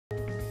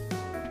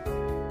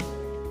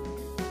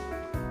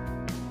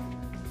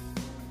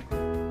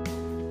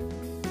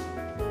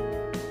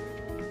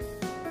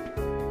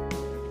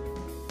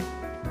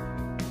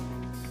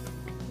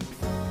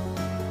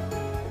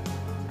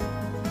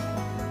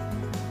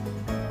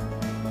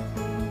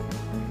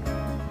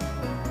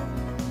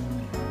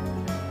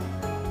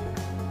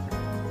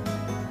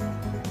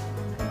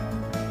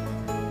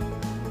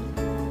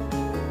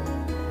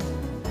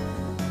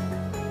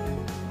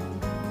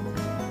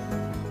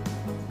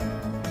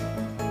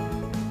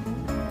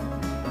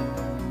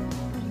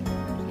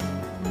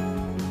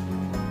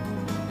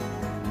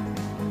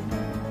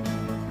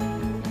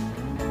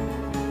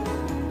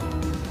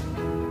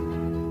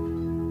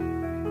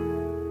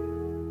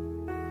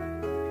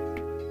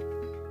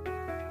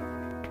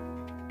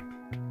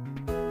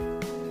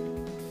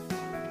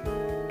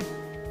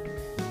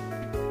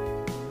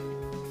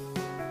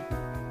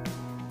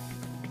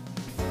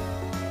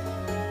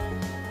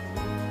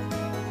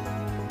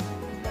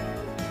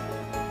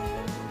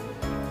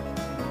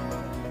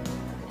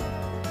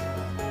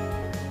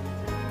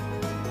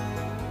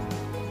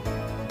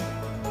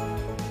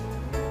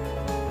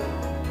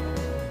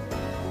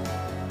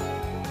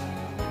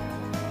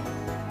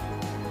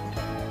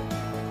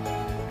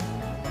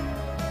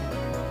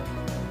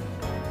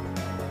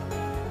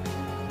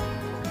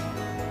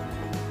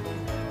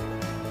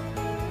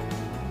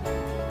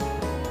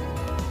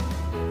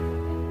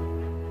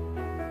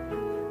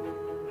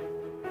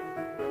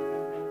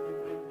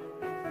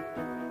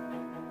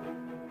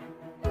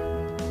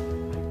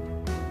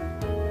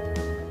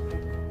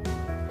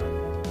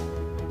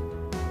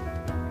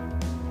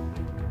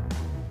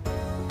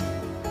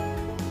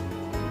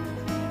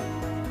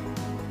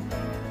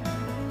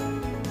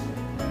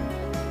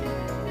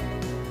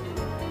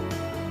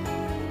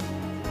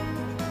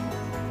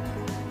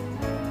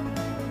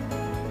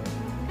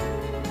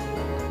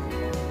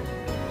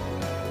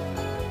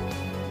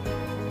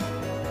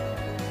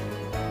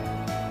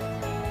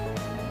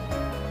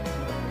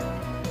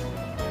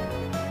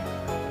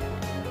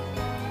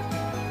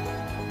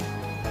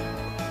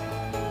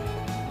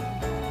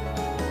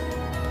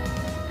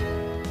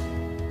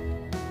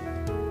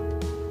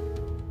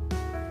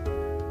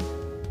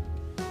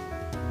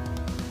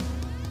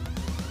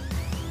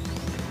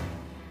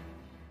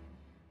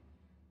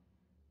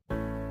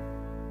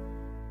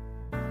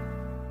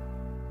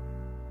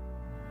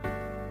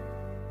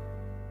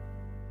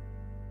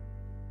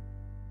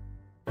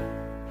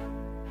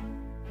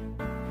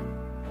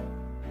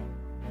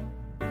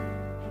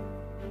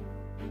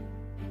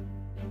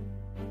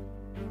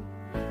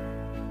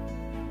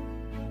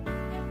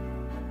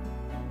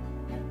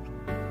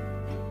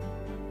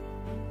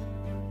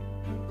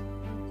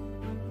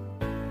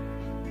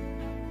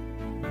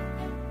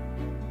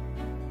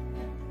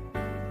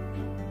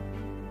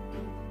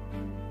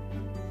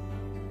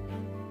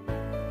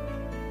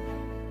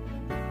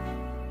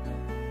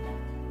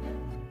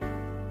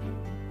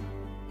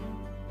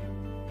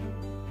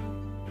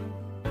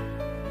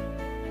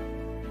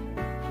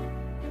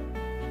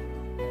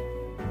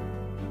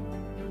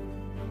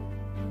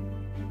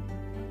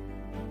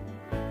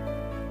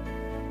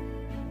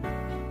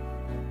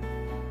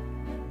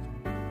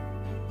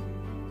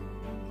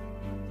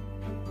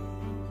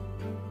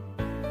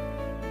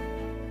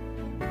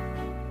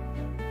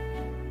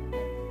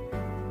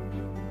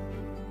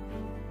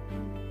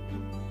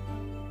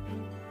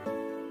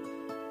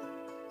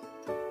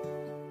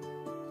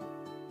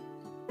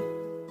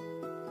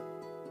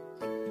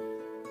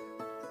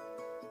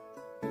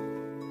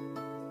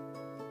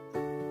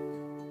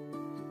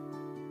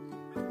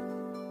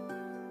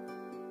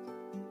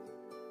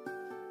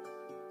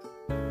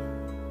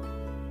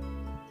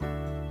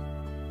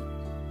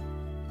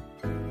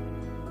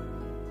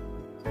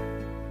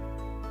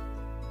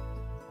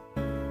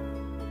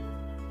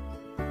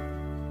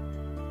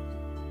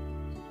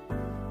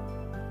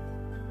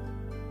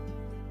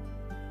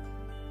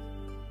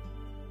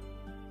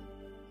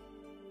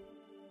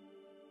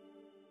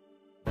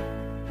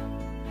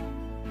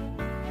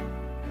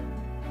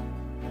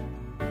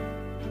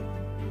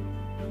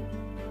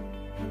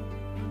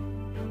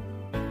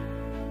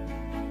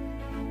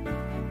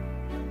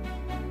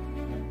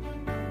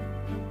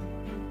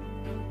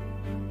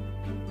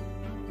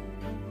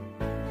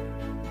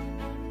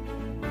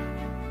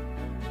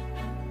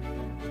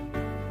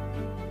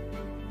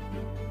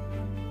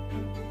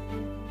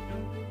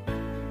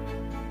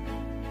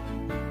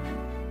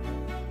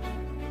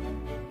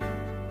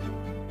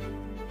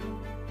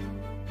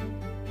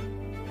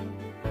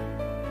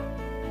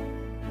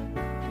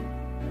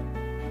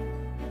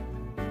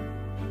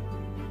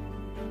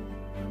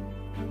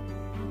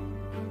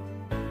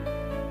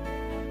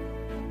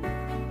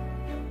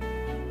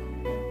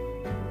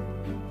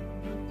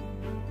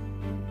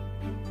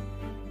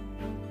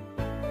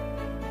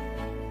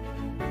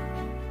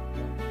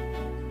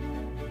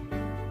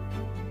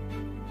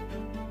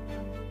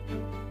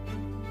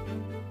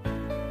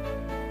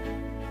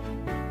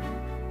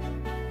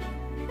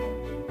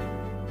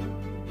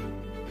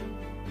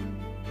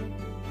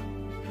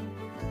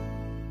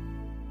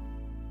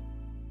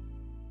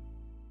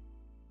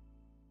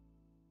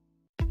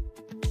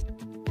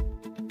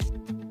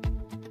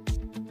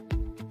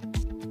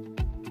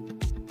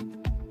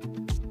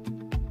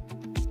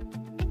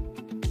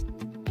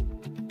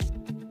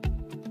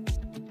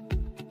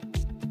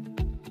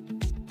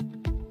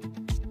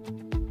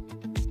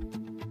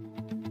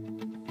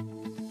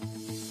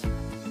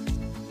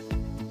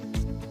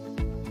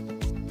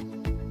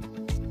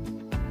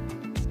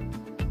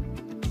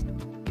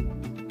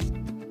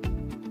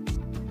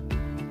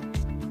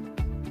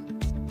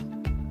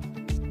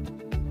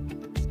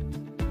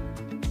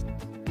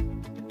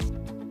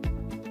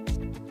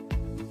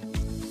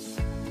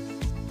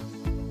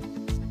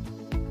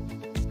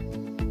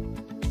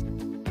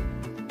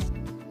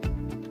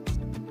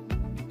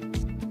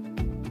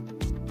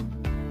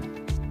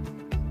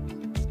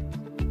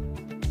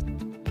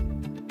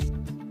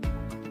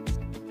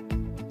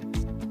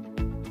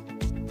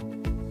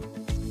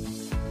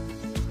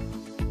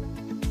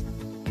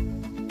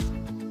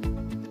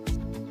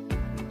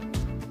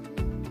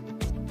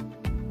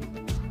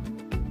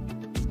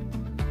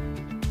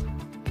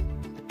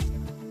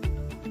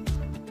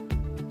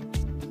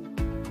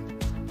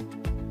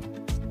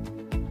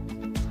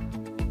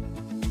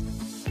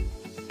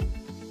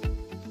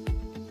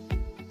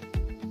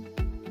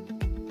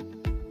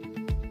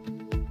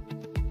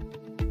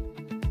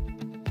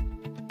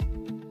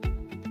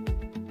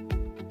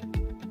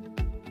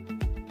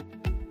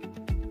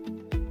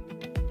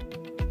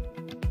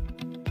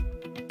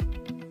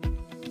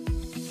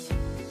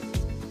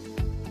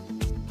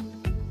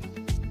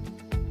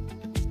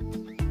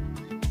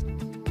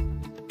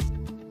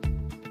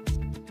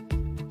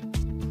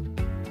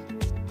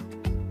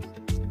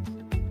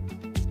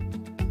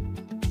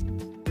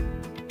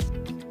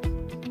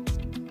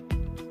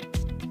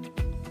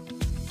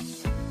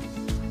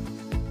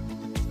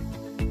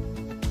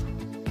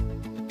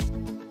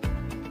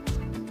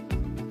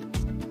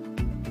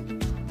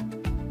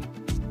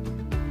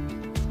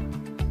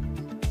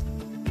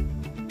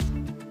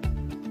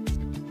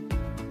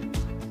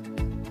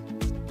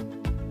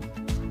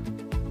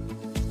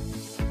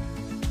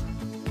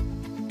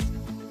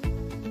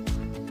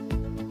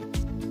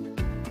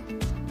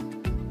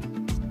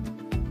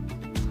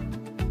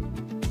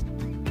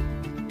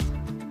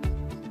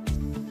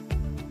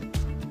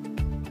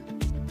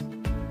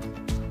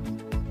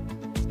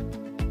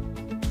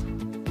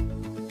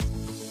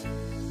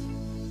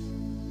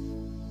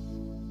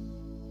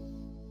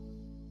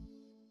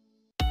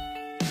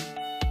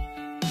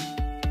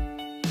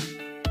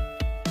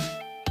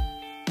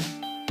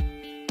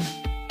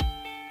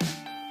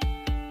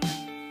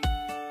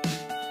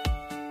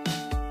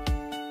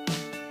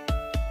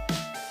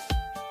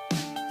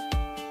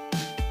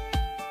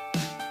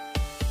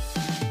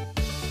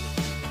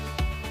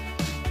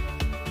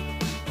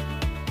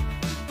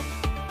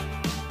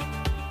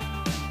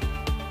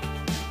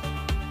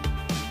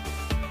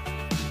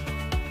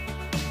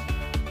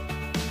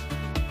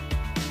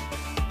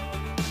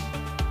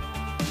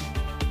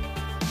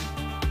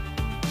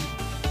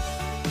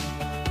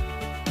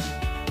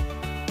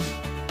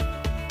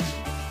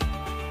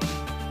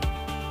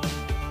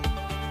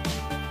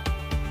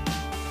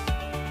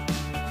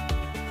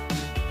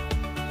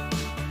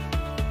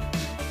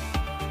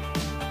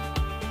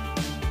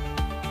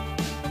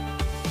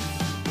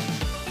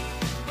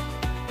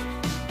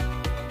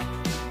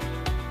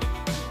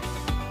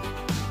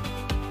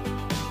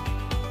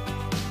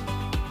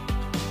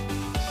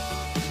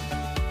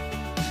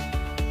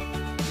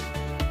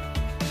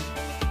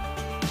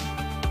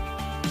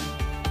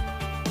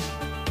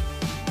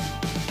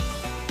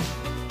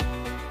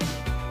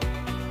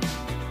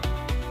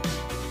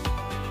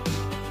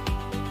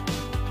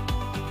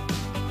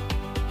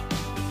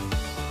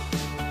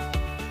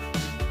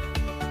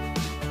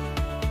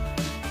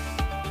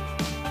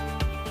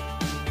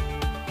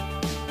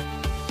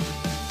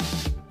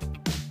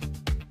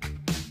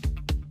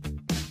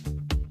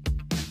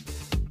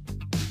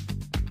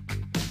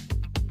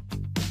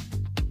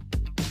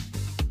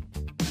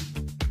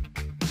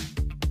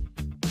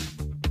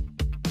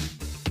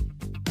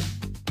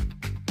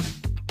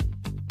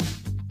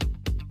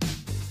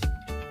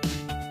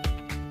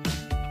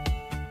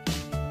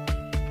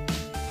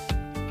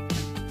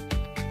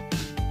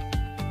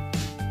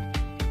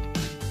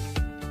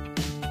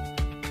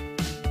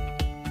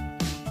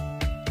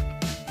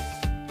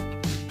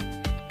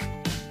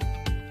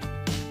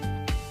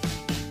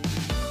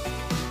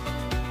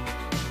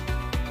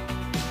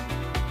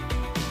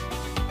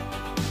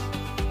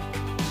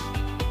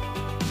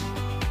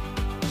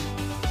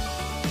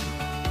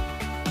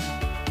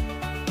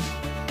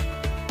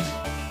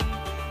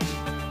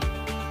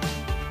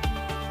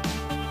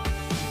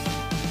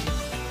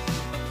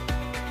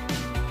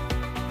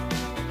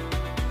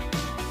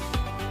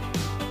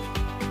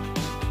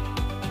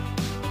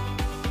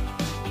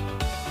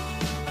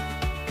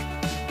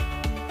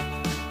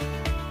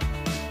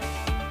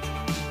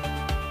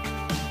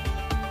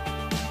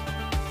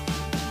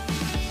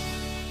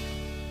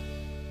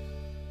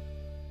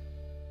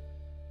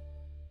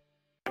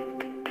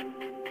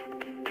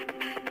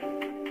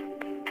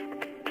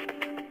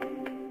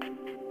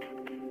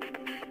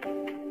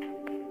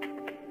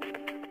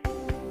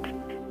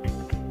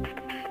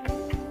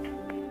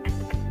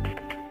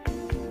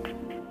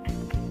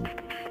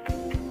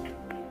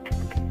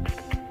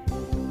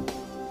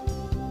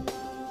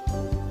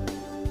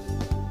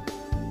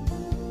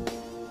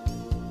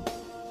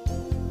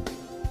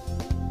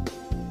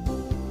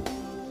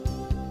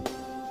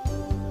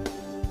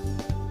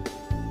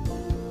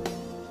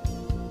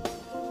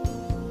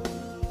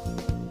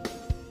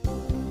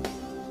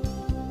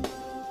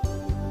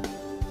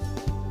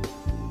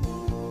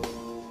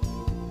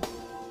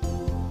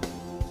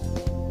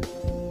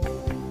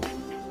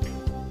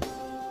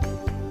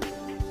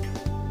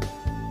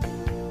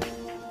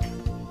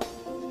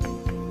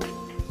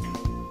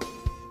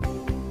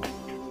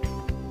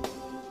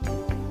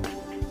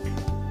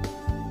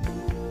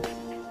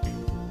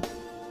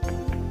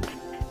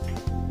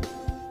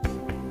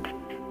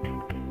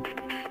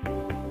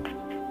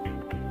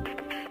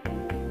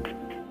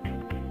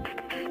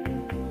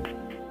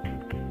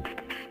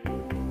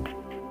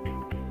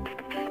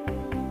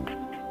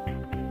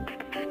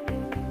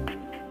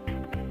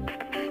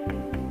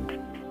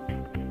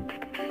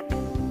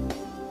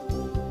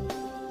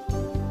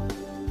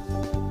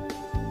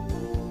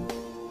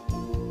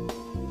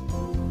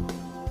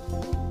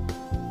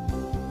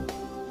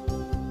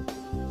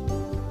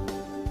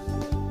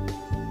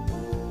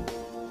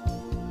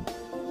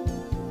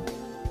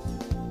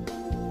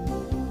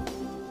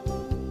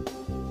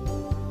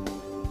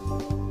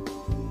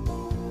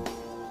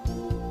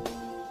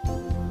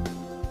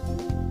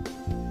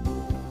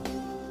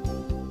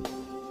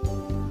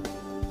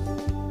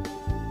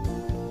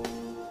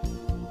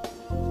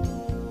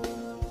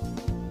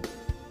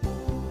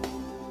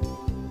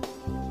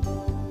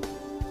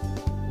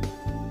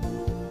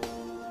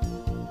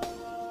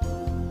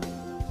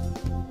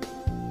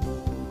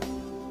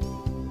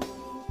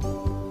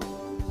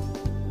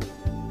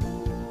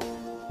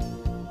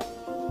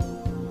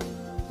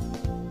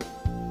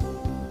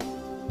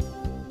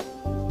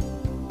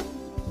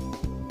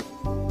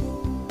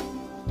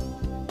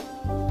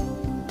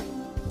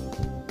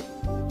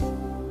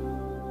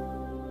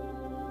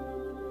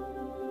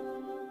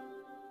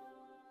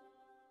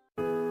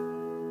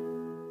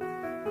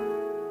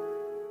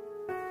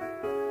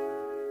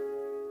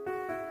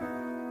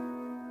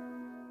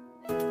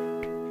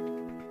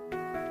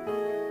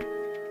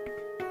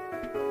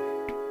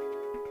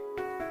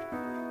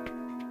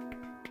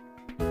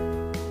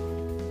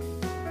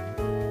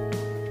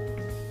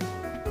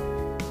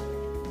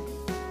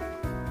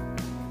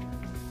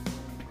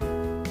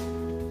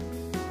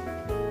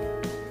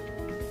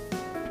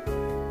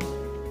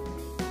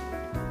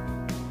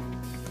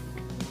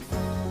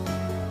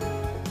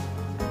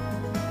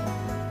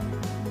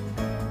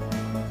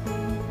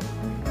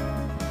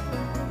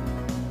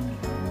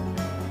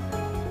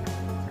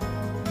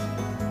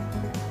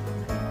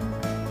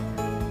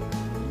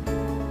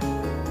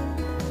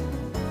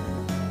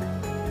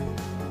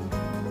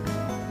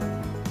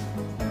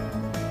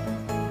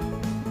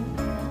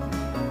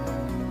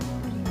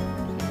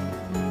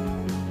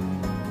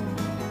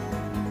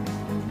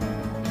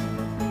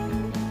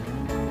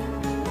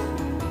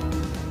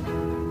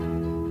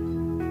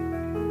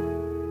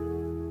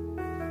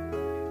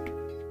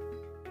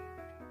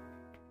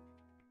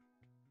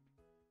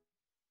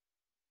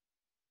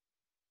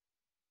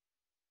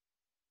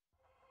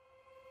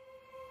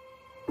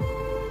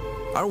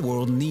Our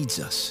world needs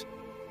us.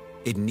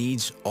 It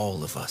needs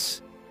all of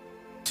us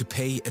to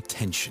pay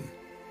attention,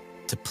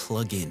 to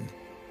plug in,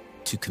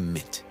 to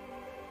commit,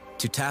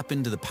 to tap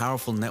into the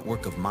powerful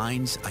network of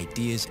minds,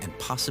 ideas, and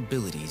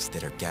possibilities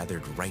that are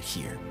gathered right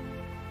here.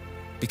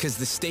 Because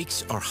the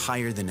stakes are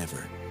higher than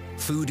ever.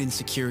 Food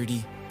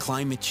insecurity,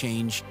 climate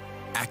change,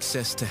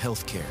 access to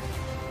healthcare.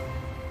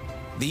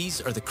 These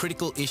are the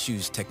critical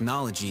issues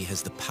technology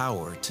has the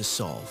power to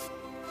solve.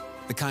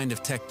 The kind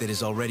of tech that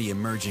is already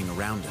emerging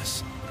around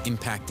us,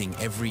 impacting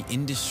every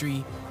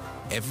industry,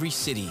 every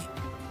city,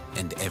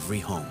 and every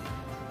home.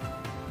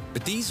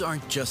 But these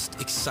aren't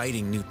just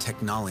exciting new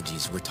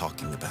technologies we're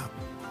talking about.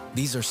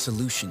 These are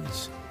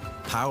solutions,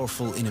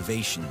 powerful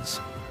innovations,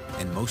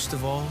 and most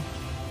of all,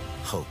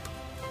 hope.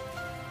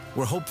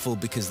 We're hopeful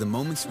because the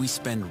moments we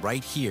spend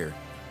right here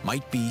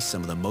might be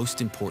some of the most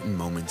important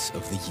moments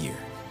of the year.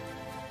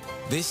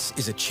 This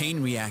is a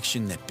chain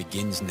reaction that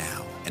begins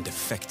now and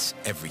affects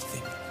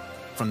everything,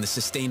 from the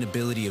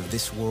sustainability of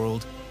this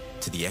world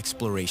to the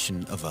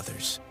exploration of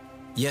others.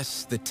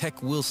 Yes, the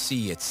tech we'll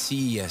see at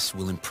CES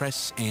will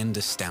impress and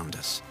astound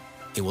us.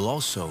 It will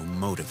also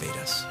motivate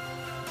us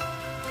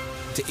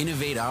to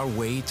innovate our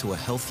way to a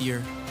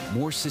healthier,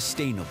 more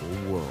sustainable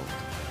world.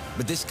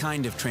 But this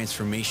kind of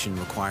transformation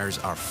requires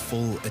our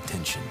full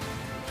attention,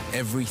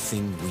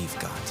 everything we've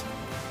got.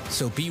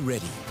 So be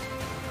ready,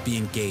 be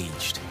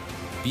engaged,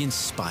 be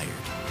inspired,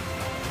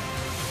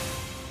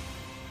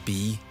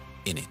 be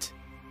in it.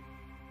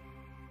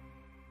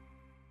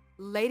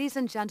 Ladies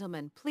and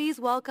gentlemen, please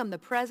welcome the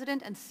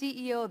President and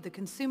CEO of the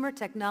Consumer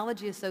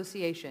Technology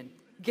Association,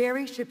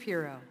 Gary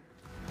Shapiro.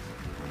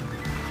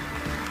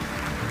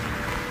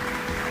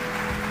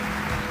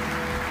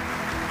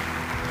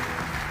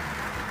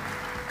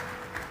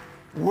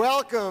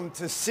 Welcome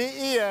to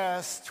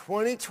CES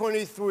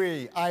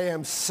 2023. I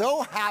am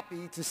so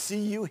happy to see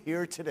you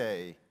here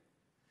today.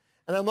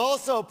 And I'm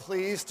also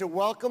pleased to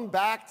welcome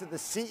back to the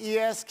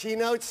CES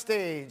keynote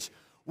stage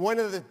one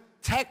of the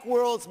tech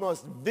world's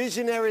most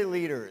visionary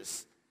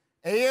leaders,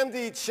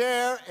 AMD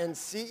Chair and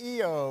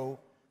CEO,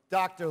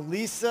 Dr.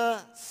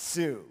 Lisa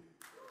Su.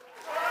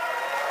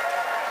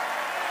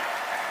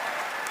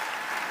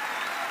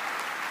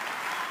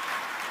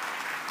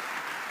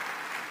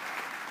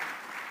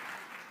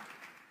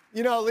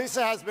 You know,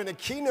 Lisa has been a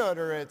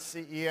keynoter at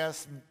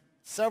CES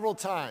several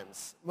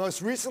times,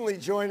 most recently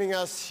joining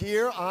us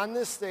here on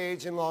this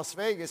stage in Las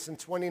Vegas in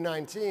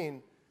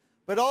 2019,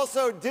 but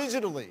also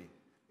digitally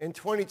in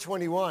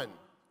 2021.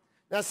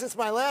 Now, since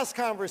my last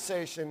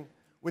conversation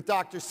with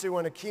Dr. Su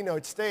on a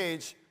keynote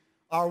stage,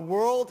 our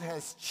world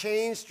has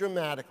changed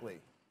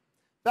dramatically.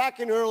 Back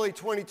in early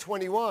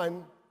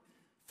 2021,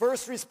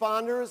 first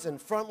responders and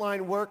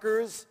frontline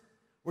workers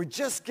were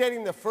just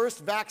getting the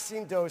first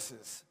vaccine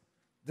doses,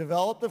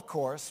 developed, of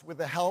course, with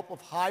the help of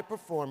high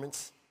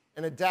performance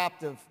and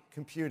adaptive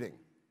computing.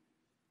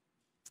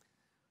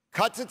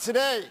 Cut to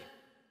today,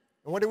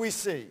 and what do we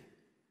see?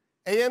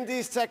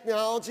 AMD's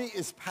technology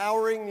is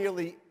powering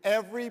nearly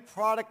every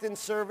product and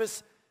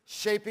service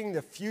shaping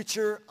the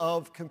future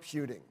of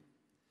computing.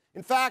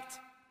 In fact,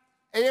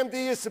 AMD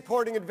is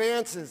supporting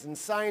advances in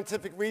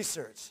scientific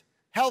research,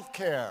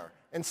 healthcare,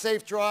 and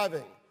safe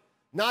driving,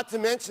 not to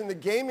mention the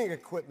gaming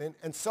equipment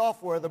and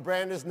software the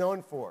brand is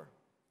known for.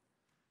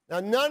 Now,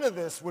 none of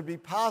this would be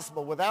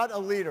possible without a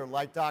leader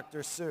like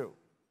Dr. Su.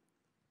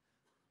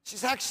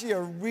 She's actually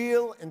a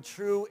real and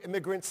true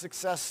immigrant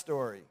success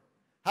story,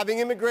 having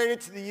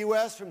immigrated to the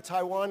US from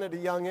Taiwan at a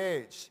young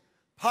age,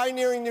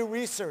 pioneering new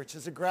research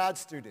as a grad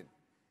student,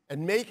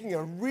 and making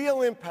a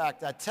real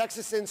impact at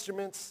Texas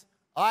Instruments,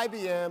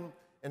 IBM,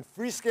 and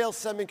Freescale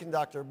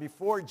Semiconductor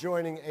before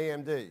joining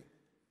AMD.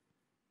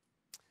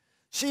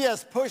 She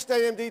has pushed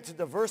AMD to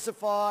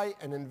diversify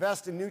and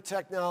invest in new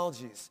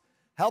technologies,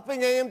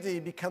 helping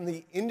AMD become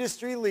the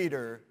industry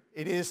leader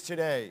it is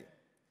today.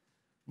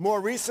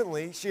 More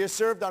recently, she has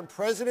served on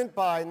President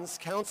Biden's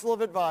Council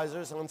of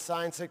Advisors on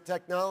Science and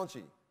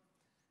Technology.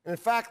 And in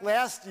fact,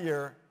 last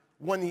year,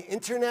 won the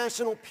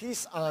International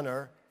Peace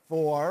Honor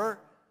for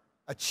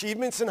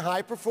achievements in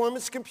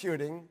high-performance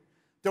computing,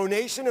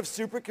 donation of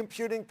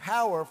supercomputing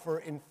power for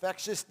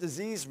infectious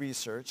disease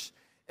research,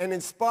 and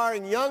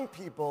inspiring young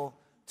people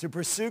to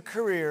pursue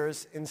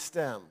careers in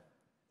STEM.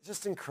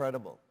 Just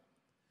incredible.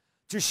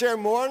 To share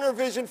more on her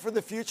vision for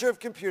the future of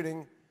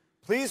computing,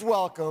 please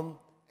welcome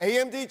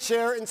AMD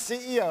Chair and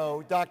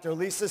CEO, Dr.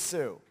 Lisa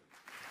Su.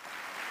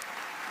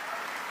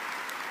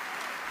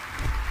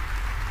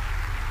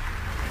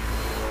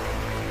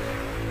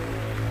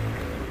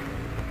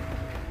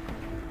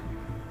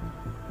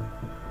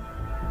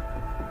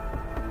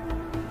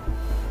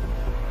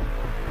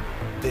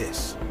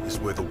 This is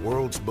where the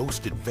world's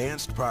most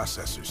advanced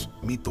processors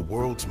meet the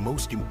world's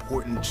most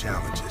important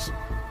challenges.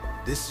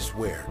 This is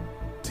where,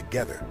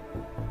 together,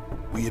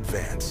 we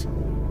advance.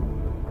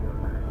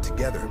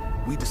 Together,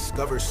 we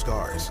discover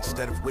stars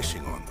instead of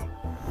wishing on them.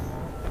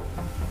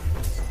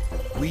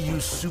 We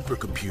use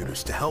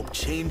supercomputers to help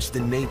change the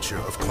nature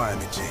of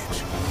climate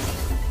change.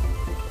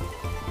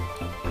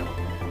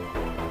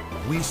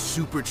 We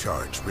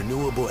supercharge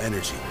renewable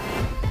energy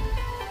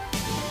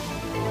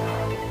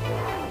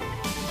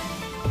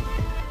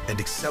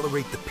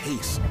accelerate the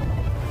pace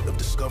of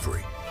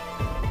discovery.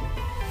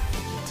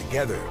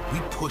 Together, we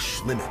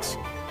push limits.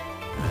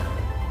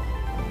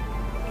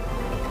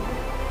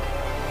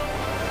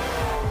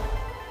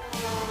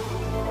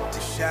 To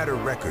shatter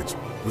records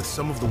with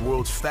some of the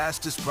world's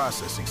fastest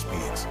processing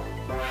speeds.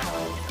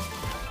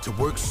 To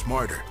work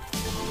smarter,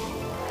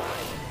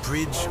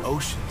 bridge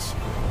oceans,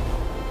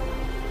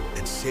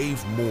 and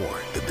save more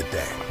than the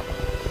day.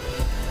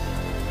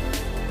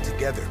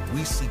 Together,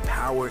 we see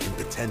power and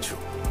potential.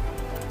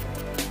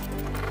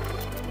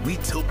 We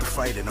tilt the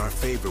fight in our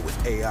favor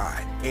with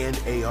AI and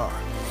AR.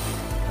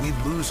 We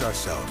lose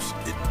ourselves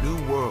in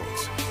new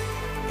worlds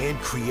and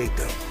create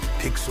them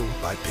pixel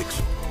by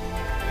pixel.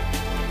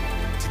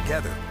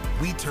 Together,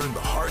 we turn the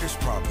hardest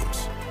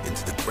problems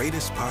into the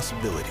greatest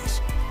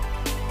possibilities.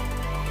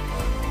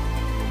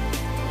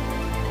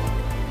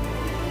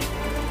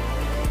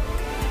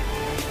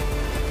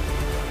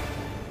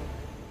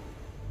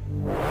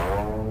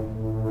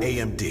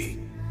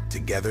 AMD.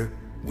 Together,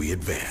 we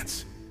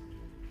advance.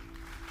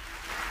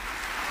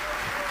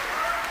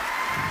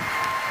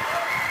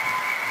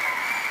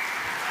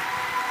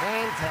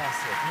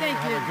 Fantastic. Thank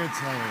you. Have a good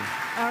time.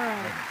 All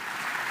right.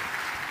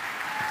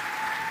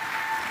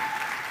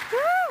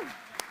 Woo!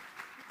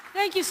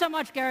 Thank you so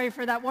much, Gary,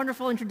 for that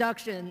wonderful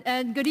introduction.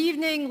 And good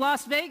evening,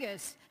 Las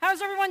Vegas.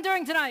 How's everyone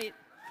doing tonight?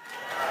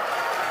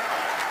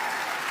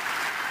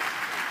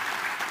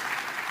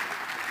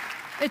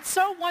 It's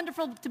so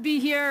wonderful to be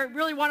here.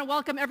 Really want to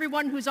welcome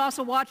everyone who's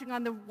also watching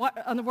on the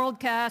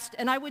Worldcast.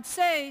 And I would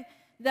say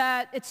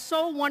that it's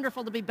so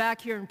wonderful to be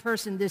back here in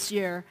person this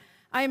year.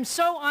 I am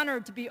so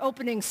honored to be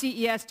opening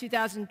CES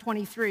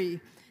 2023.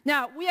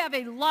 Now, we have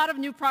a lot of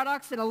new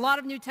products and a lot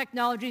of new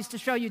technologies to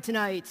show you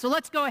tonight. So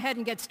let's go ahead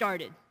and get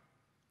started.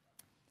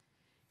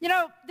 You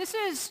know, this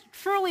is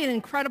truly an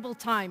incredible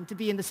time to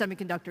be in the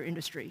semiconductor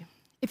industry.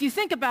 If you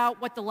think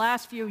about what the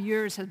last few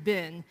years have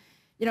been,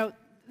 you know,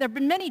 there have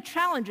been many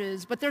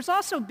challenges, but there's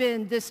also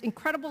been this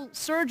incredible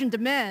surge in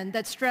demand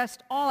that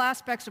stressed all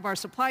aspects of our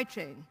supply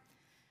chain.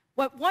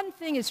 But one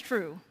thing is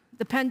true.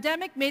 The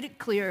pandemic made it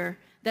clear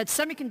that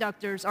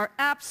semiconductors are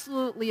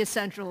absolutely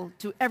essential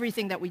to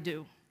everything that we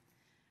do.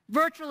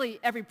 Virtually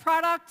every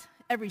product,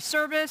 every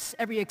service,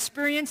 every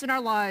experience in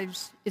our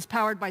lives is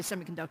powered by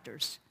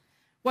semiconductors.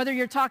 Whether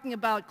you're talking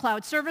about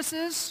cloud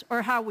services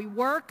or how we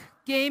work,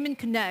 game, and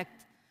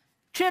connect,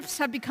 chips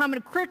have become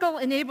a critical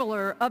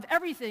enabler of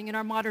everything in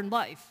our modern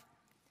life.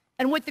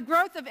 And with the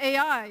growth of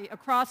AI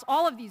across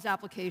all of these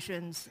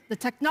applications, the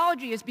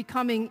technology is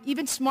becoming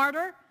even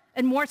smarter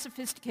and more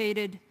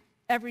sophisticated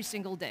every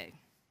single day.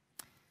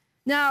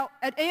 Now,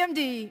 at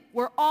AMD,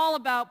 we're all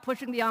about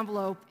pushing the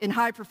envelope in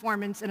high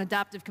performance and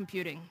adaptive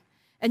computing,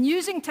 and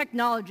using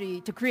technology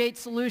to create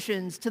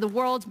solutions to the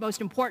world's most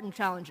important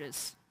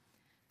challenges.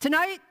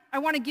 Tonight, I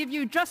want to give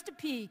you just a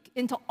peek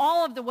into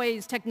all of the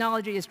ways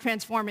technology is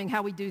transforming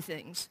how we do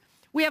things.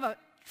 We have a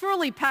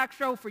truly packed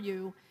show for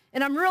you,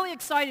 and I'm really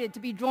excited to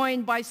be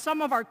joined by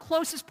some of our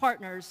closest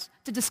partners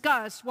to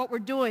discuss what we're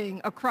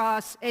doing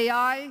across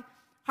AI,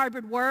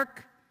 hybrid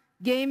work,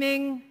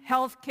 gaming,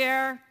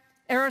 healthcare,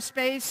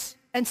 aerospace,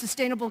 and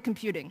sustainable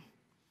computing.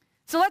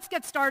 So let's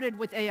get started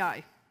with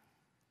AI.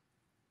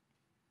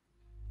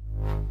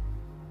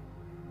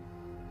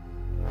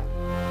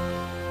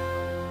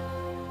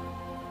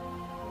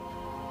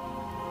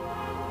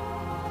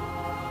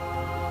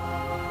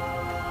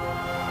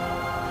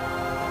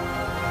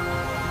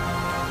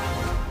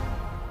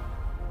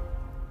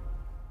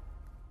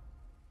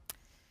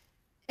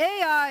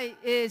 AI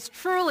is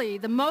truly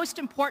the most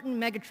important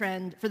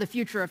megatrend for the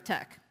future of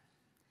tech.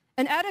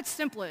 And at its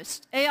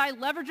simplest, AI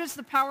leverages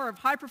the power of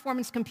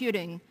high-performance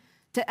computing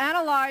to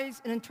analyze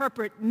and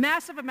interpret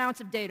massive amounts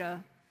of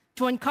data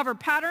to uncover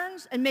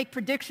patterns and make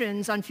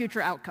predictions on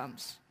future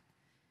outcomes.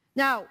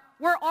 Now,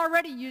 we're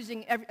already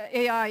using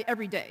AI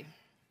every day.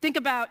 Think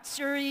about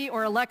Siri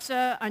or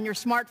Alexa on your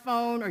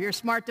smartphone or your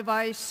smart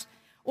device,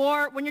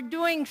 or when you're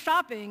doing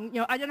shopping,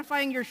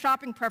 identifying your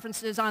shopping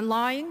preferences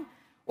online,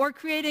 or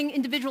creating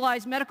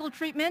individualized medical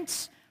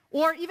treatments,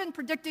 or even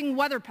predicting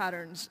weather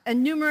patterns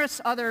and numerous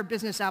other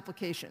business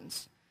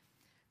applications.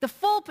 The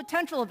full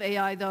potential of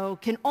AI, though,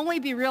 can only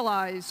be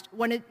realized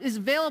when it is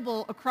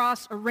available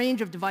across a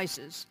range of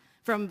devices,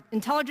 from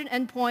intelligent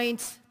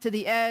endpoints to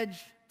the edge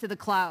to the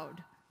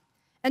cloud.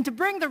 And to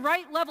bring the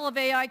right level of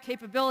AI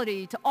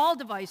capability to all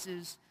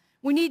devices,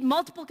 we need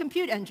multiple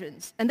compute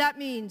engines, and that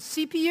means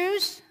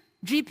CPUs,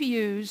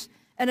 GPUs,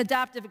 and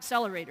adaptive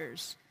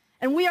accelerators.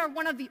 And we are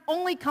one of the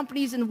only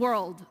companies in the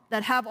world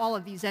that have all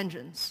of these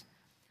engines.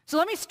 So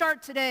let me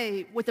start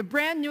today with a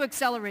brand new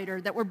accelerator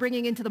that we're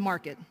bringing into the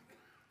market.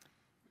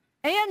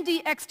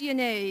 AMD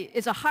XDNA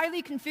is a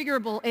highly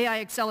configurable AI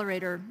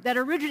accelerator that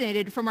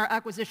originated from our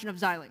acquisition of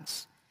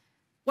Xilinx.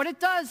 What it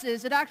does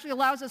is it actually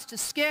allows us to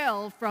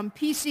scale from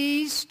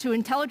PCs to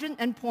intelligent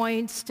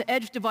endpoints to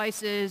edge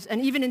devices and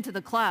even into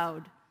the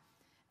cloud.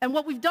 And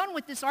what we've done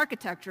with this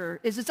architecture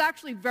is it's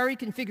actually very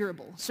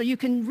configurable. So you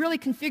can really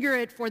configure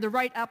it for the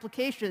right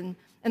application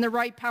and the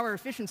right power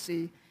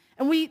efficiency.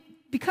 And we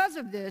because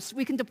of this,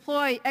 we can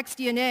deploy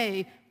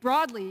XDNA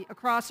broadly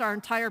across our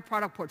entire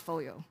product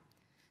portfolio.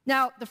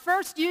 Now, the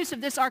first use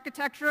of this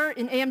architecture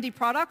in AMD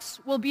products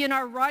will be in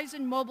our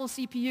Ryzen mobile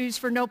CPUs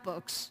for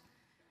notebooks.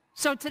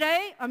 So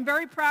today, I'm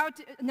very proud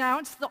to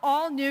announce the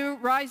all-new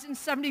Ryzen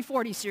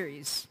 7040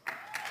 series.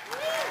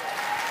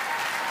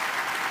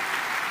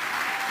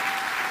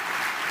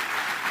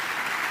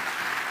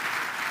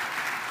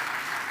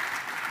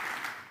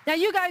 Now,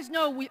 you guys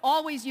know we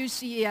always use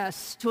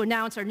CES to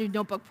announce our new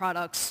notebook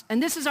products,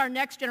 and this is our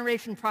next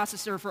generation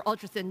processor for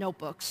ultra-thin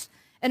notebooks.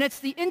 And it's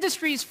the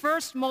industry's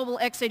first mobile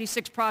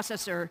x86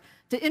 processor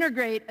to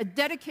integrate a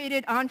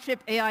dedicated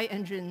on-chip AI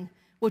engine,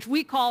 which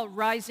we call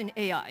Ryzen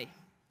AI.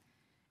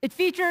 It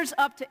features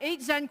up to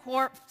 8 Zen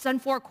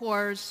 4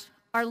 cores,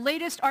 our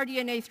latest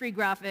RDNA 3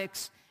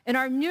 graphics, and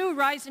our new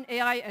Ryzen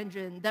AI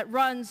engine that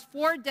runs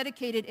 4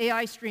 dedicated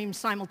AI streams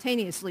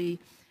simultaneously,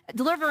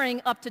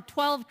 delivering up to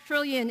 12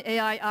 trillion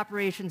AI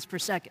operations per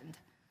second.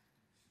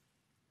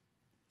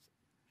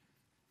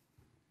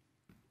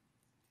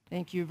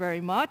 Thank you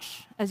very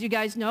much. As you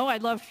guys know, I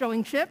love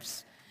showing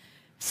chips.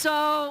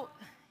 So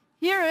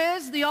here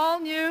is the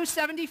all-new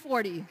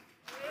 7040.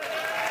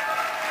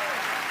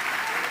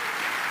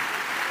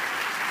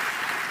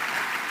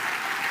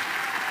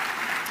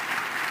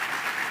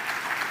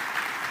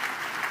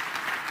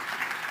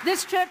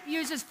 This chip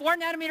uses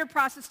 4-nanometer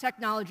process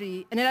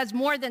technology, and it has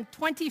more than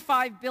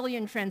 25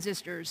 billion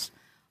transistors,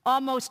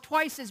 almost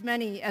twice as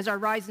many as our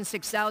Ryzen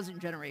 6000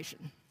 generation.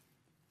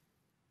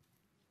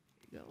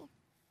 There you go.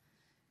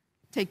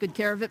 Take good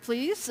care of it,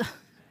 please.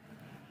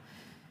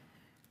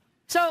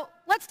 So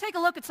let's take a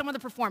look at some of the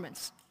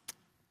performance.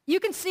 You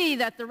can see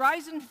that the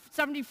Ryzen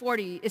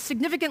 7040 is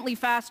significantly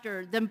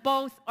faster than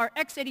both our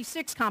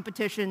x86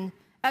 competition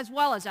as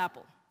well as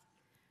Apple.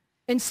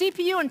 In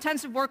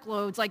CPU-intensive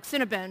workloads like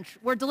Cinebench,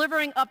 we're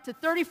delivering up to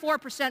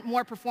 34%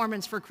 more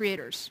performance for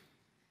creators.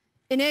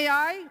 In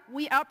AI,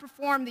 we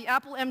outperform the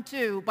Apple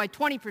M2 by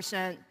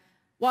 20%,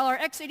 while our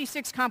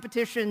x86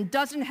 competition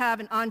doesn't have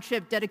an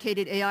on-chip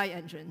dedicated AI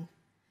engine.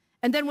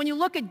 And then when you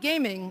look at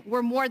gaming,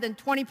 we're more than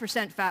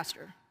 20%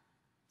 faster.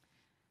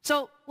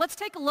 So let's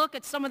take a look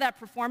at some of that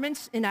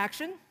performance in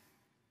action.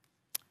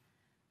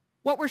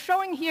 What we're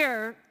showing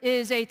here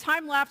is a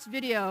time-lapse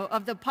video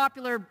of the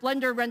popular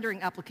Blender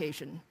rendering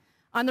application.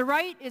 On the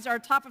right is our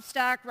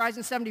top-of-stack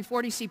Ryzen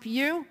 7040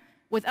 CPU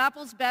with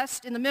Apple's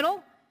best in the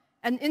middle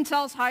and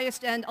Intel's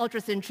highest-end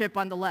ultra-thin chip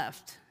on the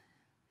left.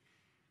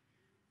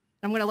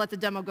 I'm going to let the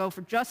demo go for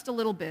just a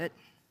little bit.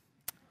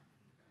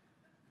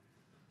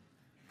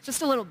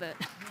 Just a little bit.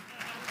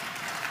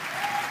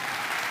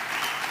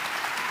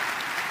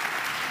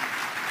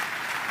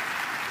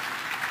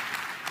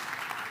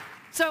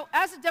 So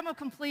as the demo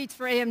completes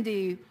for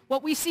AMD,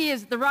 what we see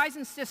is the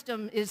Ryzen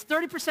system is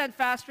 30%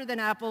 faster than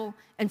Apple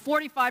and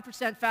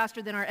 45%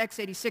 faster than our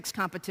x86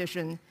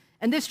 competition.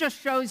 And this just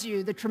shows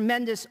you the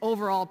tremendous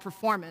overall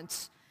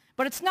performance.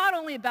 But it's not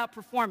only about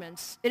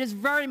performance, it is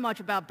very much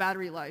about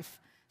battery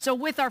life. So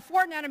with our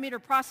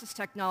 4-nanometer process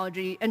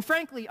technology, and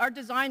frankly, our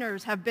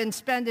designers have been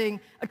spending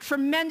a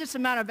tremendous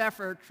amount of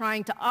effort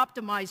trying to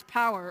optimize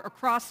power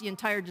across the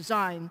entire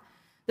design,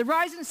 the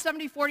Ryzen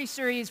 7040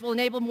 series will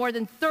enable more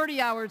than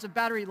 30 hours of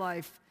battery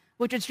life,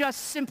 which is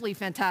just simply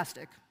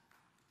fantastic.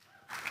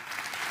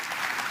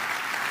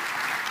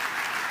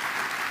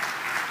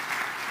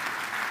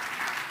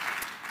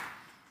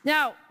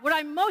 Now, what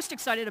I'm most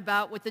excited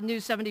about with the new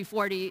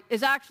 7040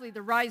 is actually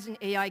the Ryzen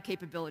AI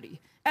capability.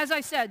 As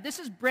I said, this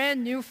is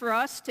brand new for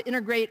us to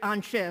integrate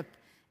on chip.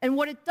 And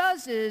what it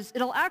does is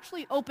it'll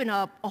actually open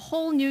up a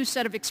whole new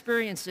set of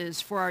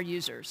experiences for our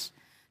users.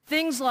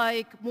 Things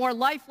like more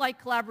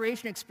lifelike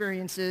collaboration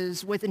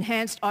experiences with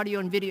enhanced audio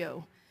and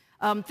video.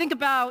 Think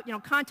about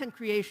content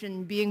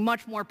creation being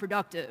much more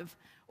productive,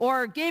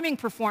 or gaming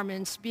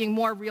performance being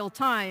more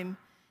real-time.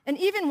 And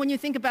even when you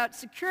think about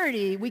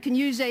security, we can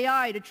use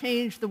AI to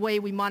change the way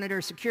we monitor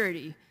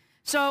security.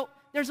 So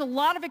there's a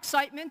lot of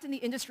excitement in the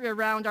industry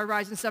around our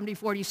Ryzen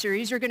 7040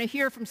 series. You're going to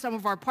hear from some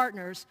of our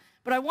partners.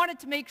 But I wanted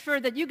to make sure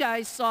that you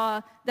guys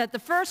saw that the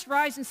first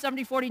Ryzen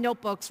 7040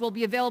 notebooks will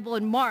be available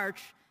in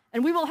March.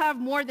 And we will have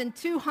more than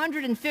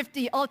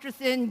 250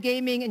 ultra-thin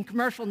gaming and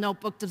commercial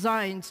notebook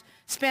designs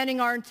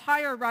spanning our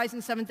entire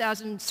Ryzen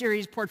 7000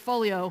 series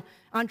portfolio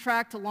on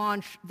track to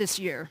launch this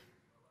year.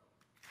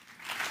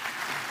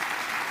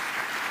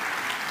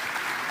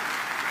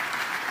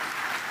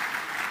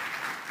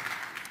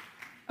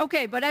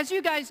 Okay, but as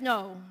you guys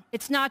know,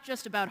 it's not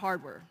just about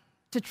hardware.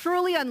 To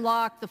truly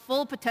unlock the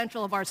full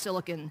potential of our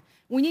silicon,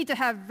 we need to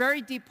have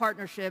very deep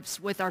partnerships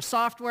with our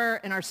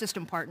software and our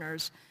system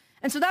partners.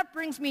 And so that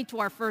brings me to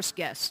our first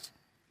guest.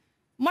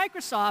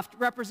 Microsoft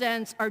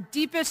represents our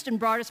deepest and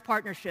broadest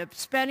partnership,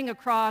 spanning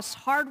across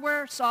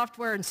hardware,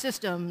 software, and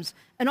systems,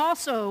 and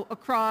also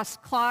across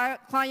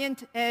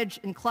client, edge,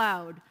 and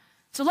cloud.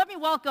 So let me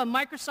welcome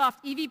Microsoft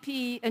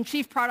EVP and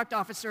Chief Product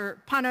Officer,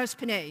 Panos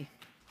Panay.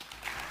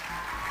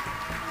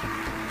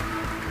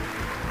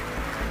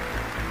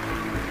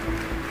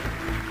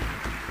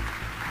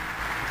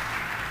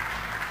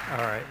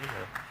 All right,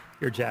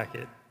 your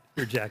jacket.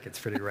 Your jacket's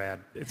pretty rad.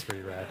 It's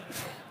pretty rad.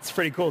 It's a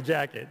pretty cool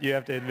jacket, you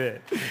have to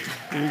admit.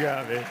 You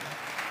got me.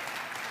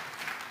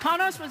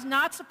 Panos was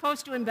not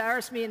supposed to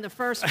embarrass me in the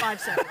first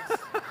 5 seconds.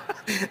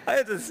 I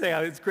have to say,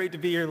 it's great to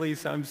be here,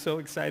 Lisa. I'm so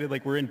excited.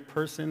 Like, we're in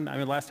person. I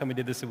mean, last time we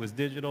did this, it was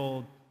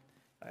digital.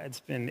 It's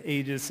been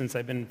ages since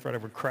I've been in front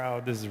of a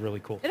crowd. This is really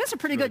cool. It is a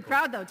pretty good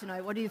crowd, though,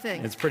 tonight. What do you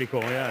think? It's pretty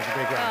cool. Yeah, it's a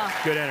great crowd.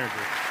 Good energy.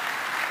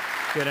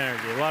 Good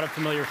energy. A lot of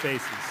familiar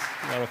faces.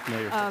 A lot of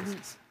familiar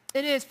faces.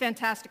 It is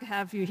fantastic to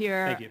have you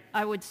here. Thank you.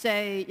 I would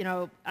say,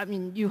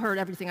 you heard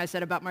everything I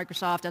said about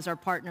Microsoft as our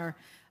partner.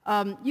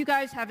 You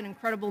guys have an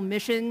incredible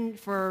mission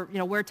for,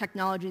 where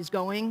technology is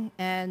going,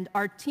 and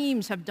our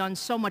teams have done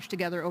so much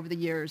together over the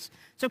years.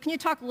 So can you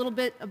talk a little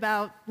bit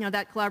about,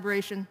 that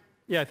collaboration?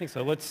 Yeah, I think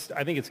so.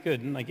 I think it's good.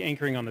 And like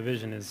anchoring on the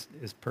vision is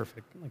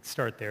perfect. Like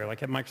start there.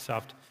 Like at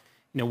Microsoft,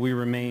 we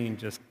remain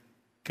just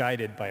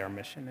guided by our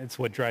mission. It's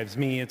what drives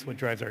me. It's what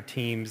drives our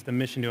teams. The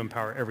mission to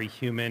empower every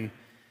human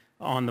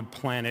on the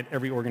planet,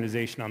 every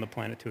organization on the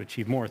planet to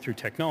achieve more through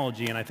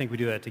technology. And I think we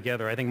do that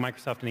together. I think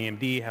Microsoft and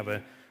AMD have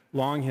a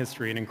long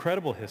history, an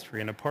incredible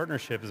history, and a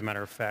partnership, as a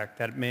matter of fact,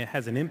 that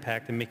has an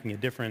impact in making a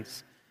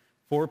difference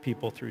for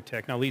people through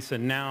tech. Now, Lisa,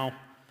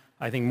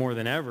 I think more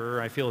than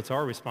ever, I feel it's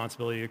our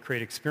responsibility to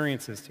create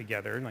experiences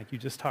together. And like you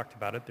just talked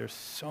about it, there's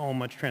so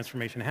much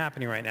transformation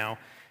happening right now.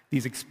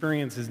 These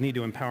experiences need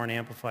to empower and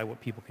amplify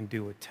what people can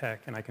do with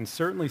tech. And I can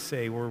certainly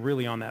say we're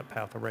really on that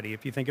path already.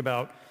 If you think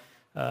about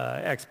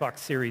Xbox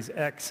Series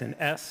X and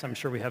S, I'm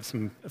sure we have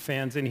some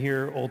fans in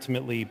here,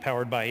 ultimately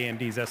powered by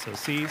AMD's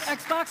SoCs.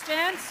 Xbox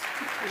fans?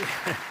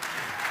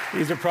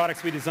 These are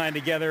products we designed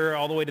together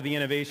all the way to the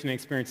innovation and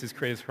experiences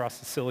created across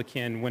the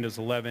silicon, Windows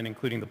 11,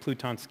 including the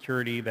Pluton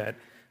security that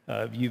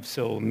you've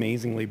so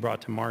amazingly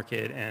brought to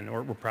market, and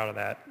we're proud of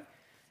that.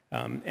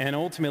 And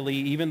ultimately,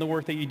 even the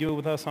work that you do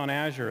with us on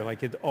Azure,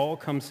 like it all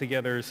comes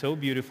together so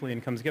beautifully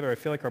and comes together. I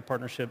feel like our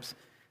partnerships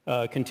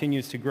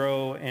continues to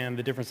grow, and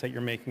the difference that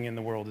you're making in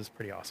the world is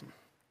pretty awesome.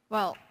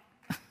 Well,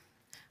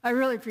 I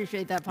really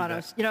appreciate that,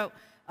 Panos.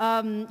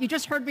 You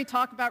just heard me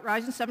talk about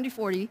Ryzen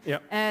 7040.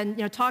 Yep. And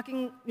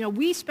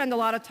we spend a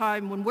lot of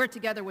time when we're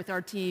together with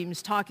our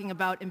teams talking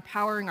about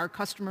empowering our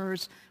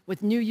customers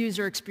with new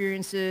user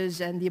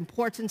experiences and the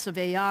importance of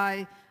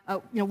AI.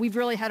 We've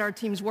really had our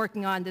teams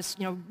working on this,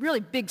 really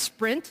big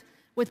sprint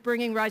with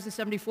bringing Ryzen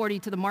 7040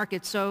 to the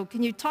market. So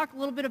can you talk a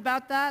little bit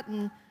about that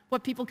and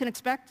what people can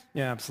expect?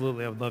 Yeah,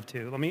 absolutely. I would love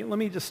to. Let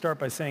me just start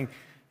by saying,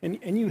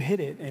 and you hit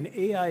it, and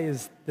AI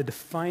is the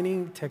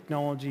defining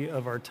technology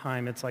of our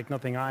time. It's like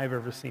nothing I've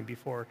ever seen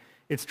before.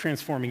 It's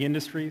transforming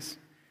industries.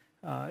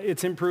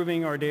 It's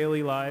improving our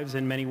daily lives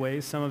in many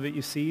ways. Some of it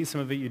you see,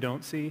 some of it you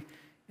don't see.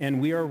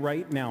 And we are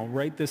right now,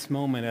 right this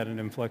moment, at an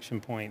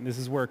inflection point. This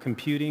is where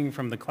computing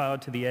from the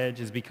cloud to the edge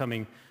is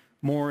becoming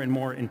more and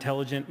more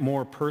intelligent,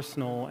 more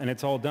personal, and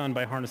it's all done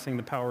by harnessing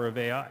the power of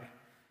AI.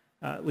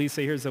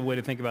 Lisa, here's a way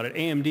to think about it.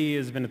 AMD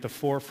has been at the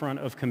forefront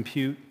of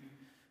compute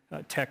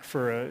tech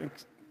for a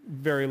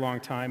very long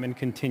time and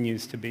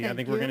continues to be. I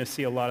think we're going to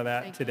see a lot of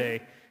that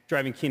today,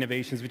 driving key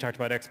innovations. We talked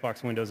about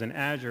Xbox, Windows, and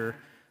Azure.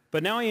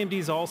 But now AMD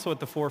is also at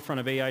the forefront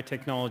of AI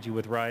technology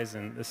with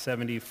Ryzen, the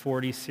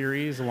 7040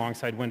 series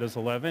alongside Windows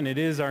 11. It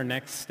is our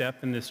next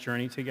step in this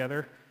journey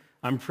together.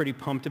 I'm pretty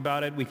pumped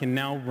about it. We can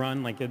now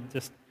run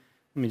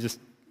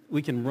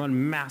we can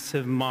run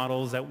massive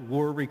models that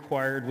were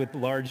required with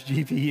large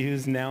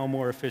GPUs now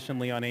more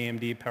efficiently on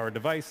AMD-powered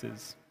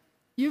devices.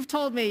 You've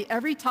told me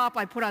every top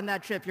I put on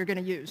that chip you're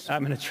going to use.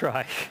 I'm going to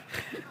try.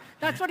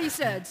 That's what he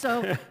said.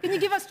 So can you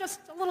give us just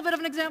a little bit of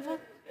an example?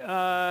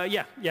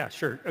 Yeah,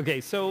 sure.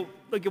 Okay, so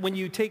look, when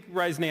you take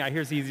Ryzen AI,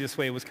 here's the easiest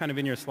way. It was kind of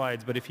in your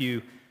slides, but if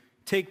you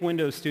take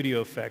Windows Studio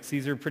effects,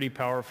 these are pretty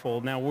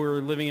powerful. Now, we're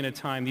living in a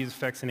time these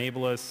effects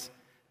enable us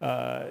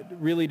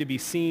really to be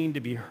seen, to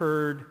be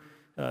heard,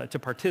 to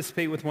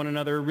participate with one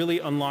another, really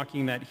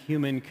unlocking that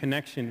human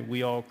connection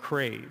we all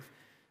crave.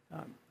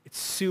 It's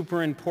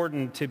super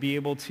important to be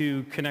able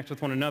to connect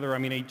with one another. I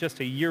mean, just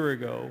a year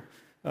ago,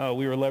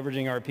 we were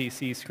leveraging our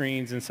PC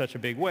screens in such a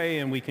big way,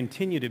 and we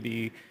continue to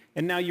be.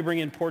 And now you bring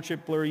in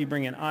portrait blur, you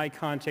bring in eye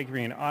contact, you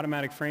bring in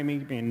automatic framing,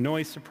 you bring in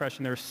noise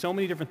suppression. There are so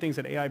many different things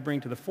that AI bring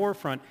to the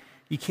forefront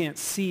you can't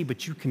see,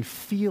 but you can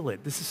feel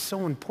it. This is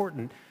so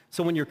important.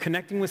 So when you're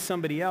connecting with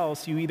somebody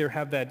else, you either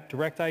have that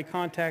direct eye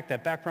contact,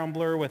 that background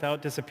blur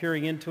without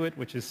disappearing into it,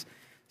 which is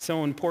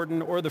so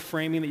important, or the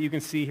framing that you can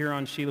see here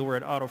on Sheila where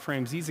it auto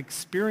frames. These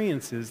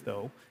experiences,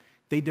 though,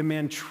 they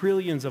demand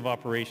trillions of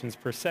operations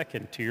per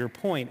second, to your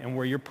point, and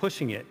where you're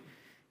pushing it.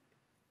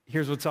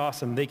 Here's what's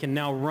awesome. They can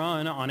now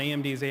run on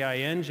AMD's AI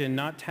engine,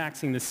 not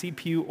taxing the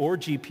CPU or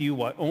GPU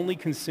while only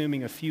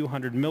consuming a few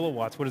hundred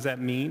milliwatts. What does that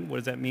mean? What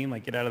does that mean?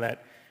 Like, get out of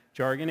that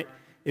jargon.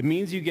 It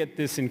means you get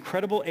this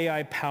incredible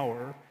AI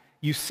power.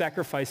 You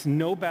sacrifice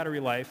no battery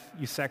life.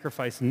 You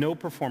sacrifice no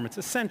performance,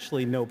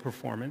 essentially no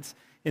performance.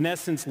 In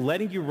essence,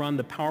 letting you run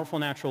the powerful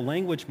natural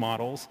language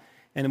models.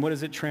 And what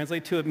does it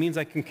translate to? It means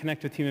I can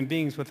connect with human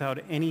beings without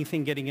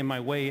anything getting in my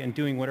way and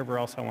doing whatever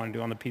else I want to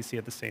do on the PC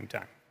at the same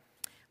time.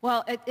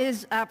 Well, it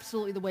is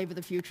absolutely the wave of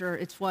the future.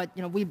 It's what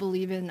we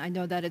believe in. I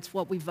know that it's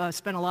what we've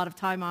spent a lot of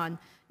time on.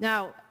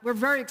 Now, we're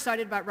very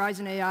excited about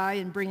Ryzen AI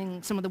and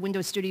bringing some of the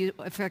Windows Studio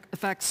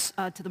effects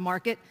to the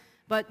market.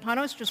 But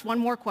Panos, just one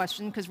more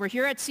question, because we're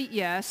here at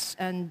CES,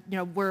 and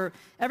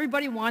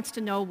everybody wants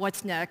to know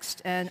what's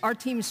next. And our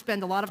teams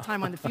spend a lot of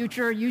time on the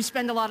future. You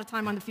spend a lot of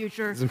time on the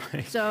future.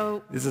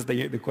 This is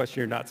the question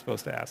you're not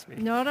supposed to ask me.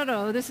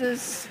 No. This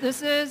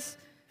is.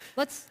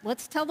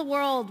 Let's tell the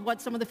world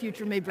what some of the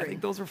future may bring. I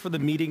think those are for the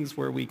meetings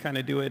where we kind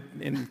of do it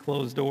in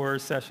closed door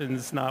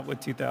sessions, not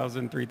with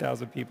 2,000,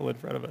 3,000 people in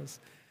front of us.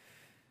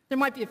 There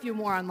might be a few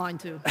more online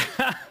too.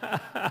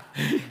 Yeah,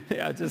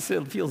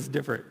 it feels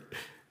different.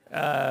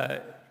 All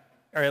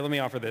right, let me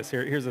offer this.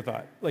 Here's a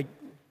thought.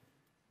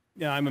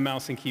 I'm a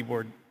mouse and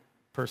keyboard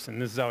person.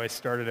 This is how I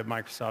started at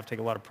Microsoft. Take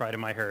a lot of pride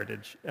in my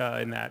heritage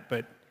in that.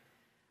 But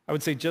I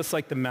would say just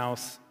like the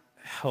mouse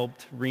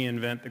helped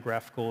reinvent the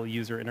graphical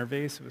user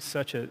interface. It was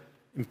such an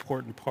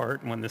important part.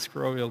 And when the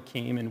scroll wheel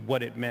came and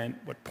what it meant,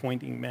 what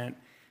pointing meant,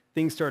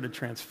 things started to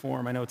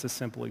transform. I know it's a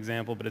simple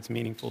example, but it's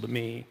meaningful to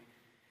me.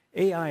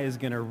 AI is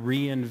going to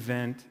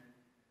reinvent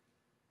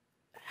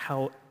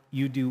how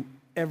you do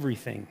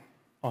everything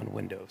on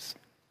Windows,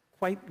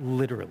 quite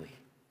literally.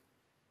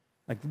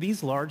 Like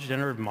these large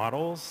generative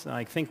models,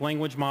 think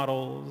language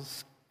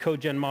models, code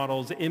gen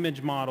models,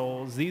 image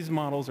models, these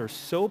models are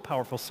so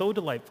powerful, so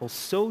delightful,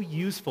 so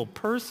useful,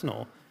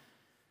 personal,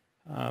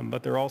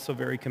 but they're also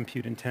very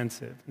compute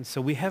intensive. And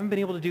so we haven't been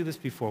able to do this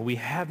before. We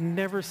have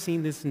never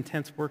seen this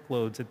intense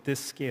workloads at this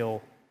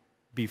scale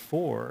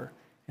before,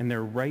 and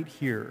they're right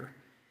here.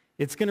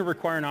 It's going to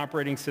require an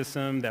operating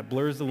system that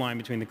blurs the line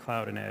between the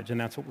cloud and edge,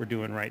 and that's what we're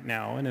doing right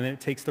now. And then it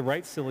takes the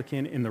right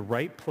silicon in the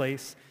right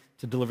place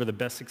to deliver the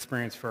best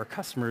experience for our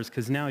customers,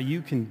 because now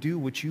you can do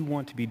what you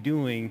want to be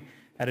doing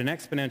at an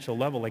exponential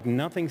level. Like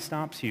nothing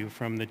stops you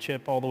from the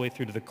chip all the way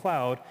through to the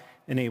cloud,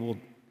 enabled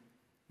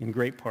in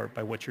great part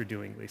by what you're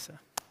doing, Lisa.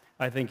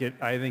 I think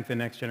the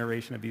next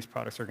generation of these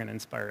products are going to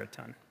inspire a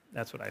ton.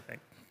 That's what I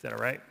think. Is that all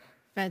right?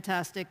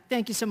 Fantastic.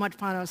 Thank you so much,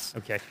 Panos.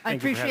 Okay. I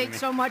appreciate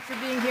so much for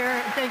being here,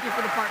 and thank you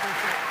for the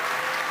partnership.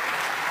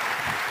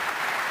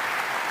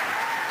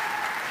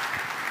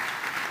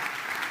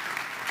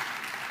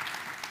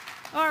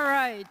 All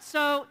right,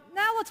 so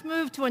now let's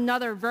move to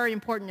another very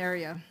important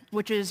area,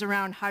 which is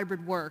around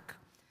hybrid work.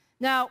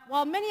 Now,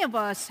 while many of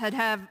us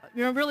have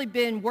really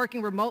been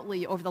working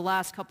remotely over the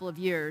last couple of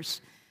years,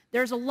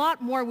 there's a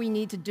lot more we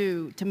need to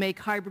do to make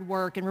hybrid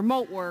work and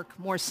remote work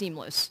more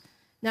seamless.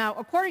 Now,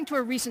 according to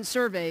a recent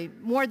survey,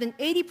 more than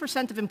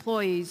 80% of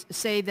employees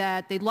say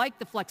that they like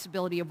the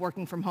flexibility of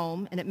working from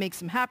home and it makes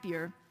them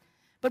happier.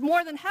 But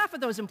more than half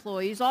of those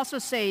employees also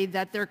say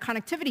that their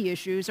connectivity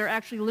issues are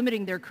actually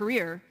limiting their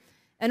career.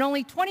 And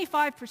only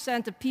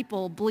 25% of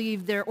people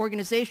believe their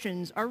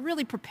organizations are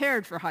really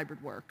prepared for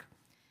hybrid work.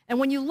 And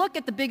when you look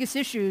at the biggest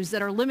issues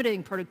that are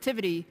limiting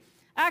productivity,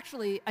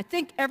 actually, I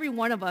think every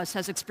one of us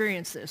has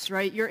experienced this,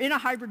 right? You're in a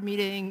hybrid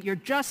meeting, you're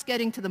just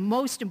getting to the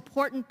most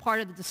important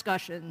part of the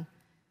discussion,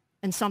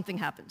 and something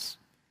happens.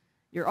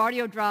 Your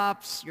audio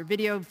drops, your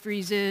video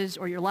freezes,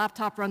 or your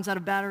laptop runs out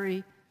of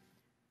battery.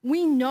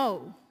 We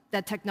know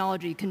that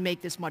technology can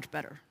make this much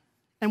better.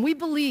 And we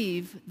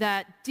believe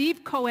that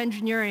deep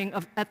co-engineering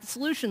at the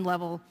solution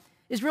level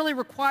is really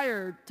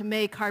required to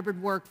make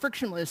hybrid work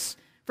frictionless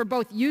for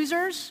both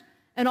users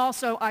and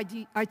also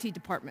IT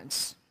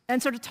departments.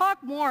 And so to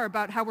talk more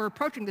about how we're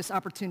approaching this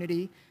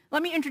opportunity,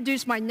 let me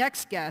introduce my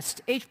next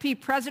guest,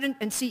 HP President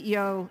and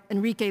CEO,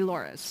 Enrique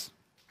Lores.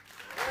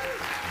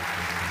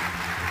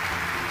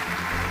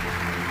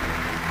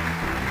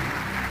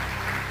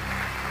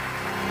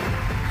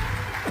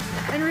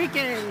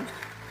 Enrique,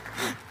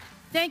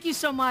 thank you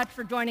so much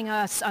for joining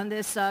us on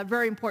this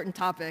very important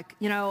topic.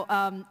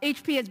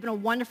 HP has been a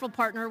wonderful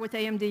partner with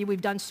AMD.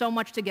 We've done so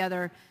much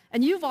together.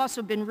 And you've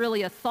also been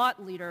really a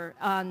thought leader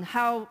on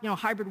how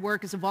hybrid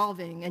work is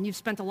evolving. And you've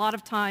spent a lot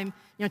of time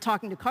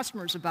talking to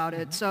customers about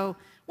it. So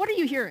what are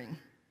you hearing?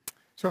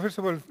 So first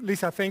of all,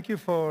 Lisa, thank you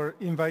for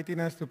inviting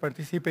us to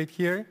participate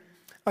here.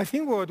 I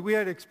think what we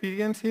are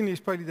experiencing is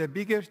probably the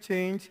biggest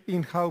change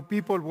in how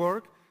people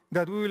work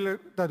that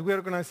we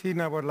are going to see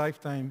in our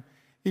lifetime.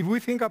 If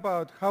we think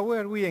about how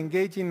are we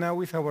engaging now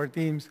with our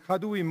teams, how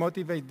do we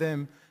motivate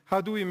them,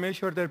 how do we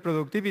measure their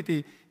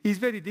productivity, is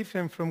very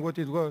different from what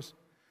it was.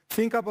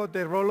 Think about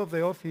the role of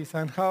the office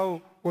and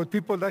how what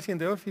people do in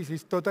the office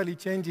is totally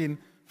changing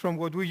from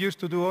what we used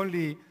to do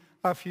only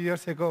a few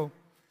years ago.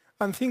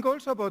 And think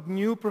also about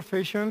new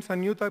professions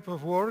and new type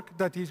of work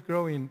that is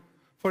growing.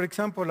 For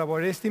example,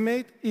 our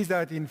estimate is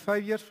that in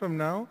 5 years from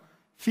now,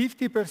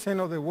 50%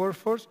 of the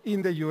workforce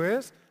in the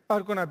US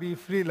are going to be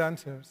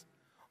freelancers.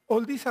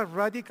 All these are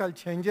radical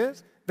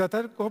changes that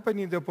are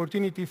opening the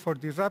opportunity for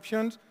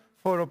disruptions,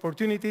 for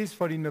opportunities,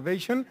 for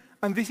innovation,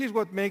 and this is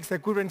what makes the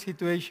current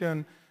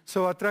situation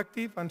so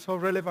attractive and so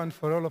relevant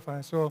for all of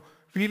us. So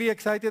really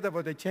excited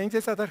about the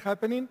changes that are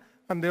happening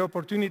and the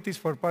opportunities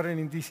for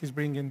partnering this is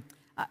bringing.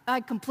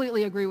 I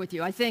completely agree with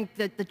you. I think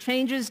that the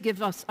changes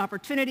give us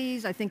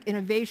opportunities. I think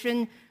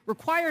innovation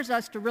requires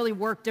us to really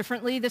work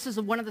differently. This is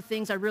one of the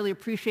things I really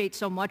appreciate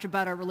so much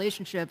about our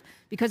relationship,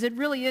 because it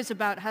really is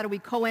about how do we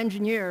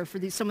co-engineer for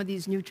some of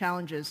these new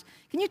challenges.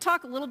 Can you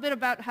talk a little bit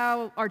about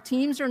how our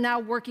teams are now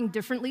working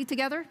differently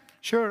together?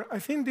 Sure. I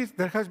think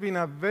there has been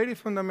a very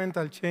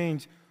fundamental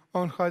change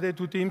on how the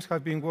two teams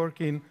have been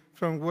working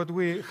from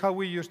how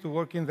we used to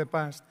work in the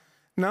past.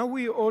 Now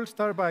we all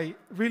start by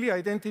really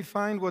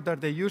identifying what are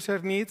the user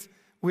needs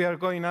we are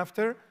going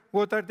after,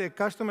 what are the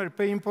customer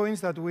pain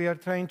points that we are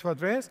trying to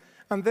address,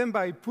 and then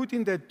by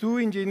putting the two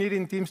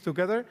engineering teams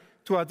together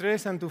to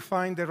address and to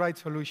find the right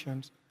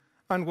solutions.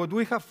 And what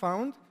we have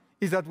found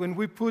is that when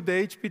we put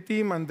the HP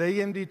team and the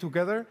AMD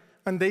together,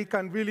 and they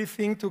can really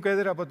think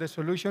together about the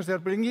solutions they're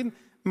bringing,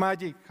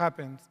 magic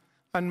happens.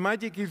 And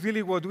magic is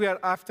really what we are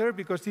after,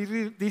 because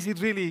this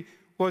is really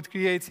what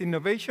creates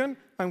innovation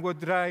and what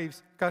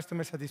drives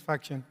customer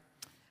satisfaction.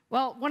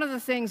 Well, one of the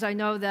things I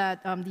know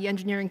that the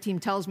engineering team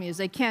tells me is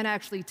they can't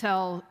actually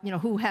tell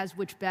who has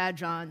which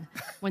badge on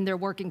when they're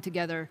working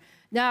together.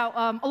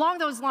 Now, along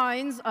those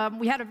lines,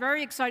 you had a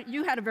very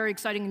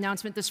exciting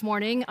announcement this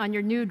morning on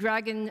your new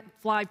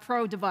Dragonfly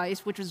Pro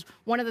device, which is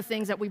one of the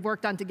things that we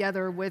worked on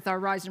together with our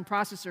Ryzen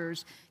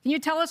processors. Can you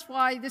tell us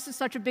why this is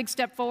such a big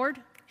step forward?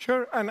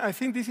 Sure, and I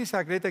think this is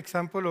a great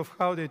example of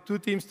how the two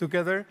teams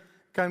together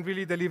can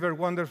really deliver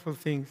wonderful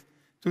things.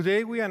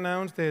 Today, we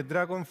announced the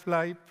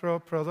Dragonfly Pro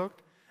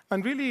product,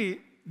 and really,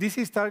 this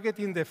is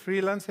targeting the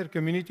freelancer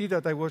community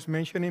that I was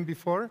mentioning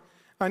before,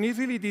 and it's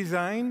really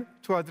designed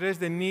to address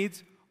the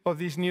needs of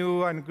this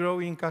new and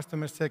growing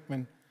customer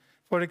segment.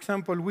 For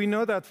example, we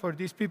know that for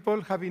these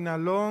people, having a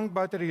long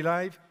battery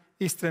life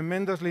is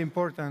tremendously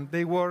important.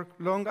 They work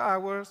long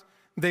hours.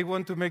 They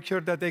want to make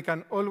sure that they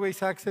can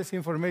always access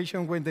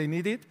information when they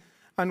need it.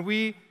 And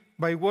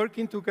by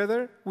working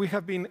together, we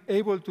have been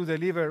able to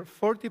deliver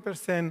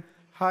 40%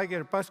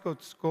 higher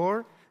passcode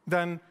score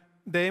than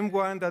the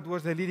M1 that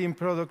was the leading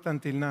product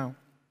until now.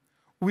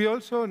 We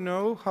also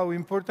know how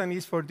important it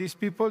is for these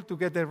people to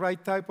get the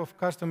right type of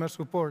customer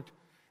support.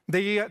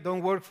 They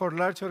don't work for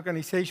large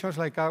organizations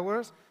like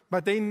ours,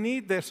 but they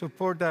need the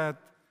support that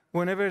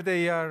whenever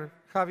they are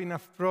having a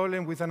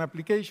problem with an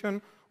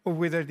application or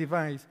with their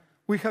device.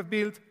 We have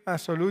built a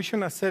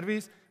solution, a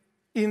service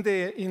in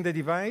the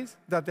device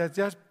that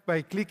just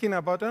by clicking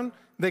a button,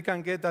 they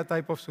can get that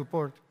type of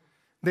support.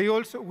 We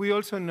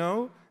also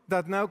know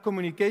that now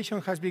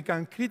communication has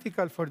become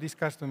critical for these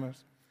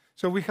customers.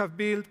 So we have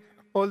built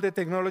all the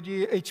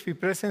technology, HP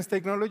Presence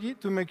technology,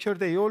 to make sure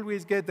they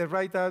always get the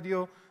right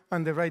audio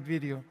and the right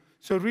video.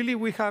 So really,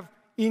 we have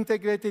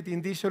integrated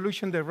in this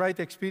solution the right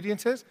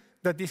experiences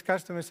that these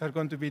customers are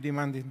going to be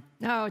demanding.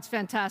 No, it's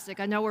fantastic.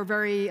 I know we're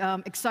very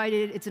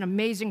excited. It's an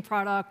amazing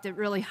product. It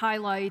really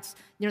highlights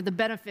the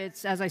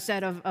benefits, as I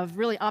said, of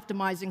really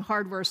optimizing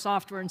hardware,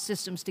 software, and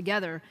systems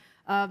together.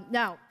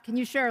 Now, can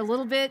you share a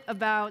little bit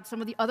about some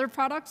of the other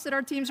products that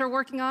our teams are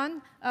working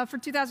on for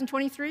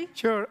 2023?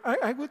 Sure.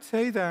 I would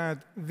say that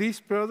this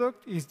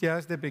product is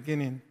just the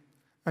beginning.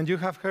 And you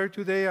have heard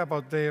today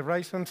about the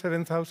Ryzen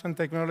 7000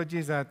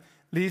 technologies that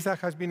Lisa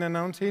has been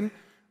announcing.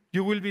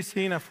 You will be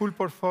seeing a full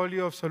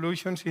portfolio of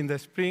solutions in the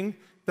spring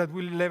that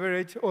will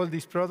leverage all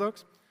these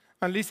products.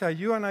 And Lisa,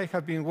 you and I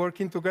have been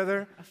working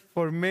together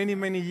for many,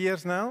 many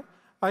years now.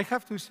 I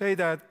have to say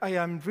that I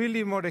am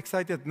really more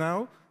excited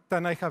now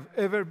than I have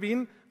ever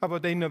been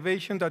about the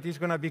innovation that is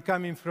going to be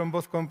coming from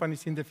both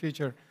companies in the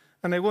future.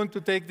 And I want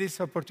to take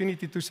this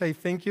opportunity to say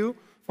thank you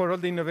for all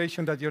the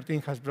innovation that your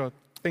team has brought.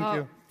 Thank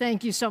you.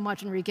 Thank you so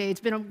much, Enrique. It's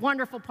been a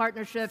wonderful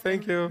partnership.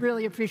 Thank you.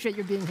 Really appreciate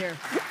you being here.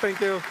 Thank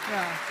you.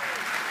 Yeah.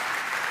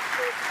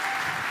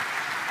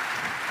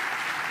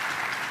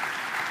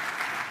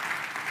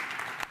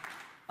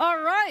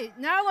 All right,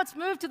 now let's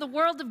move to the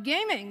world of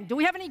gaming. Do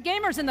we have any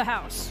gamers in the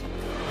house?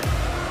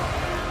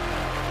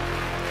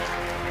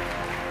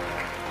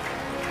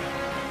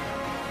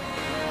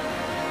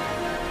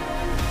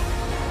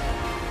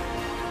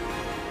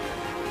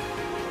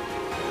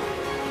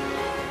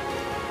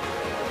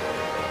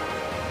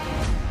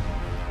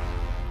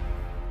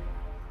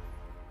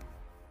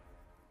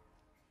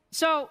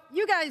 So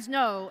you guys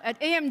know, at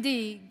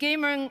AMD,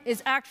 gaming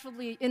is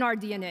actually in our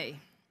DNA.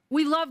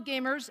 We love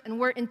gamers, and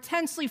we're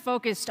intensely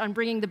focused on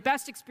bringing the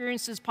best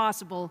experiences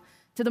possible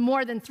to the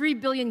more than 3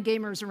 billion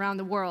gamers around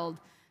the world,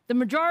 the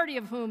majority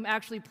of whom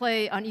actually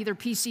play on either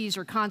PCs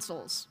or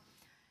consoles.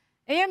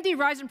 AMD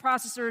Ryzen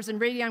processors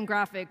and Radeon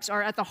graphics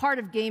are at the heart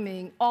of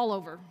gaming all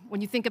over. When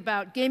you think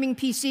about gaming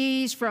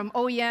PCs from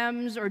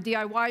OEMs or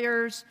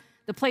DIYers,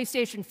 the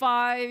PlayStation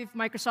 5,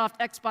 Microsoft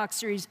Xbox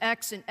Series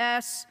X and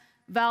S,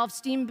 Valve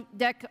Steam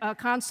Deck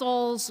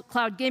consoles,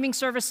 cloud gaming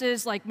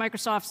services like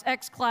Microsoft's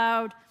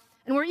xCloud,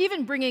 and we're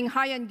even bringing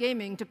high-end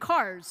gaming to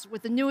cars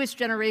with the newest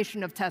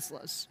generation of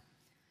Teslas.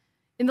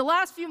 In the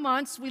last few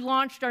months, we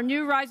launched our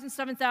new Ryzen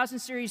 7000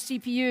 series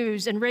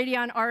CPUs and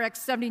Radeon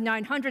RX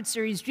 7900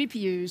 series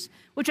GPUs,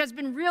 which has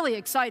been really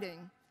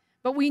exciting.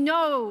 But we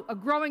know a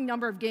growing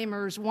number of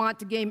gamers want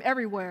to game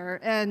everywhere,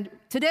 and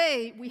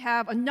today we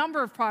have a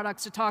number of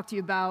products to talk to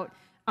you about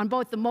on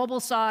both the mobile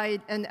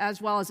side and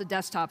as well as the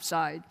desktop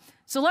side.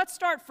 So let's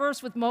start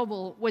first with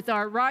mobile with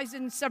our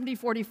Ryzen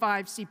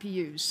 7045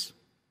 CPUs.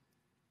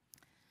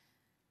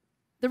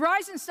 The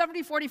Ryzen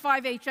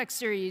 7045 HX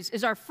series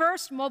is our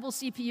first mobile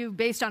CPU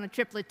based on a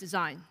chiplet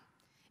design.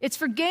 It's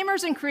for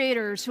gamers and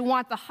creators who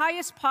want the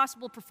highest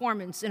possible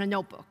performance in a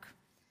notebook.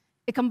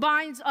 It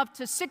combines up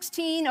to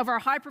 16 of our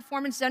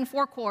high-performance Zen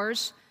 4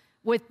 cores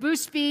with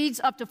boost speeds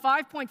up to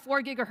 5.4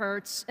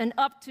 gigahertz and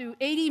up to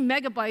 80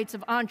 megabytes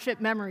of on-chip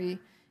memory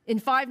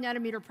in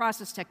 5-nanometer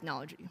process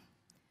technology.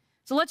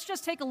 So let's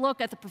just take a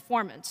look at the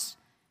performance.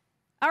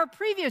 Our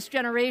previous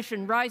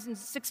generation Ryzen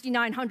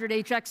 6900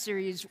 HX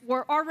series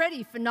were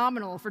already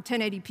phenomenal for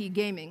 1080p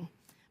gaming.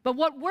 But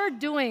what we're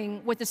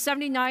doing with the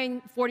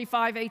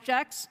 7945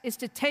 HX is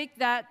to take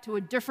that to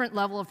a different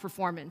level of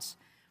performance.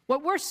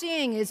 What we're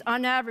seeing is,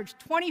 on average,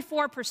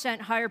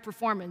 24% higher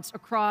performance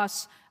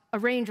across a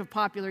range of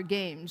popular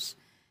games.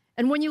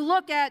 And when you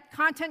look at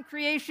content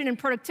creation and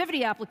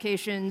productivity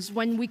applications,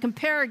 when we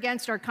compare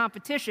against our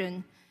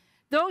competition,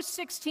 those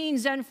 16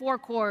 Zen 4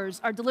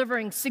 cores are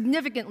delivering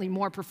significantly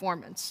more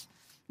performance,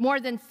 more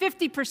than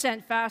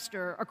 50%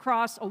 faster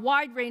across a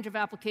wide range of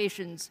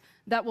applications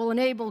that will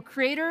enable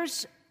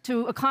creators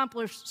to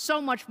accomplish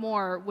so much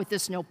more with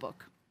this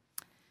notebook.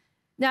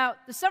 Now,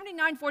 the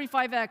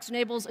 7945X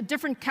enables a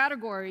different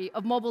category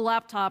of mobile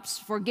laptops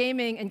for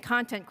gaming and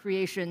content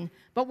creation,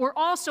 but we're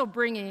also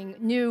bringing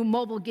new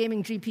mobile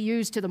gaming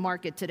GPUs to the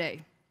market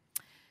today.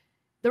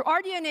 The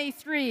RDNA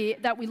 3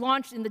 that we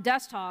launched in the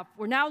desktop,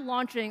 we're now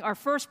launching our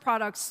first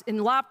products in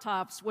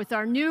laptops with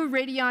our new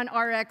Radeon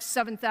RX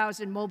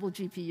 7000 mobile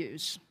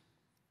GPUs.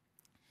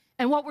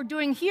 And what we're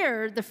doing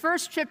here, the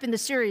first chip in the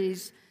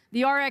series,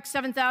 the RX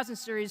 7000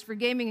 series for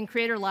gaming and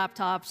creator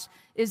laptops,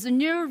 is the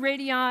new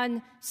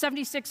Radeon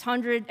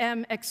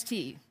 7600M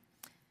XT.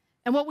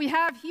 And what we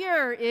have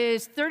here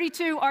is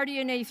 32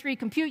 RDNA 3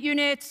 compute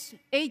units,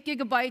 8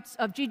 gigabytes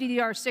of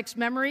GDDR6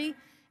 memory,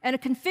 and a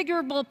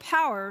configurable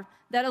power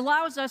that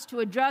allows us to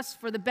adjust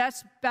for the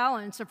best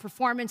balance of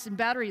performance and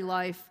battery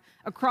life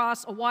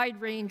across a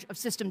wide range of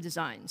system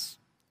designs.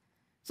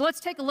 So let's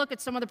take a look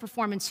at some of the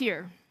performance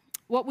here.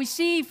 What we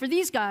see for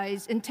these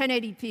guys in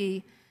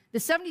 1080p, the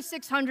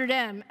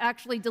 7600M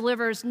actually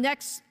delivers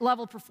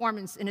next-level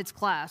performance in its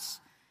class,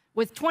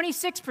 with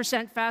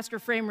 26% faster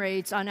frame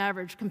rates on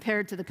average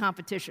compared to the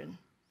competition.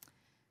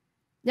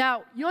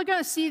 Now, you're going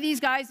to see these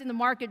guys in the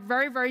market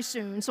very, very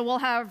soon. So we'll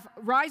have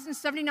Ryzen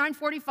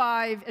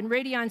 7945 and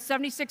Radeon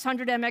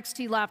 7600M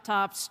XT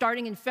laptops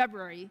starting in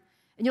February.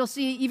 And you'll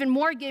see even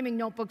more gaming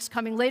notebooks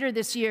coming later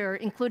this year,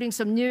 including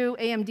some new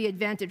AMD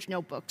Advantage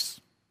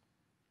notebooks.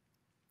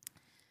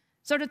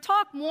 So to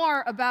talk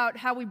more about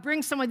how we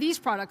bring some of these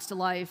products to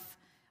life,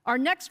 our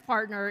next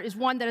partner is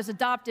one that has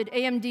adopted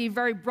AMD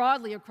very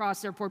broadly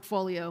across their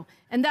portfolio,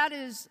 and that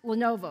is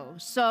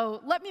Lenovo.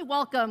 So let me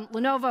welcome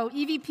Lenovo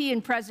EVP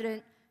and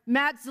President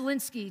Matt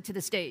Zielinski to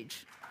the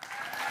stage.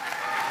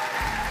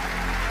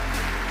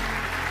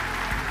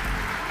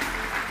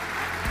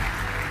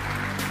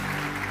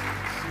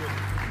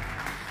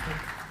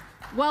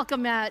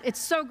 Welcome, Matt. It's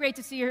so great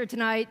to see you here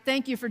tonight.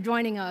 Thank you for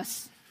joining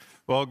us.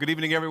 Well, good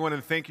evening, everyone,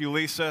 and thank you,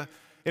 Lisa.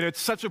 And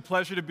it's such a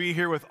pleasure to be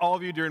here with all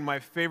of you during my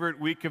favorite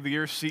week of the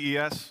year,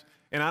 CES.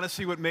 And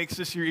honestly, what makes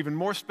this year even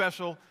more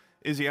special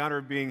is the honor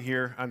of being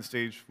here on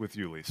stage with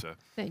you, Lisa.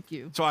 Thank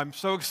you. So I'm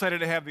so excited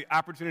to have the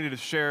opportunity to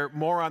share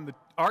more on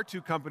our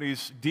two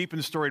companies' deep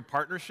and storied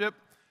partnership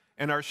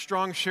and our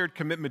strong shared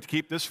commitment to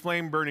keep this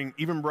flame burning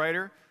even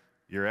brighter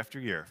year after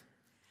year.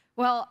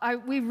 Well,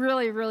 we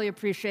really, really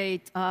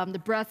appreciate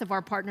the breadth of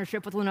our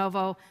partnership with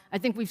Lenovo. I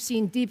think we've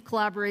seen deep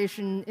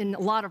collaboration in a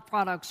lot of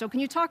products. So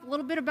can you talk a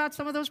little bit about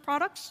some of those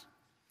products?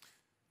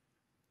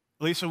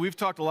 Lisa, we've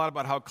talked a lot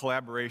about how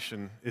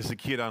collaboration is the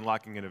key to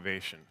unlocking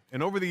innovation.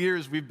 And over the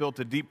years, we've built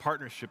a deep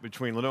partnership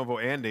between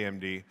Lenovo and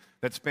AMD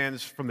that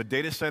spans from the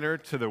data center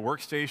to the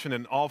workstation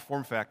and all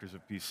form factors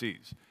of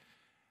PCs.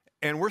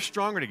 And we're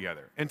stronger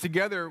together. And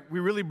together, we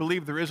really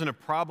believe there isn't a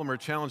problem or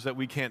challenge that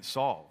we can't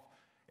solve.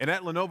 And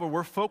at Lenovo,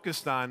 we're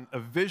focused on a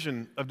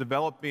vision of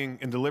developing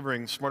and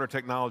delivering smarter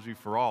technology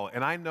for all.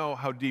 And I know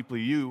how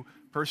deeply you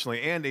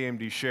personally and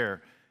AMD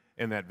share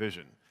in that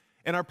vision.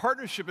 And our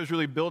partnership is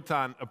really built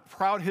on a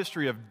proud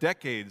history of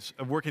decades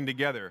of working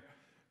together,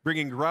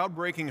 bringing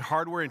groundbreaking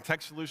hardware and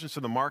tech solutions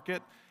to the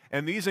market.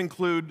 And these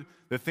include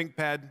the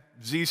ThinkPad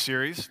Z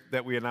series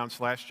that we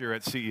announced last year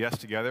at CES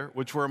together,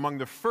 which were among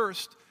the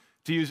first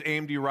to use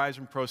AMD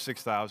Ryzen Pro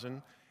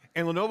 6000.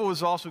 And Lenovo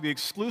is also the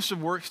exclusive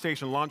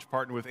workstation launch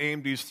partner with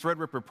AMD's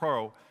Threadripper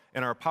Pro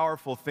and our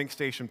powerful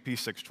ThinkStation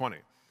P620.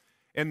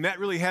 And that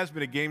really has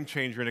been a game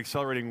changer in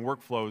accelerating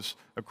workflows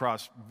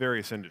across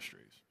various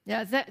industries.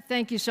 Yeah,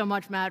 thank you so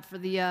much, Matt, for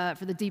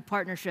the deep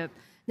partnership.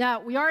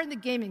 Now, we are in the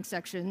gaming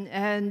section,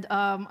 and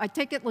I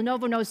take it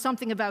Lenovo knows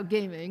something about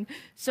gaming.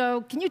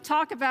 So can you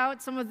talk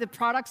about some of the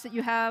products that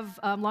you have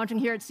launching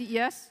here at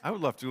CES? I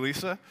would love to,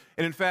 Lisa.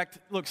 And in fact,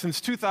 look,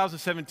 since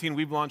 2017,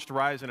 we've launched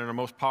Ryzen and our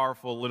most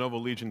powerful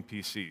Lenovo Legion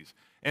PCs.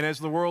 And as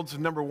the world's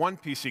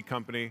 #1 PC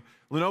company,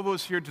 Lenovo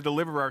is here to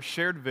deliver our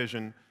shared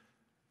vision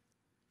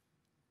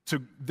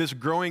to this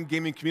growing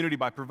gaming community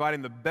by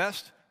providing the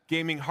best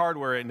gaming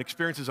hardware and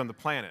experiences on the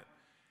planet.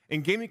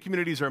 And gaming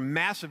communities are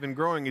massive and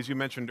growing, as you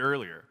mentioned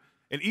earlier.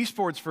 And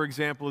esports, for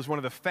example, is one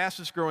of the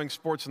fastest growing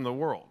sports in the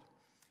world.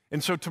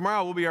 And so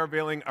tomorrow we'll be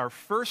unveiling our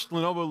first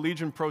Lenovo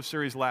Legion Pro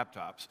Series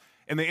laptops.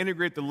 And they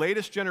integrate the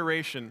latest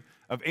generation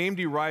of AMD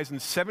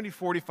Ryzen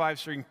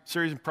 7045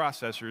 series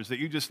processors that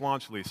you just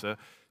launched, Lisa,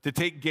 to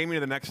take gaming to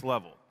the next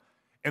level.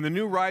 And the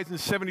new Ryzen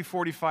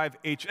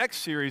 7045 HX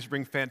series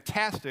bring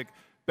fantastic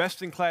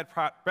best-in-class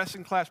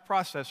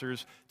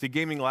processors to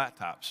gaming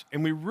laptops.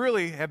 And we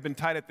really have been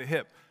tied at the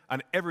hip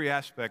on every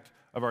aspect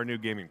of our new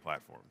gaming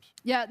platforms.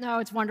 Yeah, no,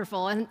 it's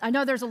wonderful. And I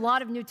know there's a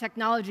lot of new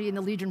technology in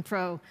the Legion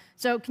Pro.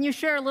 So can you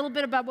share a little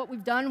bit about what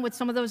we've done with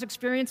some of those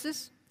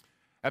experiences?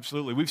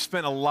 Absolutely. We've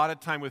spent a lot of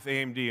time with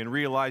AMD and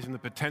realizing the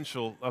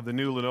potential of the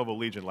new Lenovo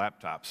Legion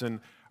laptops. And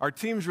our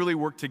teams really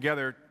work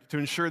together to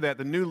ensure that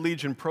the new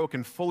Legion Pro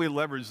can fully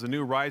leverage the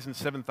new Ryzen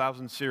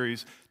 7000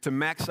 series to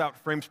max out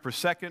frames per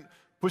second,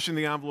 pushing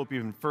the envelope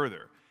even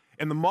further.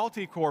 And the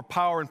multi-core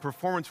power and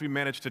performance we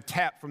managed to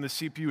tap from the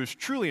CPU is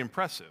truly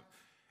impressive.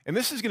 And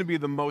this is going to be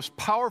the most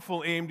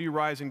powerful AMD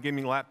Ryzen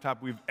gaming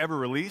laptop we've ever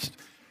released,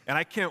 and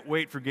I can't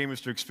wait for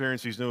gamers to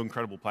experience these new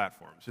incredible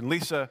platforms. And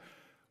Lisa,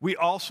 we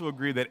also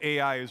agree that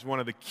AI is one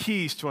of the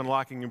keys to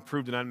unlocking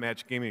improved and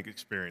unmatched gaming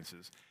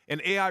experiences.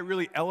 And AI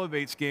really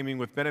elevates gaming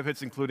with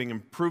benefits including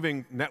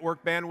improving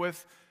network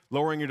bandwidth,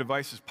 lowering your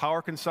device's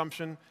power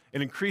consumption,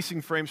 and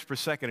increasing frames per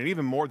second, and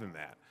even more than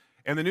that.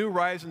 And the new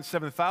Ryzen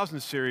 7000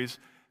 series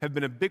have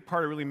been a big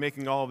part of really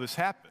making all of this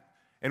happen.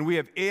 And we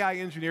have AI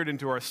engineered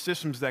into our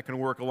systems that can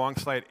work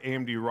alongside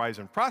AMD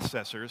Ryzen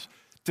processors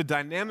to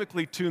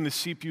dynamically tune the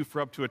CPU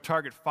for up to a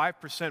target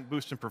 5%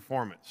 boost in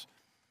performance.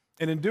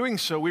 And in doing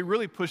so, we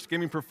really pushed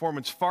gaming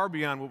performance far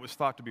beyond what was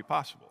thought to be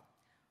possible.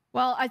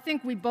 Well, I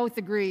think we both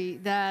agree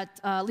that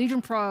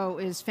Legion Pro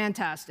is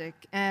fantastic.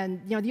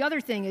 And the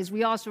other thing is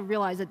we also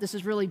realize that this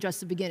is really just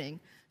the beginning.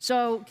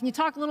 So can you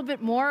talk a little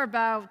bit more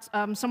about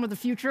some of the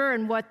future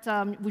and what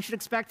we should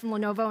expect from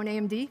Lenovo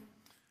and AMD?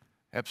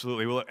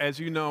 Absolutely. Well, as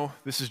you know,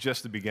 this is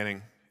just the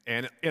beginning.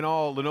 And in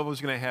all, Lenovo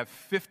is going to have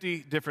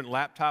 50 different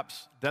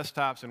laptops,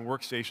 desktops, and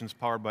workstations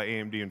powered by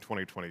AMD in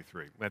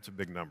 2023. That's a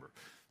big number.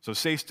 So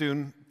stay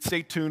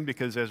tuned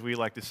because, as we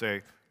like to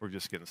say, we're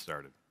just getting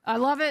started. I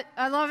love it.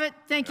 I love it.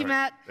 Thank you,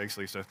 Matt. Thanks,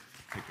 Lisa.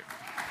 Thank you.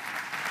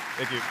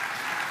 Thank you.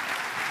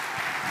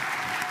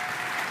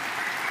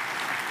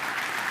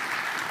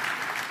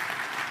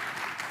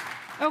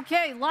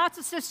 Okay, lots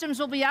of systems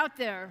will be out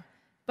there,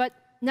 but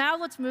now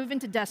let's move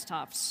into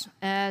desktops.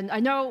 And I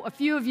know a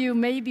few of you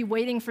may be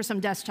waiting for some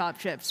desktop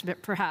chips,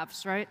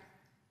 perhaps, right?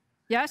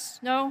 Yes?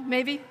 No?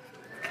 Maybe?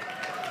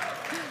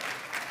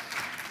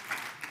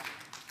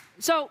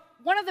 So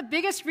one of the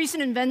biggest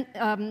recent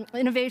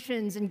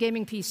innovations in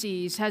gaming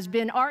PCs has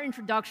been our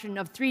introduction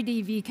of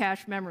 3D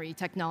V-cache memory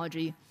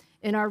technology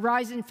in our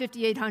Ryzen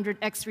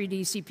 5800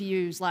 X3D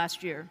CPUs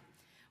last year.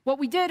 What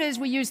we did is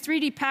we used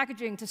 3D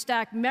packaging to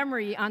stack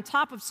memory on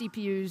top of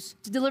CPUs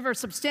to deliver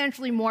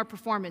substantially more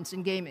performance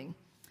in gaming.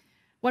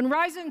 When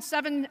Ryzen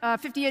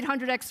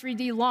 5800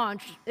 X3D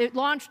launched, it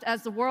launched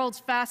as the world's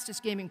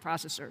fastest gaming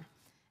processor.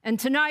 And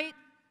tonight,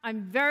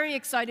 I'm very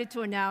excited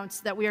to announce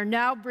that we are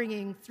now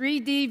bringing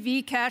 3D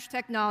V-cache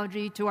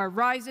technology to our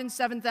Ryzen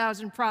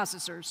 7000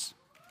 processors.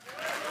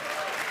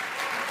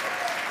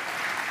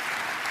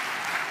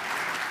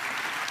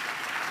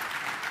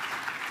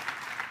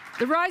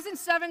 The Ryzen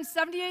 7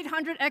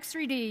 7800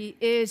 X3D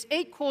is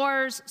 8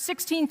 cores,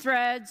 16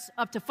 threads,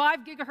 up to 5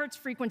 gigahertz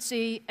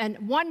frequency, and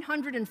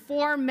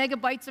 104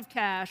 megabytes of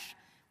cache,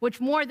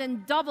 which more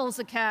than doubles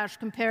the cache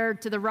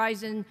compared to the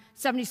Ryzen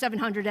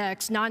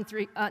 7700X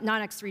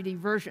non-X3D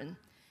version.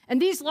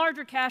 And these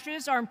larger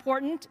caches are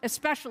important,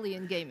 especially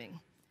in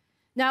gaming.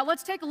 Now,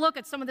 let's take a look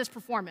at some of this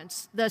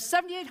performance. The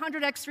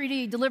 7800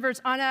 X3D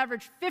delivers, on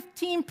average,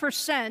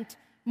 15%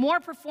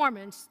 more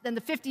performance than the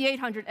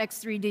 5800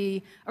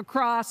 X3D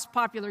across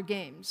popular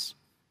games.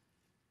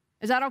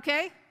 Is that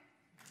okay?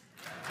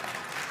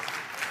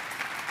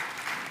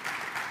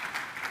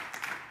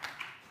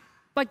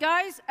 But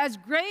guys, as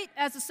great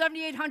as the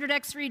 7800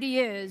 X3D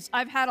is,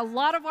 I've had a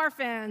lot of our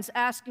fans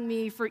asking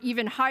me for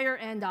even higher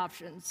end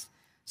options.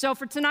 So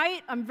for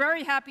tonight, I'm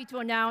very happy to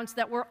announce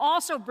that we're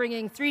also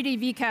bringing 3D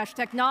V-cache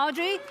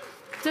technology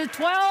to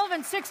 12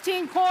 and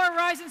 16 core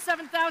Ryzen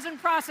 7000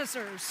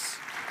 processors.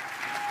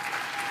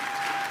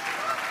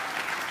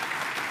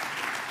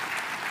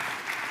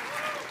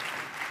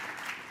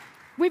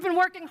 We've been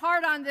working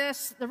hard on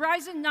this. The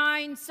Ryzen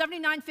 9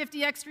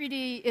 7950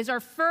 X3D is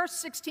our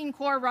first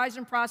 16-core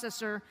Ryzen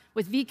processor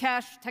with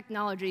V-cache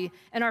technology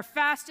and our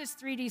fastest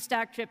 3D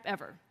stack chip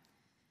ever.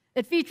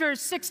 It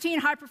features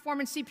 16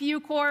 high-performance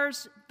CPU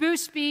cores,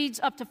 boost speeds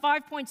up to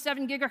 5.7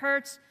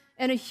 gigahertz,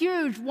 and a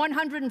huge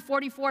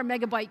 144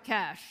 megabyte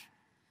cache.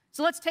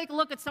 So let's take a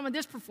look at some of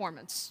this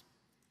performance.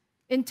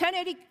 In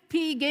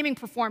 1080p gaming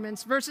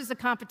performance versus the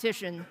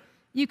competition,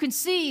 you can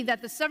see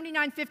that the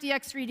 7950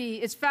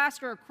 X3D is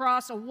faster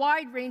across a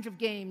wide range of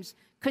games,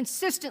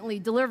 consistently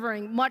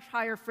delivering much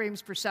higher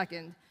frames per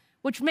second,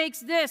 which makes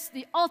this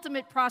the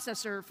ultimate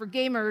processor for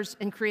gamers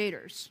and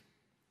creators.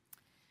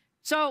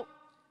 So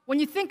when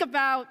you think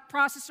about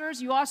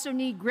processors, you also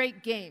need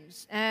great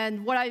games.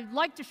 And what I'd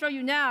like to show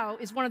you now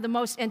is one of the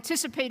most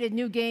anticipated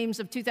new games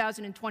of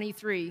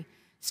 2023,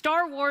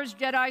 Star Wars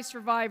Jedi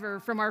Survivor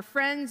from our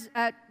friends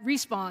at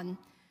Respawn.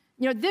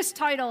 This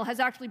title has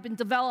actually been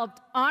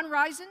developed on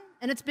Ryzen,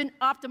 and it's been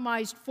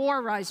optimized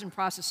for Ryzen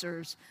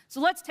processors.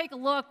 So let's take a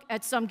look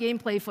at some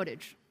gameplay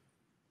footage.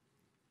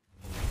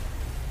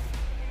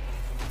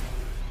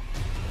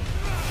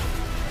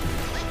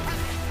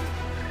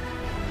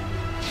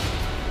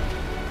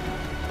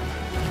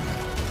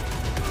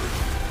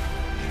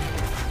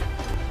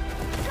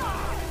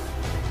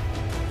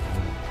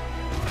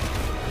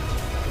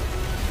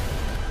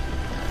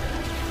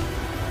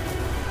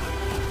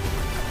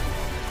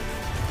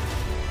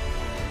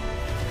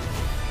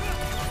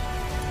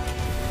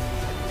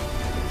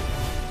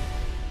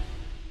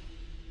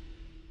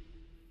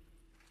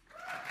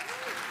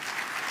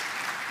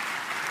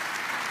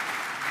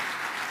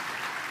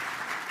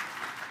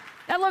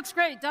 That looks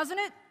great, doesn't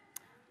it?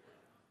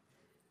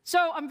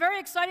 So I'm very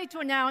excited to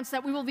announce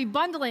that we will be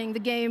bundling the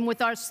game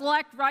with our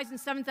select Ryzen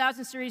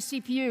 7000 series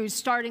CPUs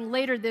starting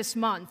later this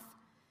month.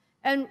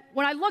 And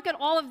when I look at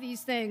all of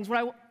these things, what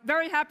I'm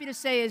very happy to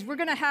say is we're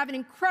going to have an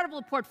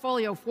incredible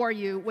portfolio for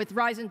you with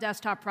Ryzen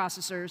desktop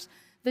processors.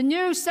 The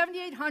new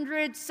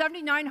 7800,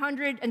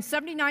 7900, and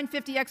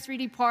 7950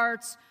 X3D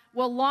parts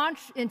will launch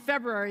in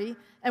February,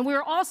 and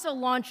we're also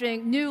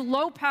launching new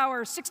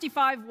low-power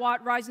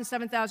 65-watt Ryzen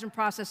 7000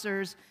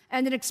 processors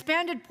and an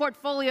expanded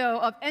portfolio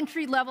of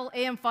entry-level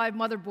AM5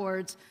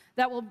 motherboards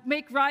that will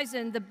make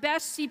Ryzen the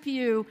best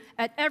CPU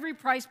at every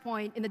price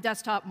point in the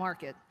desktop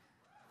market.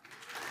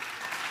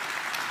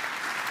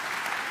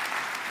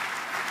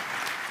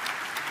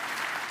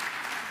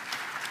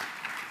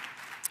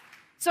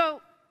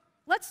 So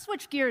let's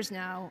switch gears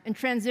now and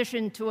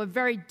transition to a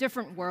very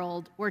different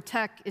world where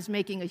tech is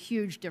making a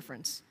huge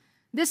difference.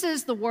 This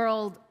is the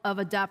world of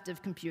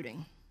adaptive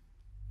computing.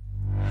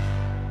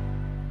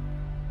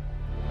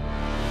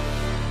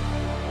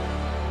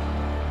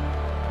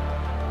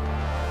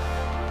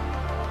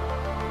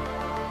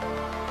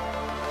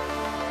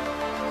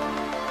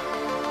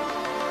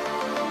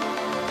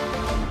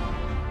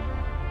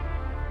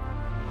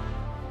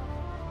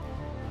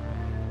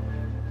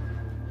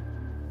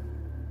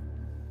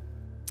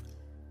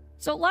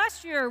 So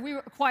last year, we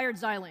acquired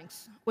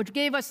Xilinx, which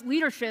gave us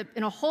leadership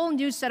in a whole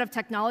new set of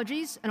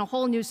technologies and a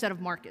whole new set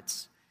of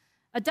markets.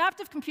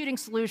 Adaptive computing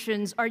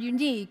solutions are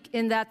unique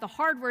in that the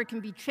hardware can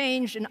be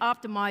changed and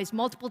optimized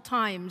multiple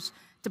times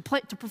to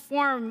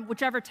perform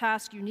whichever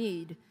task you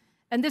need.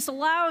 And this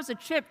allows a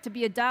chip to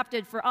be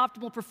adapted for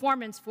optimal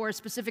performance for a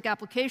specific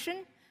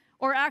application,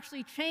 or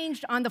actually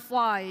changed on the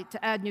fly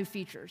to add new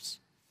features.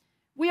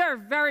 We are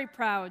very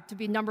proud to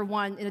be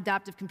 #1 in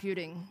adaptive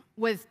computing,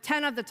 with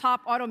 10 of the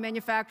top auto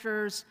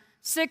manufacturers,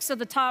 6 of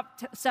the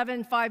top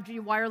 7 5G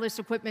wireless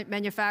equipment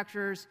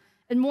manufacturers,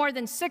 and more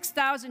than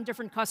 6,000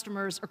 different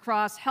customers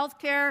across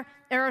healthcare,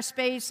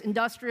 aerospace,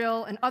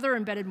 industrial, and other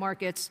embedded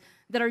markets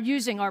that are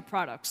using our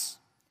products.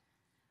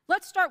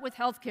 Let's start with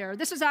healthcare.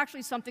 This is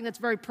actually something that's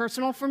very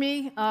personal for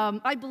me.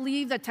 I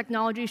believe that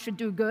technology should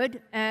do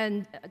good,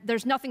 and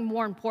there's nothing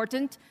more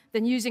important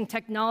than using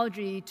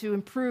technology to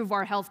improve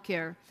our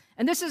healthcare.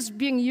 And this is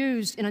being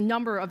used in a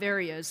number of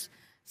areas.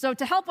 So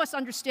to help us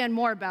understand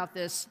more about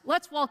this,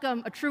 let's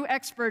welcome a true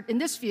expert in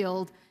this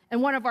field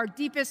and one of our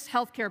deepest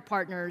healthcare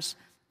partners,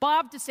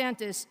 Bob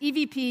DeSantis,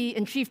 EVP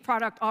and Chief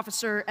Product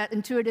Officer at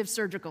Intuitive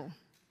Surgical.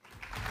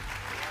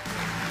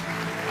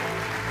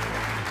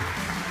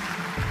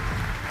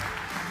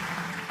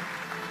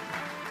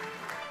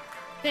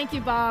 Thank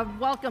you, Bob.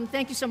 Welcome.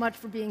 Thank you so much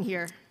for being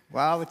here.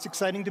 Wow, it's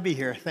exciting to be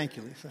here. Thank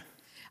you, Lisa.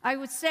 I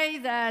would say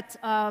that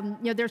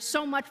there's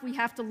so much we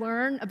have to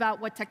learn about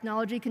what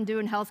technology can do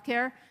in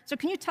healthcare. So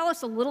can you tell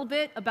us a little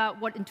bit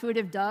about what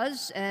Intuitive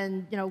does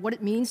and what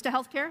it means to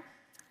healthcare?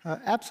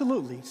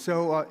 Absolutely.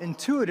 So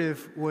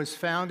Intuitive was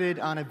founded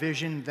on a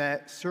vision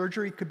that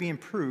surgery could be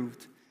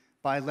improved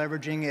by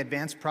leveraging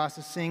advanced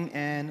processing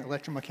and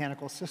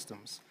electromechanical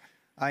systems,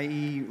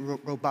 i.e.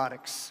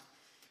 robotics.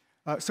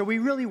 So we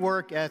really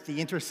work at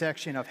the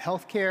intersection of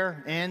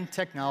healthcare and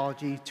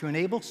technology to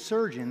enable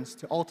surgeons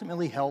to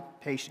ultimately help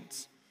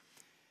patients.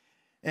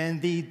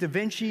 And the Da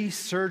Vinci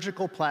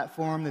surgical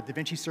platform, the Da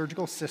Vinci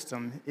surgical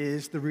system,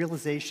 is the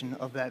realization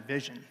of that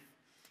vision.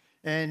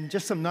 And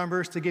just some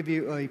numbers to give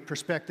you a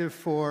perspective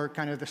for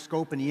kind of the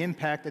scope and the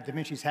impact that Da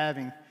Vinci's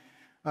having.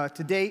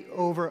 To date,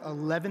 over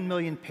 11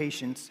 million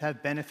patients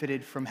have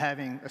benefited from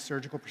having a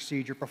surgical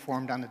procedure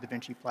performed on the Da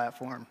Vinci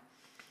platform.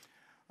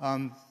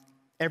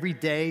 Every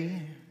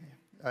day,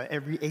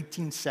 every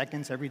 18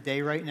 seconds, every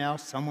day right now,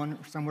 somewhere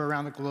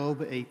around the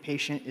globe, a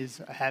patient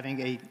is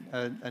having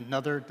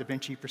another Da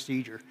Vinci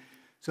procedure.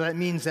 So that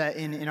means that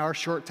in our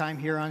short time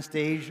here on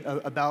stage,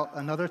 about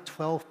another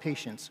 12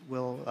 patients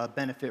will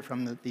benefit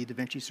from the Da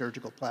Vinci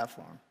surgical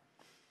platform.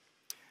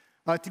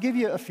 To give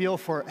you a feel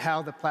for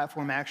how the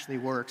platform actually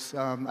works,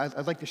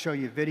 I'd like to show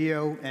you a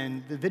video,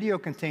 and the video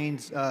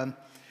contains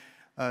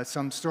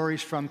Some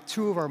stories from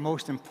two of our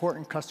most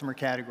important customer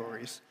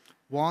categories.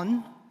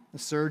 One, the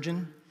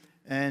surgeon,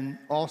 and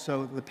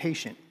also the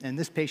patient. And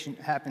this patient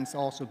happens to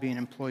also be an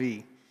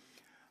employee.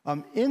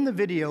 In the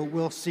video,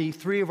 we'll see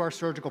three of our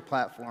surgical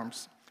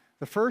platforms.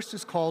 The first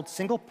is called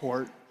single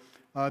port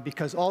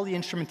because all the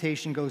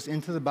instrumentation goes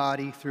into the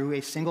body through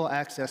a single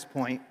access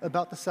point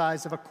about the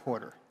size of a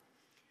quarter.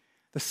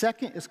 The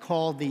second is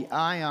called the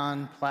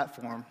Ion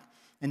platform.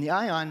 And the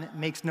Ion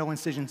makes no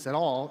incisions at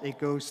all. It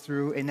goes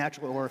through a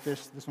natural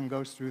orifice. This one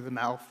goes through the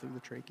mouth, through the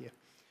trachea.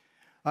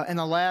 And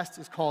the last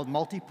is called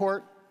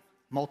multi-port.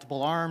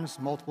 Multiple arms,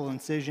 multiple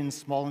incisions,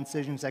 small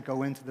incisions that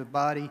go into the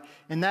body.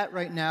 And that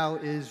right now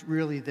is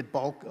really the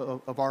bulk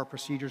of our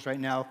procedures right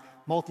now.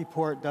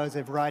 Multi-port does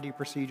a variety of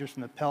procedures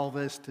from the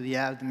pelvis to the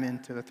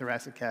abdomen to the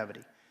thoracic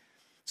cavity.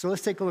 So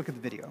let's take a look at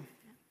the video.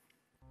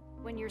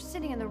 When you're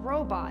sitting in the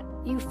robot,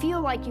 you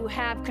feel like you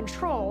have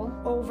control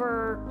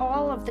over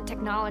all of the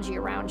technology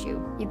around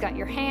you. You've got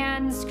your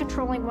hands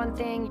controlling one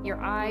thing,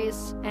 your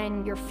eyes,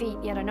 and your feet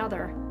yet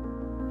another.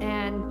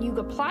 And you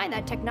apply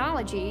that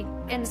technology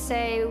and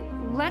say,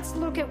 let's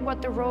look at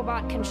what the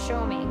robot can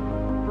show me.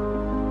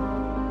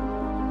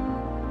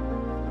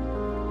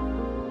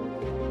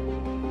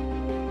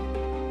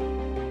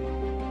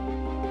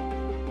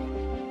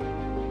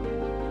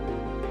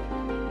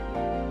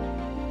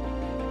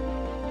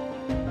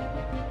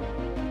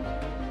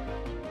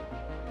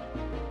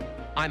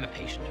 I'm a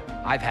patient.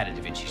 I've had a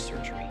Da Vinci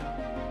surgery.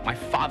 My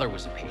father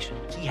was a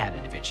patient. He had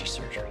a Da Vinci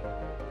surgery.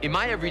 In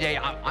my everyday,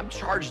 I'm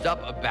charged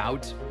up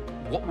about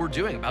what we're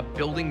doing, about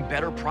building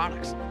better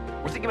products.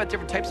 We're thinking about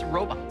different types of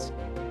robots,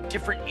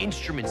 different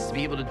instruments to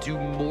be able to do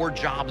more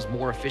jobs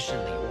more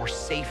efficiently or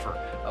safer,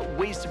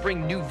 ways to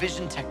bring new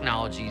vision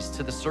technologies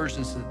to the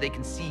surgeons so that they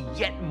can see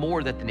yet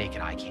more that the naked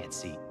eye can't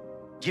see,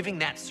 giving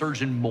that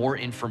surgeon more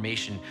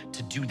information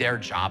to do their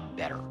job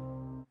better.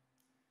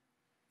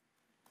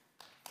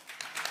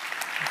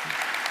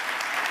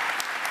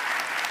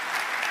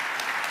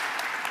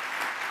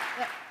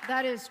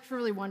 That is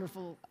truly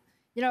wonderful.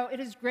 You know, it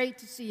is great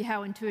to see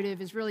how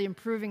Intuitive is really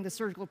improving the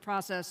surgical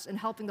process and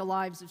helping the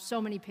lives of so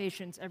many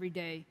patients every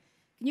day.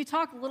 Can you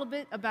talk a little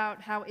bit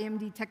about how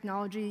AMD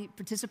technology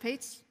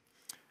participates?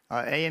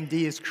 AMD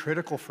is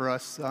critical for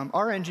us.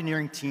 Our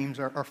engineering teams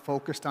are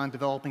focused on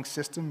developing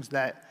systems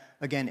that,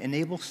 again,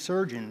 enable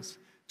surgeons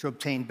to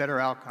obtain better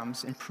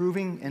outcomes,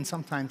 improving and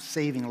sometimes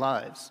saving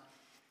lives.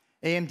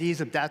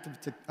 AMD's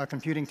adaptive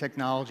computing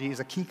technology is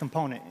a key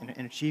component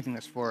in achieving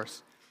this for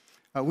us.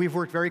 We've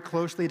worked very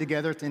closely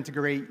together to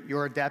integrate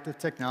your adaptive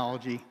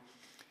technology.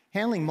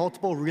 Handling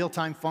multiple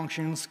real-time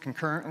functions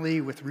concurrently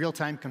with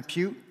real-time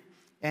compute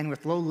and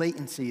with low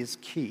latency is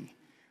key,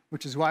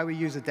 which is why we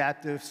use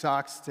adaptive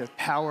socks to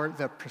power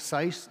the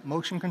precise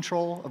motion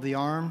control of the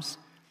arms,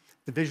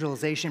 the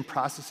visualization,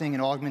 processing,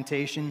 and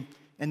augmentation,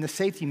 and the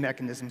safety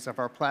mechanisms of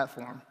our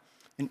platform.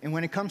 And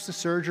when it comes to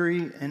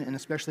surgery, and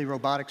especially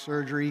robotic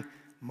surgery,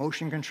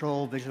 motion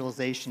control,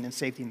 visualization, and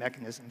safety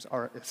mechanisms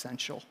are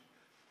essential.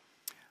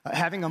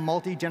 Having a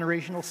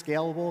multi-generational,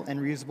 scalable, and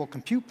reusable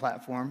compute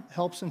platform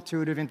helps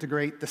Intuitive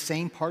integrate the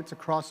same parts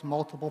across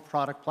multiple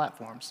product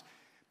platforms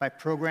by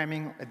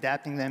programming,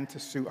 adapting them to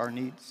suit our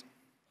needs.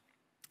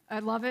 I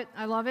love it.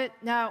 I love it.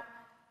 Now,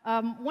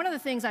 one of the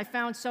things I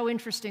found so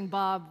interesting,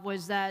 Bob,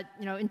 was that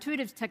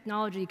Intuitive's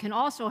technology can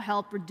also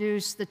help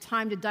reduce the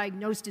time to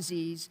diagnose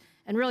disease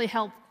and really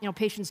help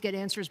patients get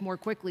answers more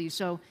quickly.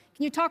 So,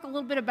 can you talk a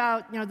little bit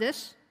about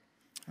this?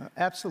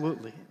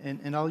 Absolutely,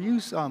 and I'll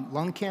use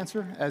lung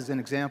cancer as an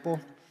example.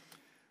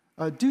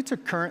 Due to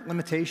current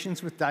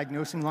limitations with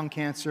diagnosing lung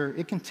cancer,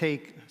 it can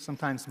take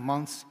sometimes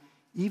months,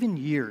 even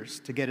years,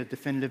 to get a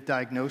definitive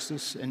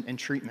diagnosis and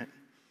treatment.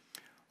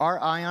 Our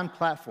Ion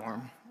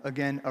platform,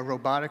 again, a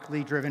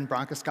robotically driven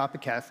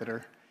bronchoscopic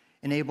catheter,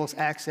 enables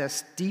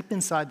access deep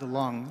inside the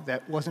lung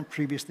that wasn't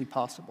previously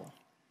possible.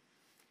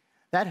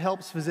 That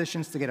helps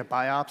physicians to get a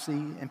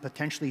biopsy and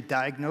potentially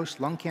diagnose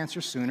lung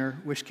cancer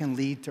sooner, which can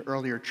lead to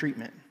earlier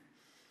treatment.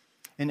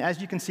 And as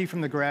you can see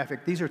from the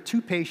graphic, these are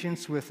two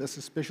patients with a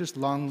suspicious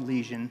lung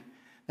lesion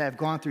that have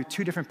gone through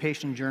two different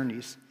patient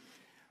journeys.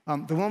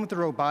 The one with the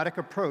robotic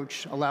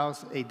approach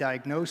allows a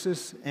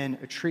diagnosis and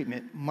a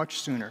treatment much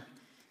sooner.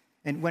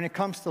 And when it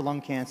comes to lung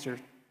cancer,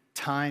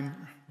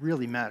 time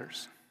really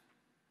matters.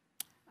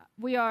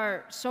 We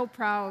are so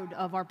proud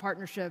of our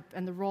partnership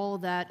and the role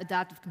that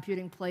adaptive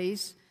computing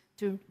plays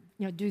to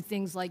do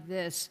things like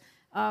this.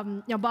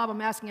 Bob,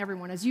 I'm asking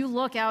everyone, as you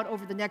look out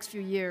over the next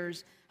few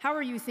years, how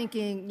are you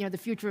thinking the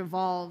future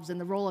evolves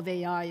and the role of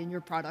AI in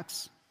your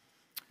products?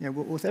 Yeah,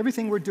 well, with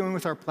everything we're doing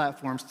with our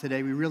platforms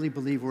today, we really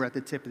believe we're at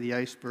the tip of the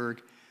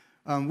iceberg.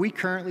 We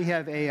currently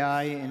have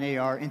AI and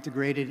AR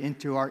integrated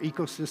into our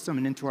ecosystem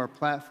and into our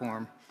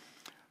platform.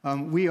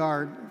 We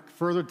are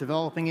further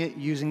developing it,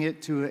 using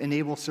it to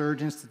enable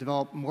surgeons to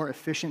develop more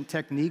efficient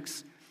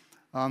techniques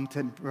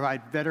to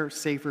provide better,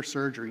 safer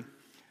surgery.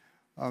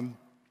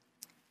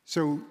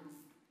 So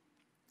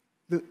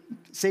the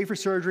safer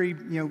surgery,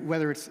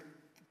 whether it's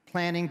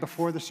planning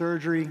before the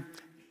surgery,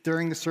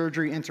 during the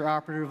surgery,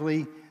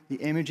 intraoperatively, the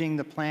imaging,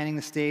 the planning,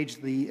 the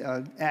stage, the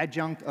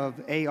adjunct of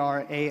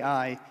AR,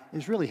 AI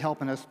is really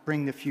helping us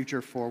bring the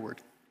future forward.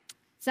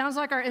 Sounds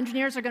like our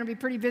engineers are going to be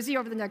pretty busy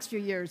over the next few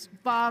years.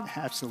 Bob,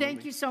 Absolutely.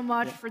 Thank you so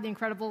much for the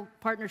incredible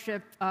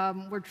partnership.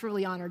 We're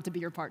truly honored to be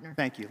your partner.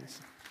 Thank you,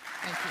 Lisa.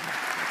 Thank you.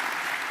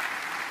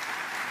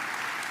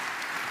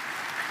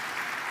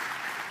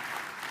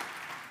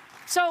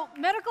 So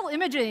medical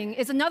imaging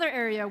is another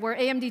area where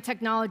AMD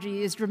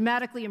technology is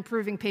dramatically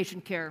improving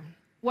patient care.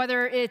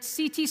 Whether it's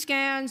CT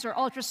scans or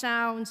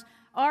ultrasounds,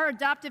 our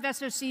adaptive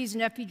SoCs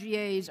and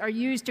FPGAs are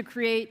used to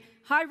create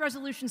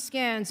high-resolution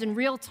scans in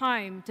real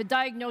time to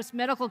diagnose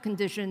medical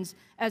conditions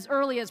as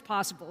early as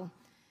possible.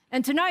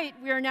 And tonight,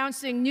 we are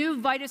announcing new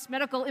Vitis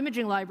medical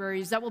imaging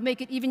libraries that will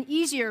make it even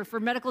easier for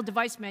medical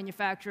device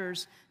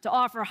manufacturers to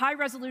offer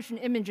high-resolution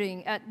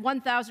imaging at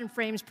 1,000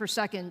 frames per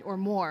second or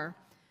more.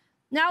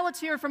 Now let's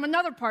hear from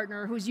another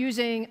partner who's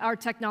using our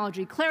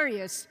technology,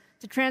 Clarius,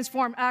 to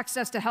transform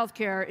access to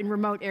healthcare in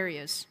remote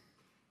areas.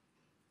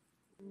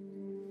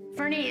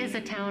 Fernie is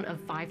a town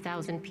of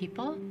 5,000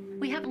 people.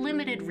 We have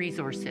limited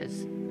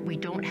resources. We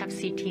don't have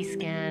CT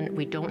scan,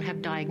 we don't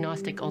have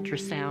diagnostic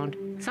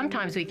ultrasound.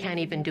 Sometimes we can't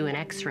even do an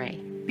X-ray.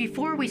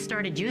 Before we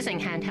started using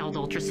handheld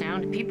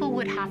ultrasound, people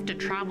would have to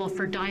travel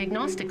for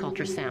diagnostic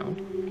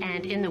ultrasound.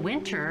 And in the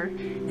winter,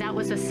 that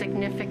was a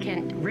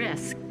significant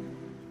risk.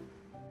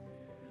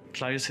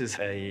 Clarius is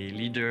a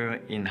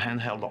leader in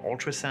handheld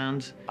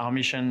ultrasound. Our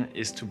mission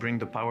is to bring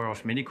the power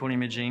of medical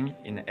imaging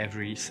in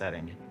every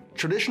setting.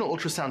 Traditional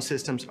ultrasound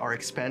systems are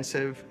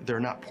expensive, they're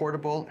not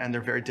portable, and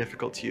they're very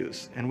difficult to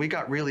use. And we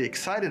got really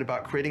excited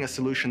about creating a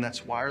solution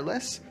that's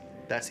wireless,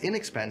 that's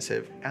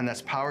inexpensive, and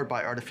that's powered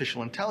by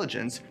artificial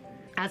intelligence.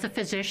 As a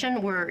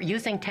physician, we're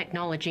using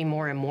technology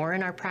more and more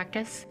in our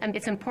practice, and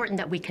it's important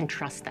that we can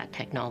trust that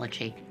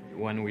technology.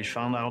 When we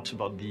found out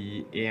about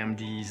the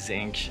AMD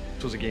Zinc,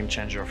 it was a game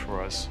changer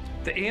for us.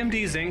 The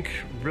AMD Zinc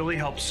really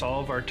helps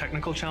solve our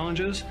technical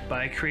challenges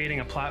by creating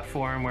a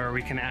platform where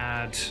we can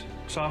add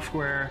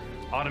software,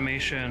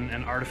 automation,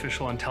 and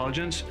artificial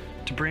intelligence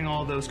to bring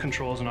all those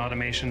controls and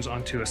automations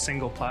onto a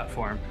single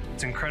platform.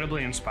 It's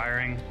incredibly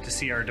inspiring to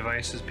see our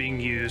devices being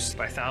used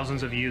by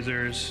thousands of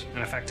users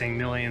and affecting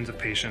millions of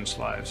patients'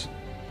 lives.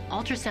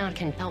 Ultrasound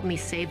can help me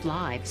save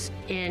lives.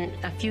 In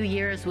a few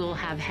years, we'll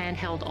have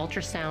handheld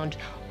ultrasound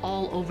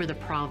all over the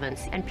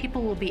province, and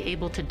people will be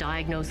able to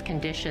diagnose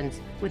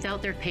conditions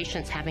without their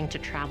patients having to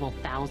travel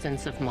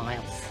thousands of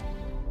miles.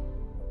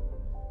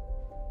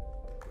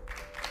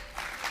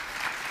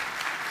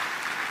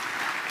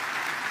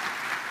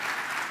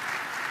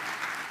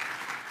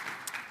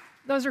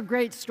 Those are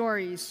great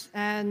stories.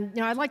 And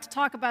I'd like to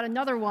talk about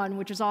another one,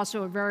 which is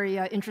also a very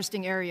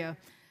interesting area.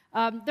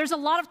 There's a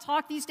lot of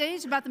talk these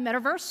days about the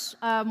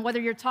metaverse, whether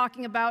you're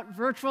talking about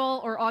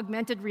virtual or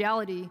augmented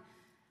reality.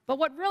 But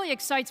what really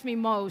excites me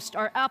most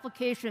are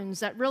applications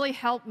that really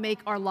help make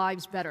our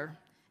lives better.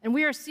 And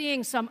we are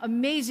seeing some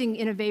amazing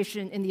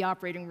innovation in the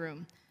operating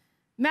room.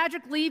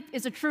 Magic Leap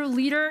is a true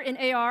leader in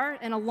AR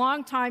and a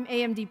longtime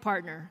AMD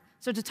partner.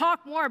 So to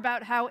talk more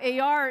about how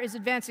AR is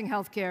advancing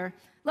healthcare,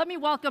 let me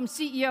welcome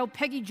CEO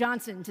Peggy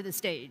Johnson to the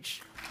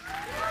stage.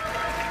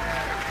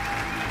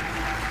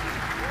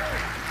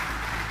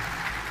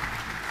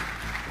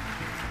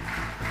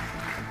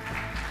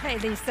 Hey,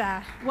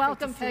 Lisa.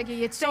 Welcome,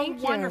 Peggy. It's so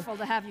wonderful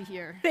to have you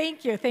here.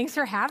 Thank you. Thanks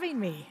for having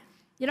me.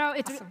 You know,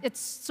 it's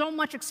so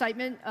much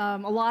excitement, a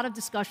lot of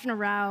discussion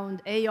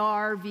around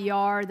AR,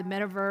 VR, the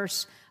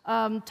metaverse.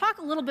 Talk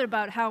a little bit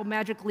about how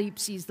Magic Leap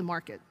sees the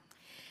market.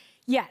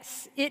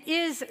 Yes, it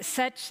is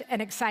such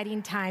an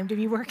exciting time to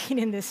be working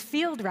in this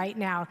field right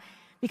now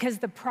because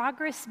the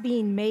progress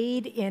being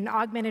made in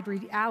augmented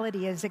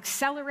reality is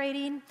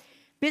accelerating.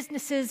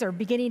 Businesses are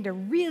beginning to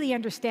really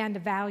understand the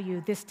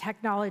value this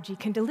technology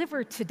can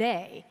deliver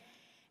today.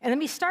 And let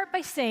me start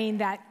by saying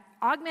that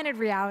augmented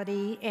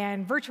reality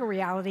and virtual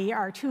reality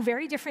are two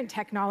very different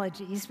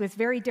technologies with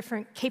very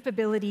different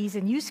capabilities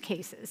and use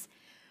cases.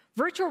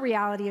 Virtual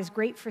reality is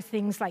great for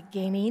things like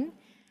gaming,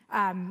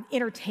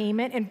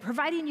 entertainment, and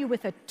providing you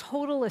with a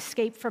total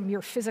escape from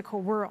your physical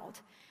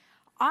world.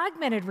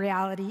 Augmented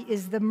reality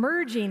is the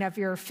merging of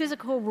your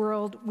physical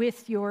world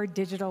with your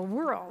digital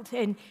world.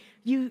 And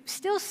you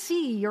still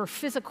see your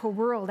physical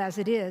world as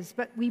it is,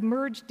 but we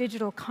merge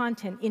digital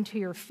content into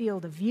your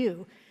field of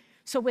view.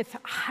 So with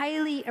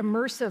highly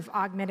immersive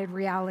augmented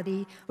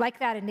reality, like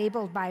that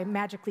enabled by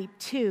Magic Leap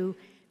 2,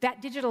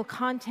 that digital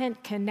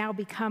content can now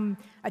become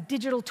a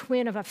digital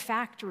twin of a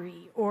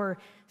factory, or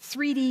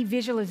 3D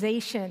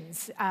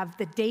visualizations of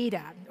the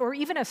data, or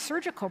even a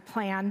surgical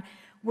plan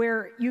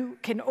where you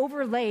can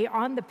overlay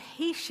on the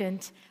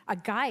patient a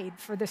guide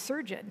for the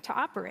surgeon to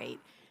operate.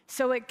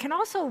 So it can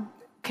also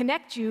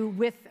connect you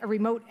with a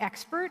remote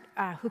expert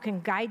who can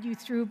guide you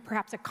through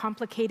perhaps a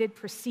complicated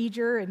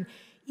procedure and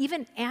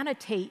even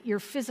annotate your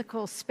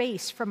physical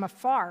space from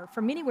afar,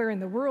 from anywhere in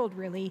the world,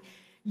 really,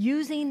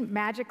 using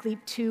Magic Leap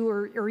 2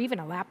 or even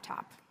a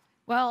laptop.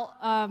 Well,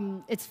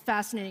 it's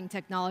fascinating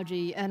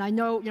technology, and I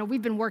know,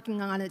 we've been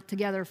working on it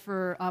together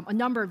for a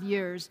number of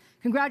years.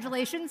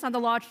 Congratulations on the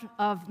launch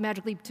of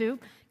Magic Leap 2.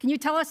 Can you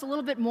tell us a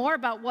little bit more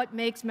about what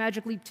makes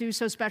Magic Leap 2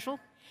 so special?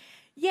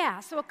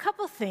 Yeah, so a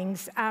couple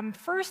things.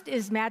 First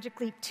is Magic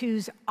Leap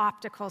 2's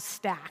optical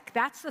stack.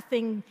 That's the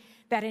thing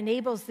that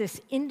enables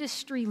this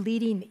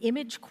industry-leading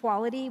image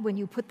quality when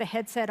you put the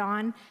headset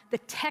on. The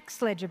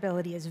text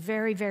legibility is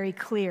very, very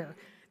clear.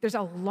 There's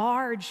a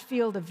large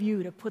field of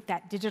view to put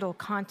that digital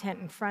content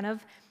in front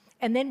of.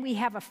 And then we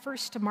have a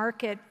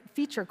first-to-market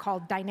feature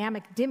called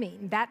dynamic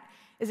dimming. That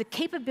is a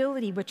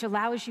capability which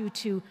allows you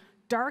to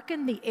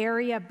darken the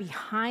area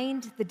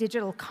behind the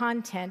digital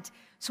content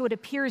so it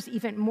appears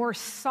even more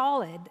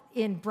solid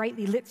in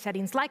brightly lit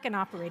settings like an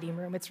operating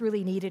room. It's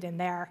really needed in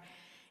there.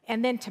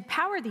 And then to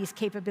power these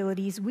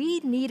capabilities,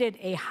 we needed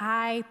a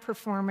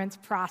high-performance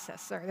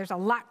processor. There's a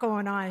lot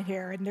going on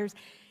here, and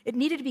it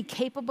needed to be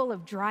capable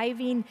of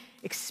driving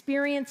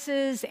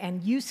experiences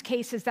and use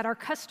cases that our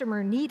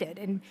customer needed.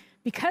 And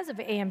because of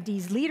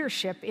AMD's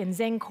leadership in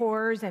Zen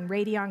cores and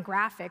Radeon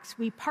graphics,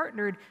 we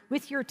partnered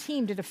with your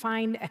team to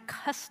define a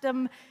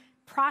custom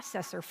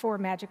processor for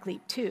Magic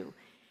Leap 2.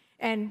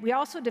 And we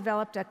also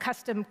developed a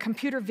custom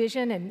computer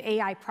vision and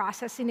AI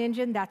processing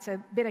engine that's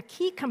been a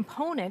key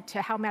component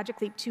to how Magic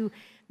Leap 2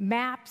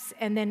 maps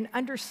and then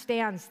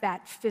understands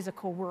that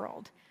physical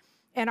world.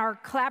 And our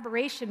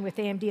collaboration with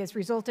AMD has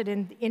resulted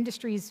in the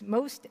industry's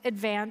most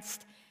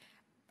advanced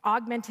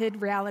augmented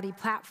reality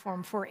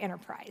platform for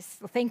enterprise.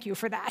 So thank you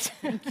for that.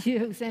 Thank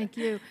you, thank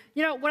you.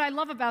 What I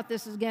love about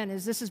this, again,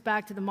 is this is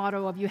back to the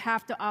motto of you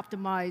have to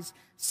optimize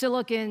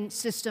silicon,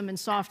 system, and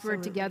software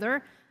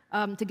together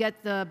to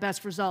get the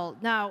best result.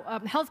 Now,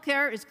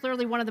 healthcare is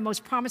clearly one of the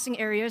most promising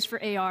areas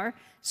for AR.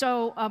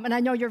 So, and I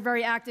know you're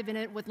very active in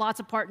it with lots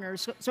of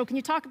partners. So can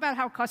you talk about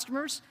how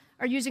customers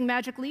are using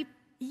Magic Leap?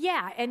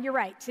 Yeah, and you're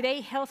right.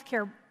 Today,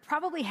 healthcare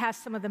probably has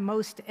some of the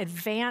most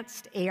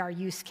advanced AR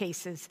use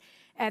cases,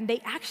 and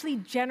they actually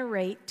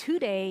generate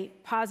two-day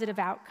positive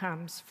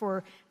outcomes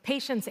for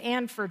patients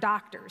and for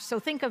doctors. So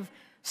think of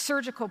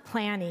surgical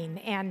planning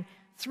and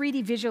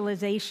 3D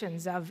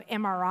visualizations of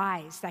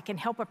MRIs that can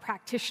help a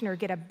practitioner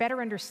get a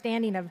better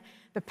understanding of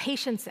the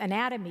patient's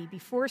anatomy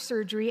before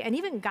surgery and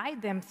even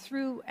guide them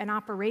through an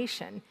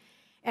operation.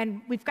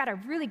 And we've got a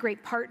really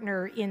great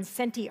partner in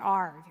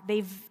SentiR.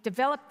 They've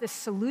developed this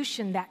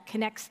solution that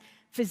connects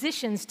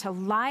physicians to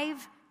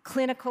live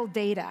clinical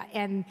data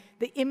and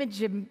the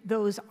image of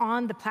those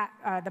on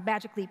the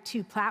Magic Leap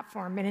 2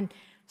 platform. And in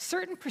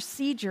certain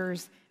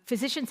procedures,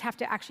 physicians have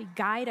to actually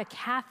guide a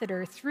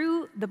catheter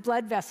through the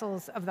blood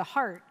vessels of the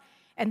heart.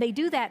 And they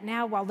do that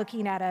now while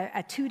looking at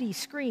a 2D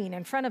screen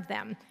in front of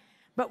them.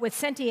 But with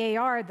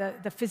SentiAR,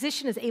 the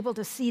physician is able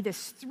to see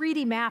this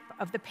 3D map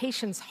of the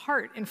patient's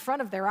heart in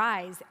front of their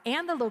eyes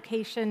and the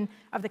location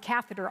of the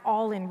catheter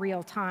all in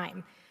real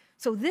time.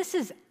 So this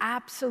is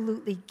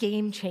absolutely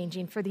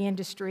game-changing for the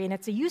industry, and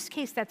it's a use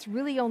case that's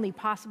really only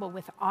possible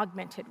with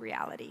augmented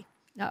reality.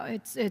 No,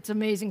 it's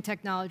amazing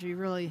technology,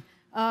 really.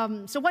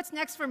 So what's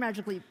next for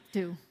Magic Leap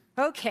 2?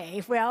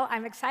 Okay, well,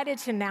 I'm excited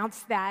to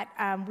announce that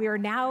we are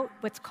now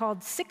what's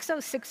called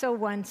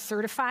 60601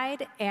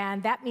 certified,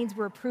 and that means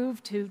we're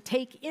approved to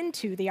take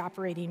into the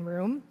operating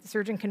room. The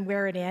surgeon can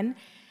wear it in,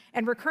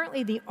 and we're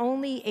currently the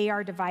only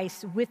AR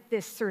device with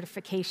this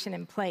certification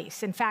in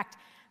place. In fact,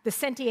 the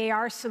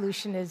SentiAR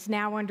solution is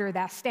now under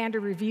that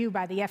standard review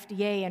by the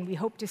FDA, and we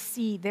hope to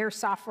see their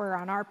software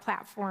on our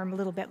platform a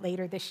little bit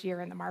later this year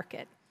in the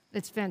market.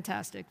 It's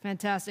fantastic,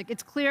 fantastic.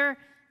 It's clear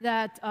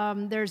that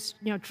there's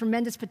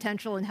tremendous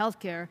potential in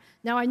healthcare.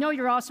 Now, I know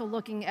you're also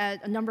looking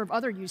at a number of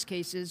other use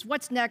cases.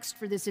 What's next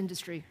for this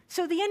industry?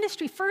 So the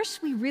industry,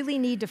 first, we really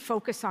need to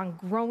focus on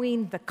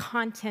growing the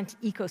content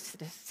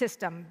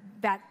ecosystem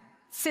that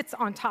sits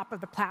on top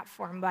of the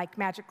platform like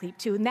Magic Leap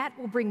 2, and that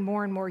will bring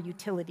more and more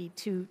utility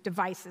to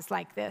devices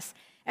like this.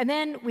 And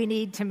then we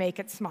need to make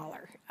it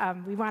smaller.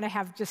 We want to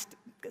have just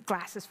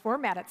glasses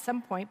format at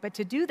some point, but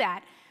to do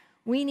that,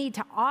 we need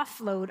to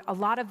offload a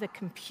lot of the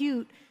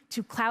compute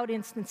to cloud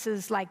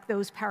instances like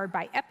those powered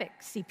by EPYC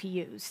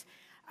CPUs.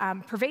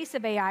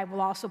 Pervasive AI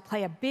will also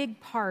play a big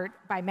part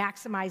by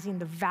maximizing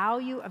the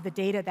value of the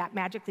data that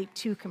Magic Leap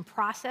 2 can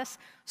process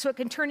so it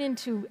can turn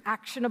into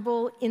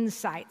actionable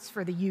insights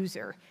for the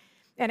user.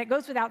 And it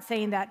goes without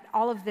saying that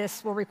all of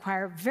this will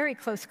require very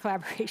close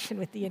collaboration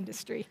with the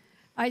industry.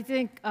 I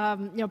think,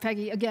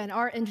 Peggy, again,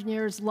 our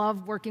engineers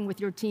love working with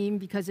your team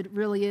because it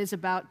really is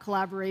about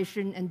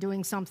collaboration and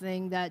doing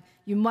something that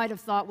you might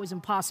have thought was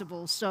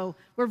impossible. So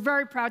we're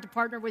very proud to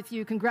partner with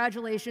you.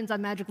 Congratulations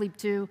on Magic Leap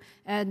 2,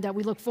 and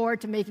we look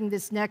forward to making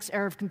this next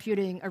era of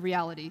computing a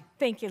reality.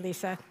 Thank you,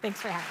 Lisa. Thanks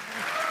for having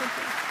me. Thank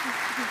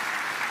you.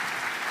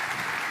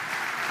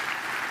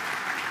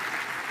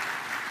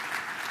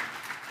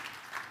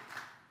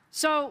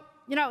 So,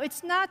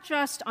 it's not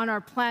just on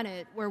our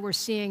planet where we're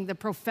seeing the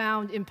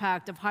profound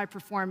impact of high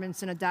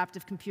performance and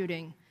adaptive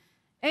computing.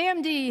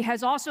 AMD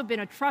has also been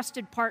a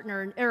trusted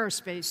partner in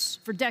aerospace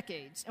for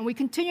decades, and we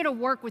continue to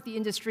work with the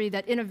industry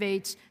that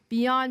innovates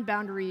beyond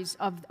boundaries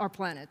of our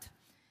planet.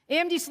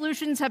 AMD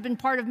solutions have been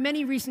part of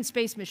many recent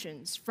space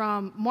missions,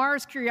 from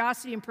Mars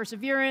Curiosity and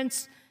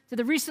Perseverance to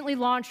the recently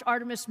launched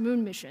Artemis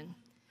moon mission.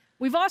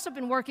 We've also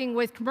been working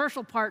with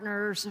commercial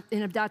partners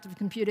in adaptive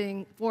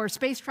computing for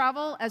space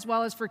travel as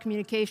well as for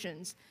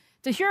communications.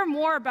 To hear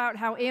more about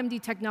how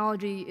AMD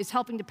technology is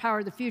helping to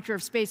power the future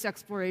of space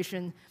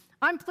exploration,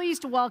 I'm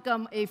pleased to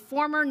welcome a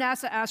former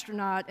NASA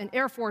astronaut and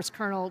Air Force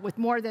colonel with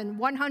more than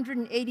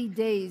 180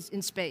 days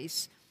in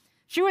space.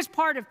 She was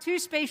part of 2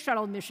 space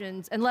shuttle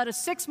missions and led a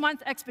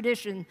 6-month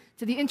expedition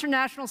to the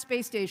International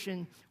Space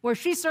Station, where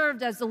she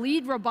served as the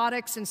lead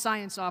robotics and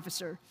science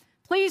officer.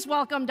 Please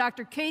welcome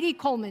Dr. Katie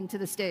Coleman to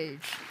the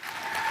stage.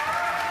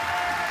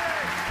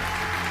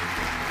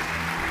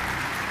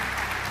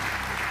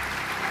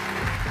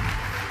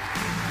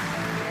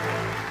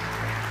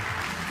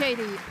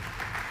 Katie,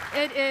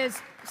 it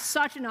is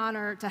such an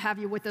honor to have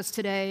you with us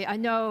today. I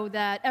know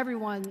that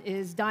everyone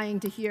is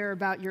dying to hear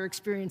about your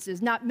experiences.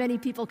 Not many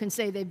people can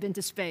say they've been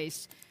to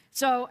space.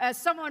 So as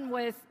someone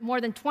with more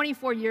than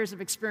 24 years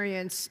of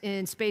experience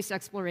in space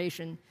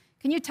exploration,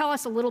 can you tell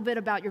us a little bit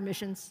about your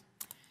missions?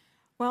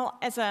 Well,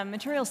 as a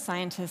materials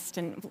scientist,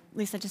 and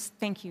Lisa, just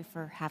thank you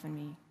for having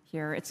me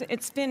here.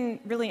 It's been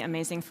really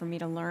amazing for me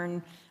to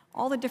learn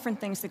all the different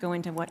things that go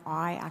into what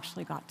I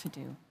actually got to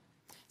do.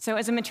 So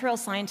as a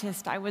materials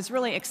scientist, I was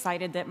really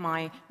excited that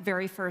my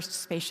very first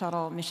space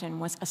shuttle mission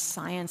was a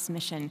science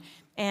mission.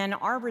 And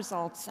our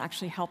results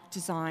actually helped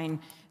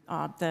design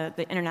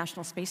the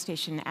International Space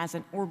Station as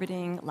an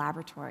orbiting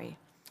laboratory.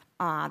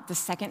 The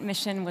second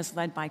mission was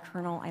led by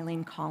Colonel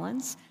Eileen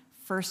Collins,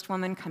 first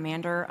woman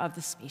commander of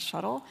the space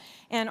shuttle.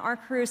 And our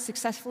crew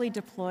successfully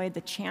deployed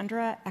the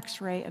Chandra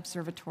X-ray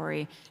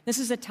Observatory. This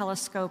is a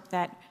telescope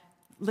that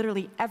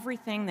literally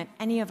everything that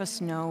any of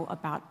us know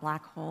about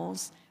black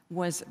holes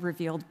was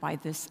revealed by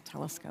this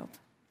telescope.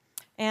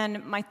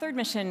 And my third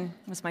mission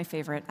was my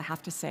favorite, I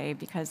have to say,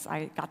 because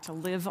I got to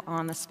live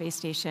on the space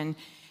station,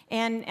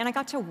 and I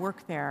got to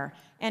work there.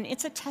 And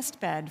it's a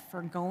test bed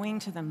for going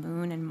to the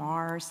moon and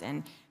Mars,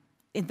 and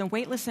in the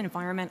weightless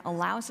environment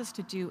allows us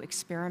to do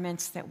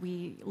experiments that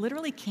we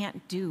literally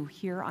can't do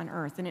here on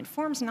Earth. And it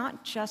forms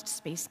not just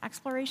space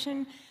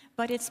exploration,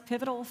 but it's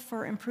pivotal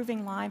for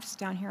improving lives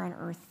down here on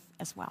Earth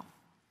as well.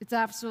 It's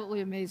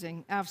absolutely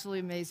amazing, absolutely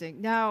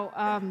amazing.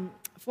 Now,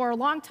 for a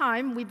long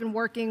time, we've been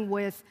working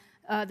with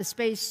the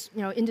space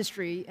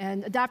industry,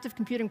 and adaptive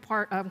computing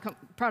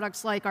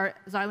products like our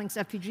Xilinx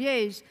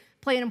FPGAs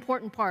play an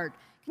important part.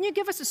 Can you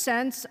give us a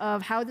sense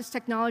of how this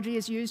technology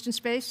is used in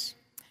space?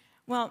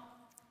 Well,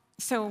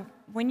 so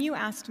when you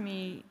asked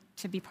me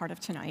to be part of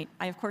tonight,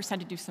 I of course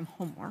had to do some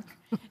homework.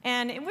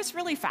 And it was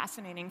really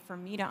fascinating for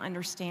me to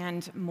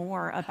understand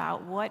more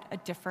about what a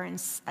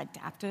difference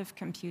adaptive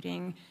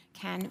computing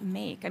can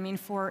make. I mean,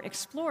 for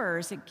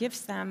explorers, it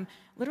gives them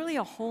literally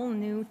a whole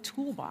new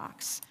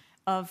toolbox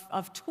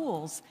of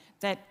tools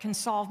that can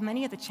solve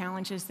many of the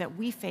challenges that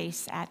we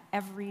face at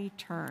every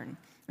turn.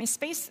 I mean,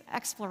 space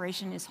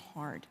exploration is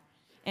hard.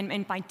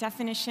 And by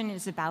definition, it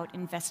is about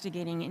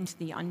investigating into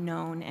the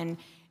unknown. And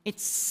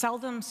it's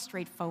seldom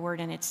straightforward,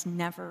 and it's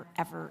never,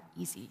 ever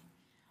easy,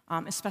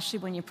 especially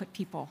when you put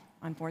people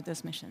on board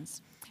those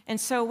missions.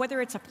 And so whether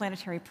it's a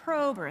planetary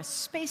probe or a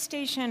space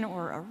station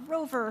or a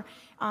rover,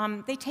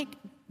 they take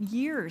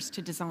years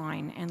to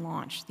design and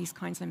launch these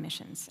kinds of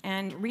missions.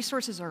 And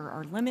resources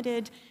are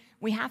limited.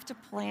 We have to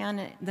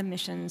plan the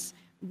missions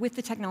with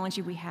the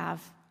technology we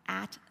have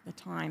at the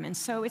time. And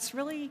so it's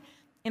really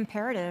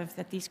imperative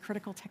that these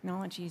critical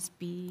technologies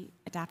be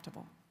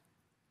adaptable.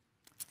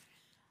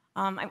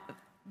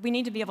 We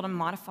need to be able to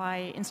modify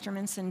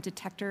instruments and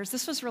detectors.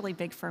 This was really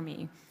big for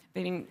me.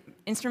 I mean,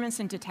 instruments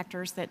and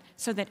detectors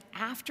so that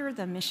after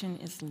the mission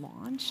is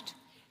launched,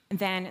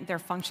 then their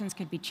functions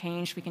could be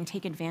changed. We can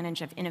take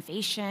advantage of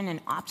innovation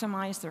and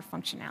optimize their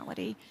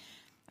functionality.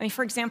 I mean,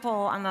 for example,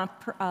 on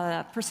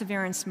the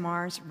Perseverance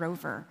Mars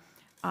rover,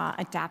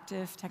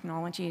 adaptive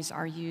technologies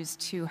are used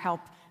to help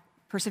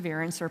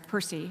Perseverance, or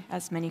Percy,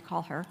 as many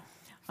call her,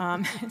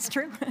 it's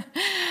true,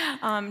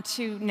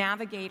 to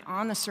navigate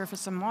on the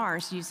surface of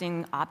Mars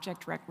using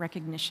object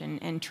recognition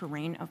and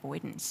terrain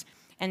avoidance.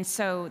 And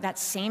so that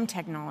same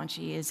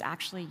technology is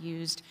actually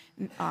used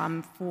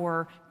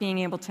for being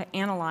able to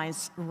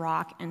analyze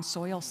rock and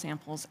soil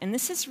samples. And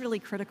this is really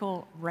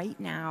critical right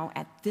now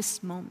at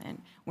this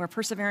moment, where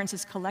Perseverance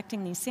is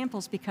collecting these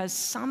samples, because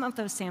some of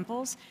those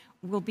samples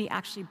will be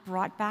actually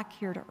brought back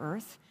here to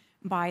Earth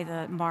by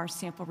the Mars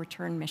Sample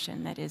Return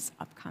mission that is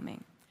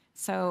upcoming.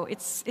 So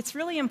it's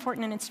really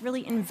important, and it's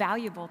really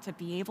invaluable to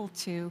be able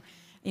to,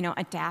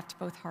 adapt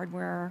both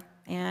hardware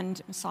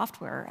and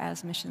software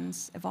as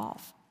missions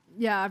evolve.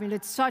 Yeah, I mean,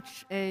 it's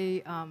such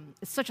a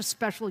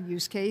special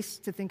use case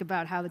to think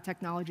about how the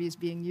technology is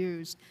being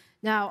used.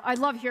 Now, I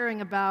love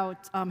hearing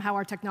about how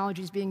our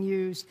technology is being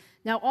used.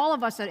 Now, all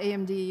of us at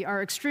AMD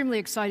are extremely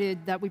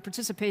excited that we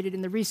participated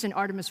in the recent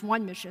Artemis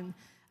 1 mission.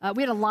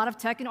 We had a lot of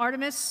tech in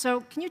Artemis,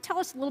 so can you tell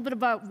us a little bit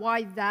about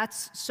why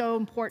that's so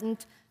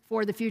important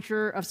for the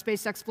future of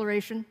space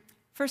exploration?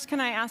 First, can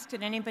I ask,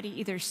 did anybody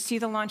either see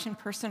the launch in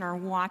person or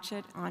watch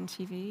it on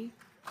TV?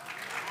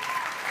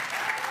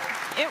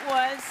 It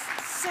was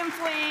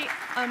simply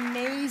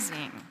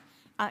amazing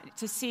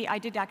to see. I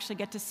did actually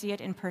get to see it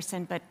in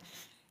person, but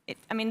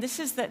I mean, this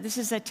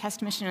is a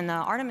test mission, and the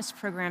Artemis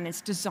program is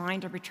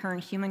designed to return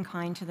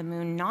humankind to the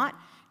moon, not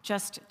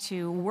just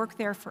to work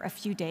there for a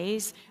few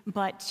days,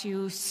 but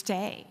to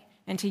stay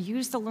and to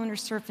use the lunar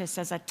surface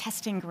as a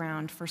testing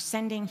ground for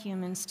sending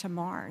humans to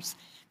Mars.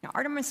 Now,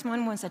 Artemis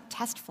 1 was a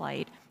test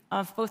flight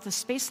of both the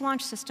Space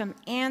Launch System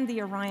and the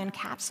Orion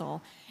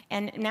capsule,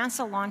 and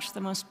NASA launched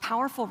the most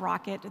powerful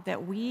rocket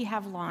that we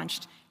have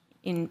launched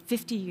in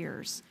 50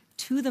 years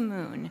to the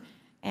moon,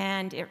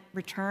 and it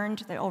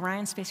returned, the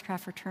Orion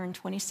spacecraft returned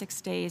 26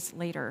 days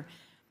later.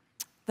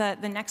 The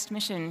next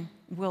mission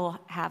will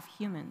have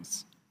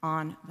humans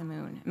on the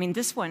moon. I mean,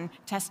 this one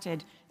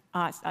tested,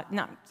 I'll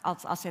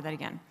say that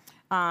again.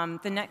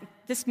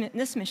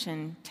 This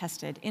mission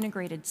tested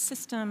integrated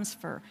systems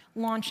for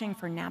launching,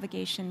 for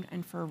navigation,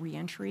 and for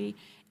reentry.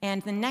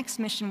 And the next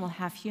mission will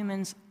have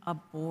humans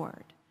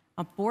aboard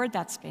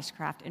that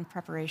spacecraft in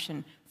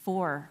preparation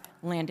for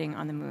landing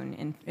on the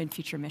moon in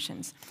future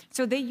missions.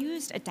 So they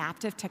used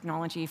adaptive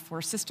technology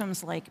for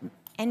systems like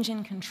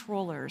engine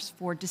controllers,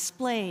 for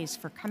displays,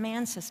 for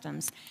command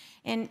systems.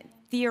 And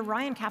the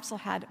Orion capsule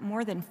had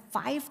more than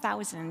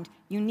 5,000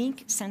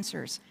 unique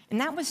sensors,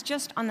 and that was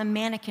just on the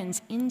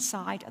mannequins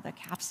inside of the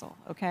capsule,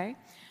 okay?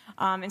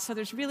 And so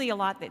there's really a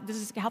lot this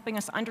is helping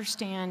us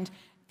understand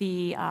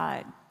the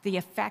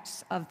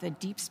effects of the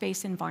deep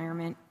space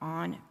environment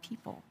on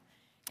people.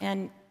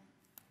 And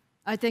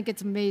I think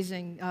it's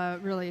amazing,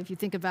 really, if you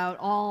think about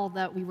all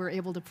that we were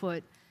able to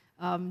put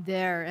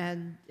there,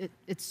 and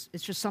it's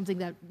just something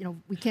that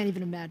we can't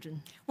even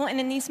imagine. Well, and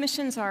then these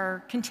missions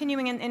are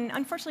continuing, and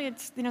unfortunately,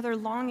 it's they're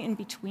long in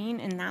between,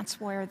 and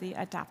that's where the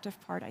adaptive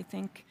part, I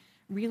think,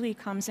 really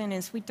comes in.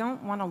 Is we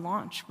don't want to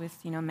launch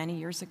with many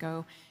years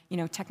ago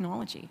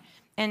technology,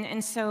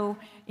 and so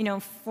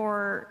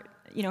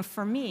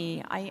for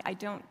me, I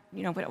don't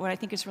what I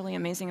think is really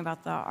amazing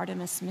about the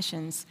Artemis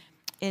missions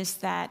is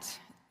that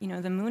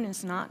the moon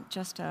is not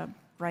just a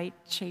bright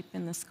shape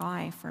in the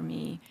sky for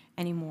me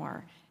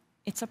anymore.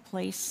 It's a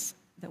place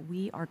that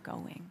we are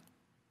going.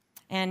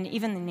 And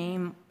even the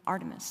name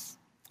Artemis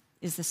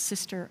is the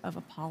sister of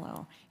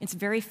Apollo. It's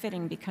very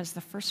fitting because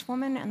the first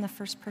woman and the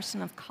first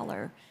person of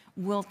color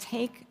will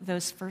take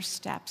those first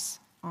steps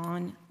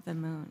on the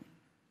moon.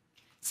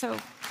 So,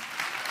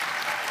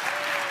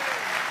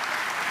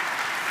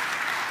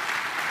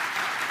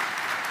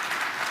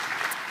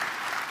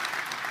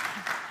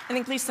 I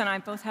think Lisa and I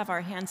both have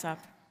our hands up.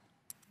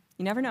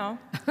 You never know.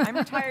 I'm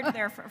retired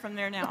from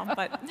there now.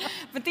 But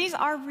these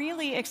are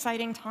really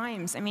exciting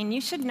times. I mean, you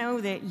should know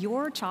that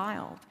your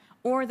child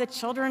or the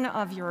children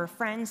of your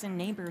friends and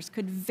neighbors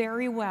could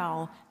very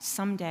well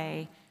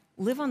someday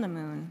live on the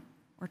moon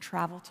or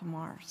travel to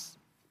Mars.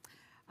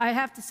 I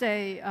have to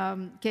say,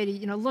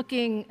 Katie,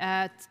 looking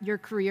at your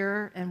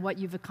career and what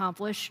you've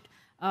accomplished,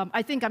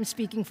 I think I'm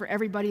speaking for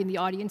everybody in the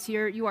audience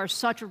here. You are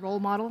such a role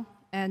model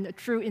and a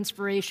true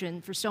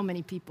inspiration for so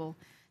many people.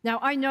 Now,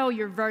 I know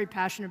you're very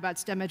passionate about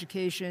STEM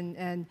education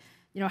and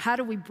how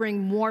do we bring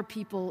more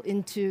people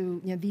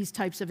into these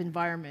types of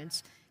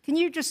environments. Can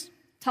you just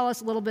tell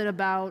us a little bit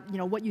about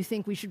what you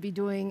think we should be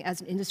doing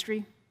as an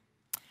industry?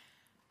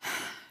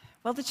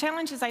 Well, the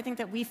challenges I think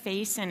that we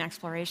face in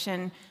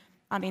exploration,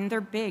 I mean,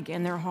 they're big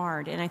and they're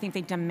hard, and I think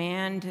they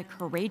demand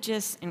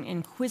courageous and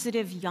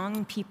inquisitive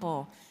young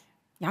people,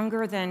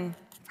 younger than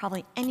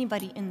probably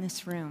anybody in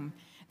this room,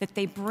 that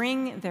they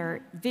bring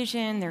their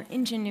vision, their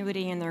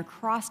ingenuity, and their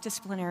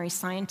cross-disciplinary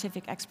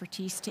scientific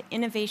expertise to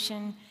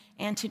innovation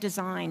and to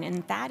design.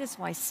 And that is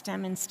why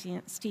STEM and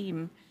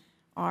STEAM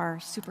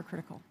are super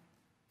critical.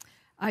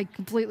 I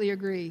completely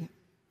agree.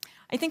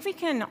 I think we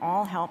can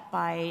all help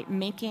by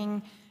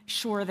making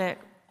sure that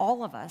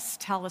all of us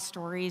tell the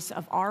stories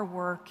of our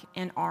work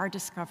and our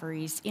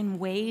discoveries in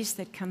ways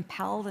that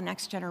compel the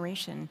next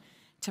generation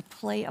to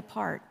play a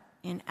part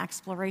in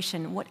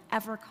exploration,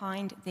 whatever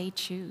kind they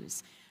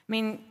choose. I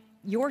mean,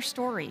 your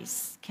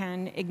stories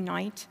can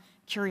ignite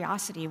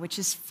curiosity, which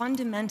is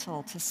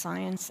fundamental to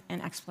science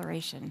and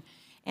exploration.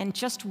 And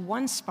just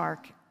one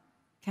spark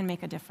can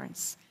make a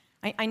difference.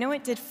 I know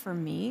it did for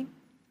me.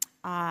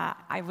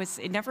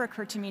 It never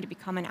occurred to me to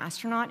become an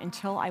astronaut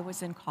until I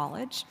was in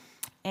college.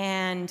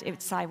 And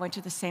I went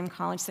to the same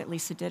college that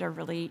Lisa did, a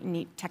really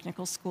neat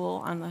technical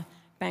school on the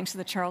banks of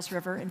the Charles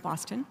River in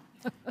Boston.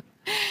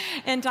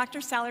 And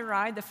Dr. Sally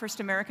Ride, the first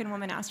American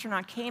woman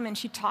astronaut, came and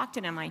she talked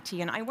at MIT,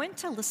 and I went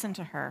to listen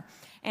to her.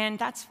 And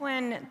that's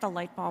when the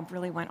light bulb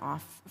really went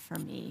off for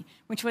me,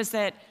 which was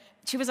that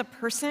she was a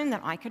person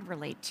that I could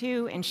relate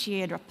to, and she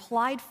had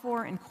applied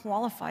for and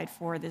qualified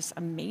for this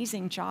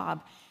amazing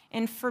job.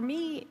 And for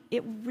me,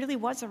 it really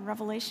was a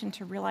revelation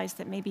to realize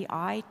that maybe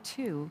I,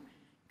 too,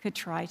 could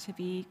try to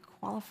be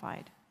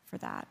qualified for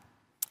that.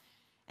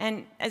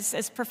 And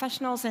as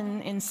professionals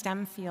in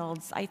STEM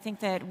fields, I think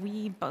that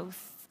we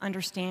both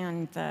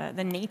understand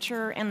the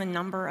nature and the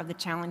number of the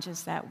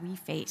challenges that we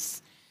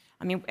face.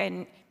 I mean,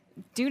 and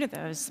due to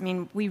those, I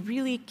mean, we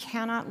really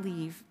cannot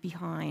leave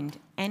behind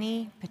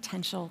any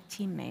potential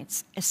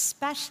teammates,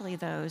 especially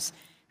those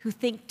who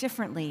think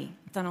differently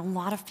than a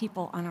lot of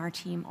people on our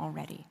team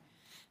already.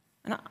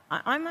 And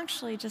I'm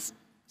actually just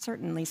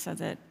certain, Lisa,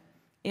 that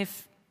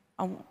if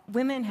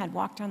women had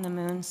walked on the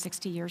moon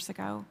 60 years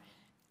ago,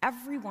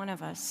 every one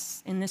of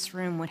us in this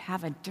room would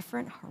have a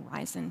different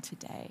horizon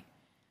today.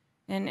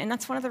 And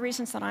that's one of the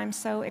reasons that I'm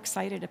so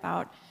excited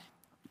about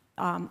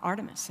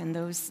Artemis and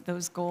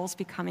those goals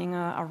becoming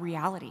a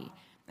reality.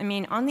 I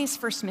mean, on these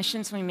first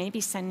missions, we may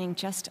be sending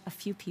just a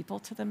few people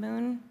to the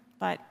moon,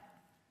 but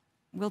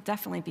we'll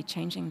definitely be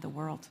changing the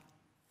world.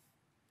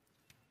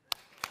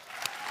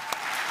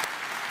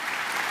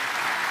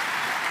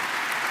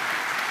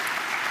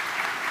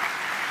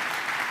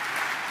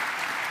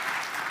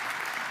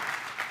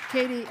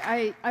 Katie,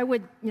 I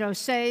would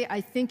say I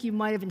think you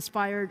might have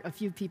inspired a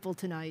few people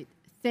tonight.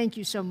 Thank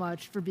you so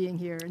much for being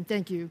here, and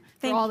thank you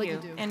for all that you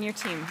do. And your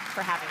team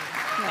for having me.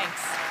 Yeah.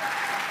 Thanks.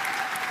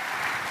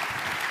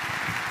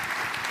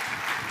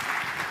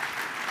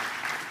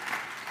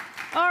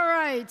 All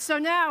right, so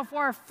now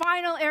for our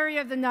final area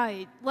of the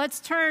night,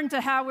 let's turn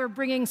to how we're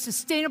bringing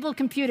sustainable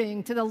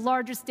computing to the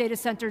largest data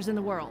centers in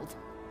the world.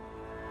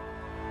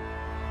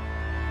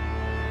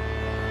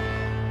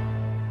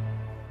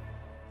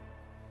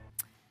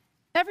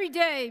 Every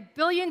day,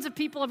 billions of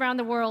people around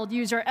the world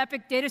use our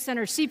EPYC data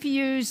center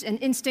CPUs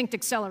and Instinct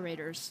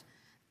accelerators.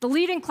 The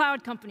leading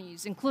cloud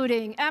companies,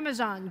 including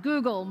Amazon,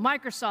 Google,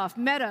 Microsoft,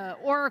 Meta,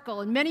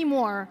 Oracle, and many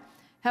more,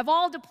 have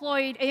all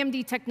deployed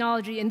AMD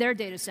technology in their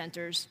data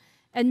centers.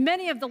 And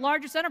many of the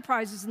largest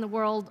enterprises in the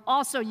world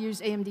also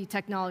use AMD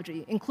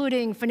technology,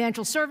 including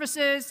financial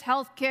services,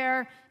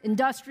 healthcare,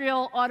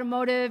 industrial,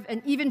 automotive,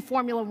 and even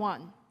Formula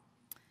One.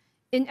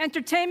 In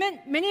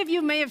entertainment, many of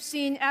you may have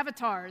seen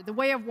Avatar, The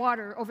Way of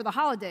Water, over the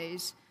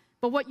holidays,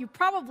 but what you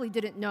probably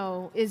didn't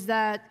know is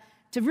that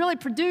to really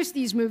produce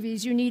these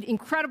movies, you need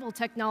incredible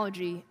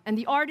technology, and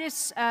the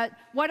artists at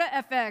Weta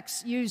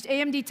FX used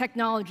AMD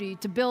technology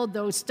to build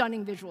those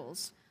stunning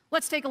visuals.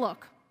 Let's take a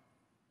look.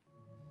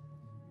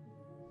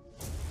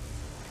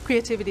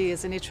 Creativity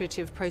is an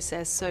iterative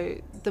process, so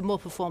the more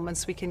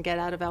performance we can get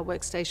out of our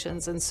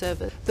workstations and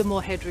servers, the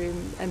more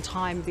headroom and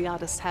time the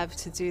artists have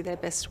to do their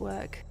best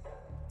work.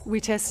 We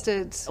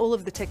tested all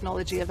of the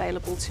technology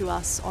available to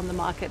us on the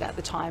market at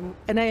the time,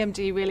 and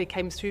AMD really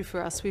came through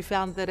for us. We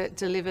found that it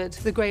delivered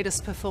the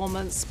greatest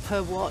performance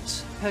per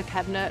watt, per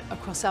cabinet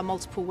across our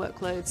multiple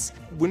workloads.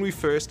 When we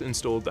first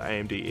installed the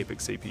AMD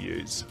EPYC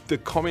CPUs, the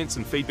comments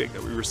and feedback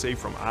that we received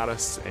from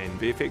artists and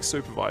VFX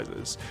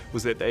supervisors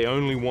was that they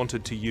only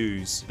wanted to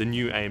use the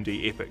new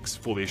AMD EPYCs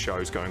for their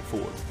shows going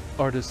forward.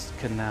 Artists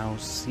can now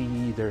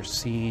see their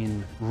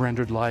scene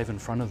rendered live in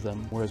front of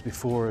them, whereas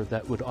before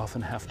that would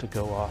often have to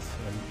go off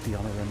and be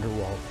on a render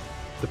wall.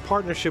 The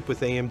partnership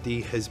with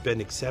AMD has been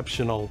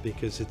exceptional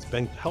because it's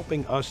been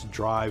helping us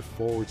drive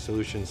forward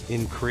solutions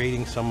in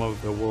creating some of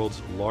the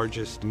world's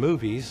largest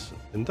movies,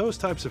 and those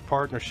types of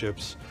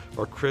partnerships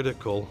are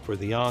critical for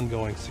the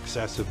ongoing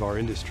success of our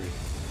industry.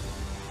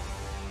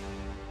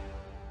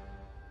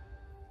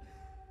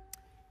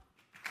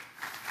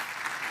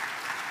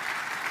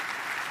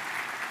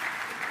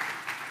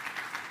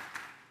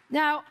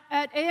 Now,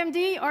 at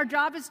AMD, our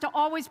job is to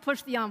always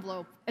push the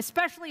envelope,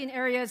 especially in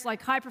areas like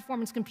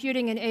high-performance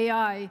computing and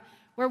AI,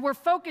 where we're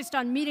focused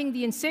on meeting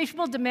the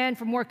insatiable demand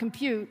for more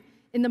compute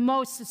in the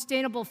most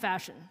sustainable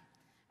fashion.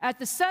 At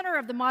the center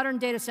of the modern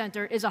data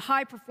center is a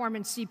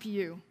high-performance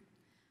CPU.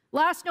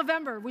 Last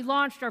November, we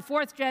launched our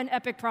 4th-gen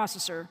EPYC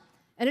processor,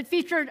 and it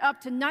featured up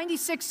to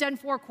 96 Zen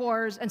 4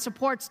 cores and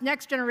supports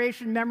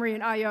next-generation memory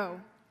and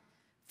I/O.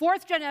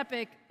 4th-gen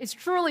EPYC is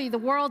truly the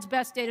world's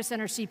best data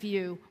center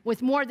CPU,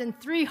 with more than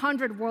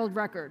 300 world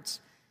records.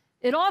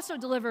 It also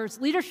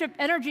delivers leadership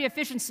energy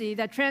efficiency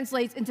that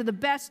translates into the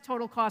best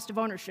total cost of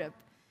ownership.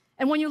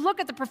 And when you look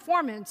at the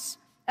performance,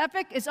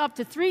 EPYC is up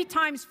to 3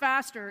 times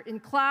faster in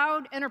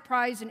cloud,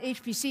 enterprise, and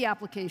HPC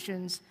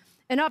applications,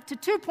 and up to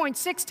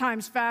 2.6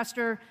 times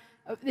faster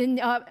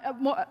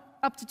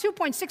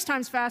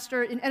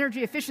in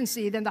energy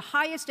efficiency than the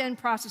highest-end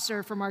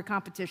processor from our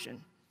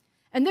competition.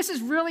 And this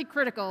is really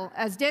critical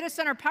as data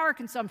center power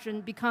consumption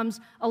becomes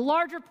a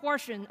larger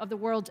portion of the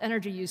world's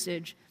energy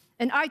usage,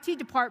 and IT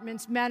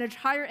departments manage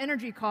higher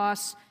energy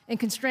costs and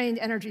constrained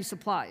energy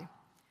supply.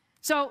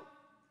 So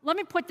let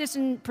me put this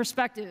in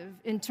perspective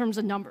in terms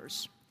of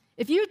numbers.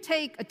 If you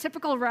take a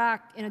typical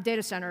rack in a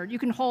data center, you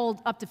can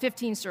hold up to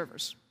 15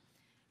 servers.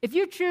 If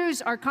you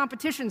choose our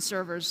competition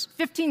servers,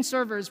 15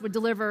 servers would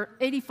deliver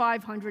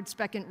 8,500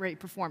 second rate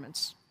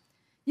performance.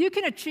 You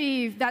can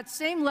achieve that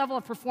same level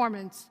of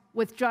performance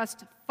with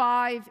just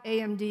 5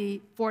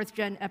 AMD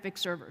 4th-gen EPYC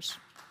servers.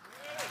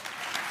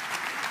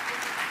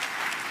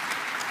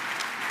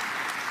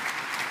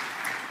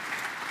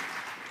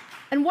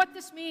 And what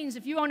this means,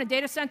 if you own a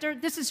data center,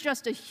 this is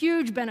just a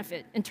huge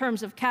benefit in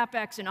terms of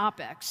CapEx and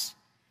OpEx.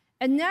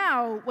 And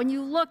now, when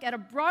you look at a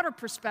broader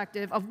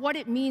perspective of what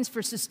it means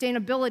for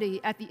sustainability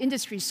at the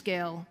industry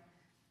scale,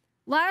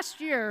 last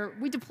year,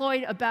 we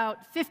deployed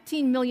about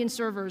 15 million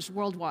servers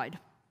worldwide.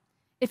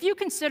 If you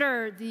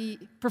consider the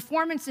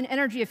performance and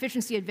energy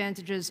efficiency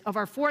advantages of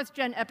our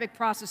 4th-gen EPYC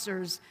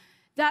processors,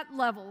 that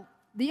level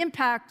the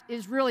impact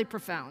is really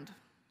profound.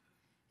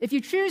 If you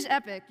choose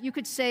EPIC, you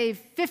could save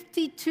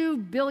 52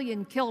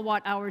 billion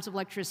kilowatt hours of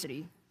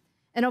electricity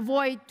and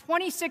avoid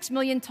 26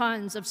 million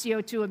tons of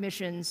CO2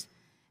 emissions.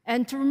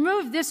 And to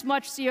remove this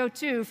much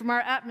CO2 from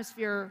our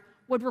atmosphere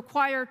would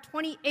require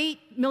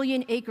 28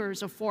 million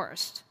acres of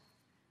forest.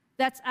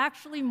 That's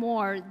actually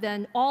more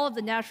than all of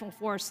the national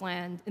forest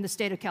land in the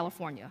state of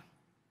California.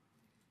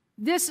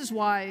 This is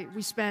why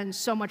we spend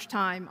so much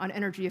time on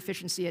energy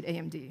efficiency at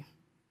AMD.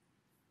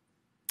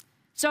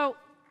 So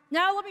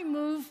now let me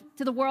move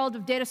to the world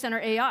of data center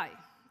AI,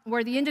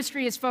 where the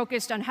industry is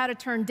focused on how to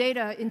turn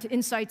data into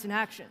insights and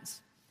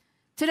actions.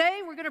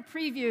 Today, we're going to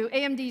preview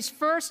AMD's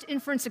first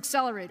inference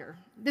accelerator.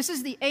 This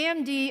is the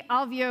AMD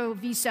Alveo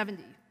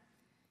V70.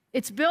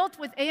 It's built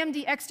with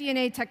AMD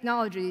XDNA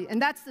technology, and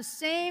that's the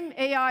same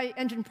AI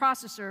engine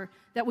processor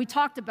that we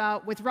talked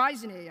about with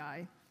Ryzen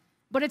AI,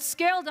 but it's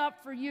scaled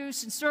up for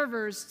use in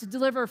servers to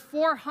deliver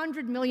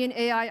 400 million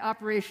AI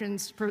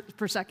operations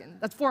per second.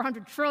 That's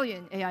 400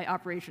 trillion AI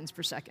operations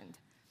per second.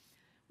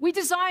 We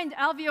designed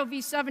Alveo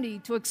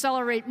V70 to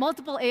accelerate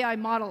multiple AI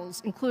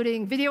models,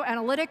 including video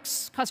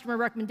analytics, customer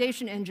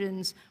recommendation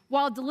engines,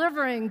 while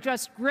delivering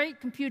just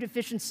great compute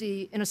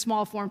efficiency in a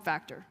small form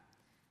factor.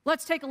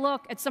 Let's take a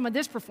look at some of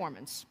this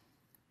performance.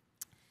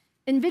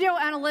 In video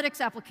analytics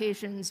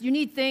applications, you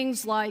need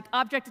things like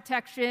object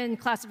detection,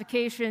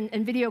 classification,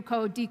 and video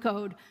code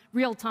decode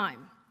real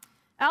time.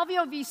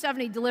 Alveo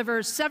V70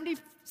 delivers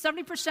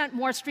 70%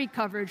 more street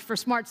coverage for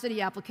smart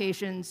city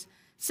applications,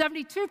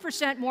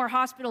 72% more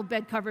hospital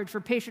bed coverage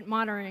for patient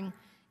monitoring,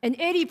 and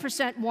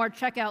 80% more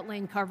checkout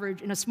lane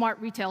coverage in a smart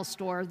retail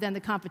store than the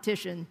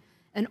competition.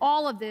 And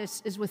all of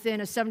this is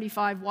within a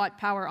 75-watt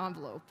power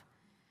envelope.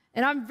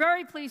 And I'm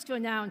very pleased to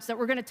announce that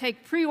we're going to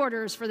take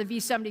pre-orders for the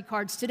V70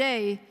 cards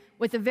today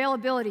with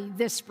availability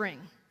this spring.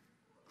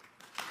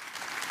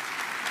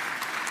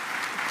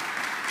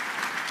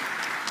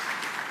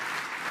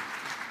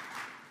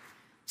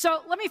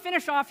 So let me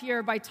finish off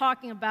here by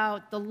talking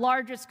about the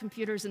largest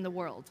computers in the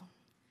world,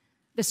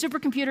 the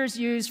supercomputers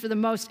used for the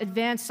most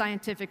advanced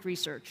scientific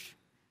research.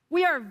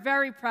 We are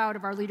very proud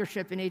of our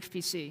leadership in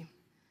HPC.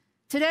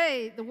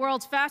 Today, the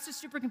world's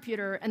fastest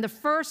supercomputer and the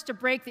first to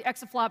break the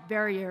exaflop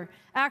barrier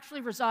actually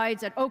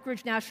resides at Oak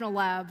Ridge National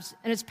Labs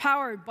and is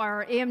powered by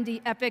our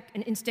AMD EPIC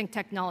and Instinct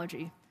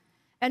technology.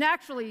 And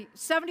actually,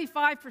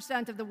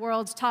 75% of the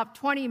world's top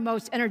 20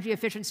 most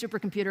energy-efficient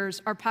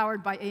supercomputers are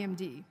powered by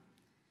AMD.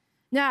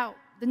 Now,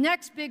 the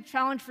next big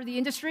challenge for the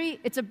industry,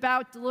 it's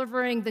about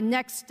delivering the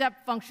next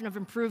step function of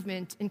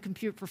improvement in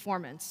compute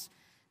performance.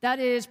 That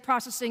is,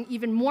 processing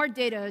even more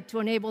data to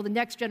enable the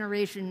next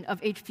generation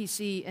of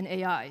HPC and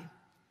AI.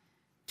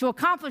 To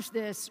accomplish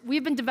this,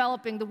 we've been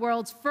developing the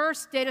world's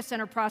first data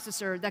center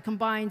processor that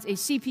combines a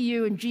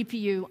CPU and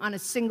GPU on a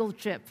single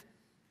chip.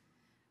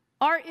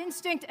 Our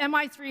Instinct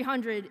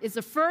MI300 is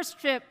the first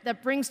chip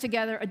that brings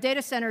together a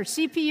data center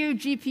CPU,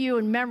 GPU,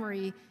 and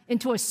memory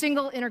into a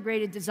single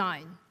integrated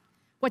design.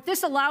 What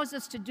this allows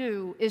us to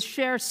do is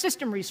share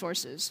system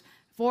resources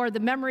for the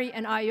memory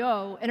and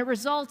I/O, and it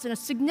results in a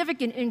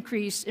significant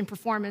increase in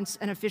performance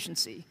and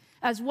efficiency,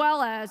 as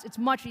well as it's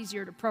much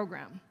easier to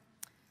program.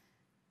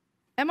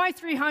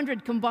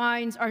 MI300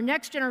 combines our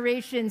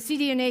next-generation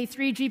CDNA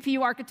 3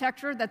 GPU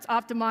architecture that's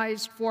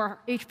optimized for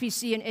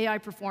HPC and AI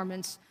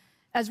performance,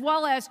 as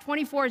well as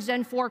 24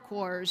 Zen 4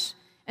 cores.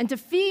 And to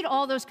feed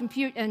all those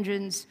compute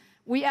engines,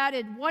 we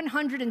added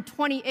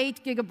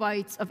 128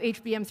 gigabytes of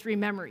HBM3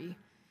 memory.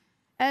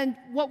 And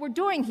what we're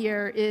doing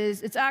here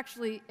is it's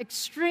actually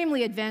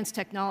extremely advanced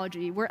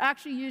technology. We're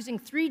actually using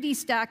 3D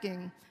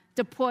stacking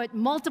to put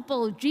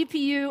multiple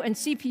GPU and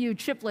CPU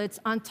chiplets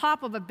on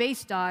top of a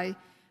base die,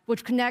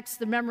 which connects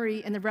the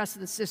memory and the rest of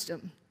the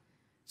system.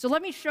 So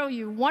let me show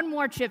you one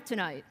more chip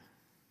tonight.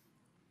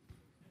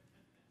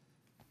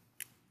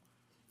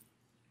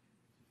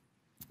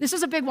 This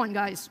is a big one,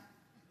 guys.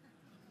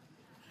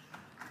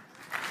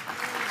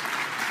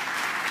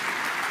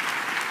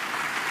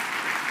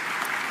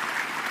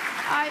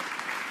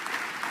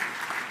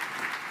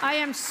 I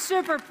am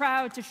super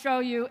proud to show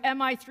you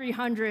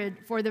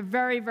MI300 for the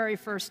very, very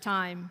first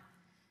time.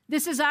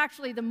 This is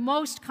actually the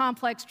most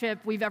complex chip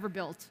we've ever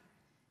built.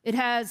 It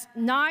has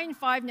 9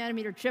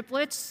 5-nanometer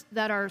chiplets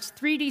that are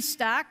 3D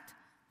stacked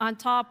on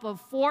top of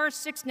 4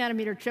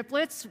 6-nanometer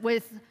chiplets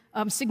with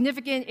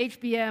significant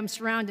HBM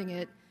surrounding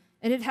it.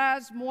 And it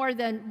has more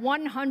than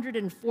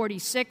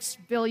 146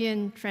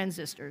 billion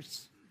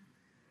transistors.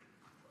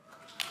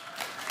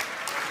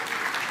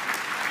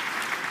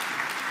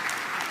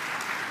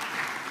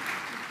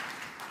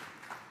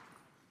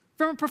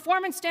 From a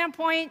performance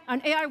standpoint,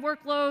 on AI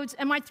workloads,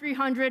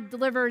 MI300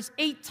 delivers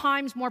 8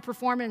 times more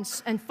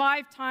performance and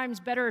 5 times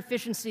better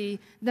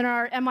efficiency than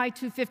our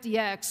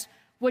MI250X,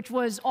 which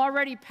was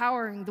already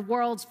powering the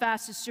world's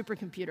fastest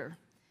supercomputer.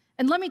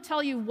 And let me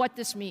tell you what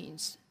this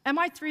means.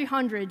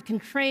 MI300 can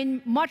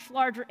train much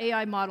larger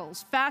AI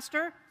models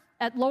faster,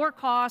 at lower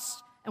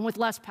costs, and with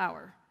less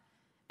power.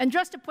 And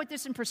just to put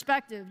this in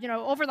perspective,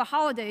 over the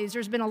holidays,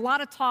 there's been a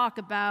lot of talk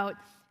about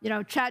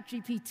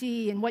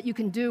ChatGPT and what you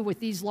can do with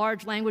these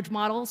large language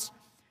models.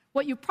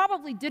 What you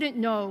probably didn't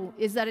know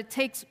is that it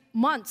takes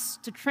months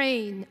to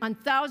train on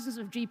thousands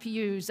of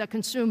GPUs that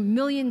consume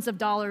millions of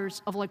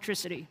dollars of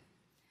electricity.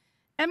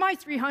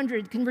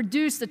 MI300 can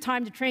reduce the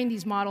time to train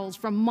these models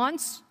from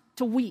months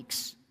to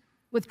weeks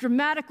with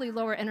dramatically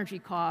lower energy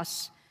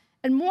costs.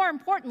 And more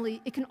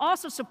importantly, it can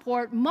also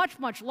support much,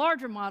 much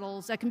larger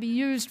models that can be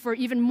used for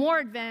even more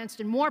advanced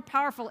and more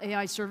powerful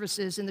AI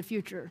services in the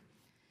future.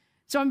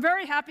 So I'm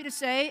very happy to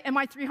say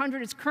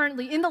MI300 is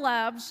currently in the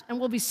labs and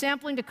will be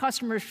sampling to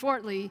customers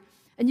shortly.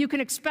 And you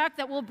can expect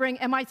that we'll bring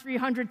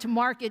MI300 to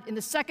market in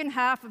the second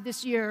half of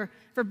this year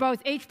for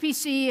both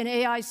HPC and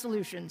AI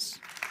solutions.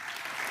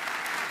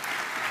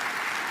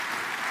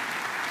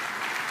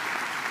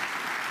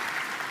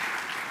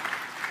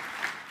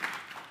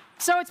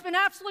 So it's been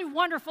absolutely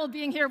wonderful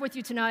being here with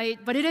you tonight,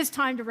 but it is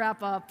time to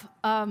wrap up.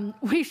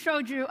 We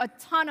showed you a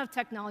ton of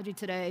technology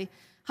today,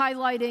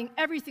 highlighting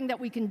everything that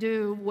we can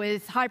do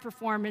with high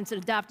performance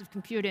and adaptive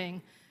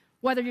computing,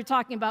 whether you're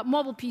talking about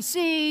mobile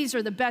PCs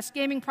or the best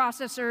gaming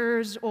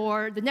processors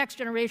or the next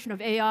generation of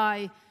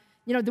AI.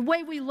 You know, the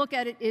way we look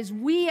at it is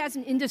we as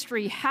an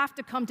industry have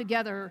to come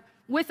together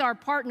with our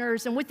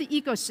partners and with the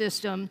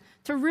ecosystem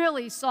to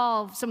really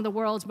solve some of the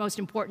world's most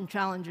important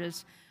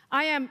challenges.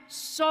 I am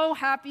so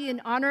happy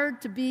and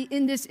honored to be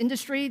in this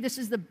industry. This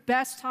is the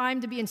best time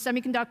to be in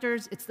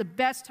semiconductors. It's the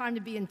best time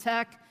to be in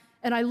tech.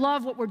 And I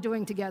love what we're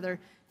doing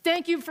together.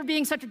 Thank you for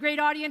being such a great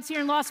audience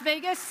here in Las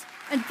Vegas,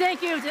 and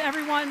thank you to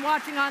everyone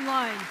watching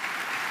online.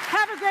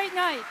 Have a great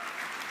night.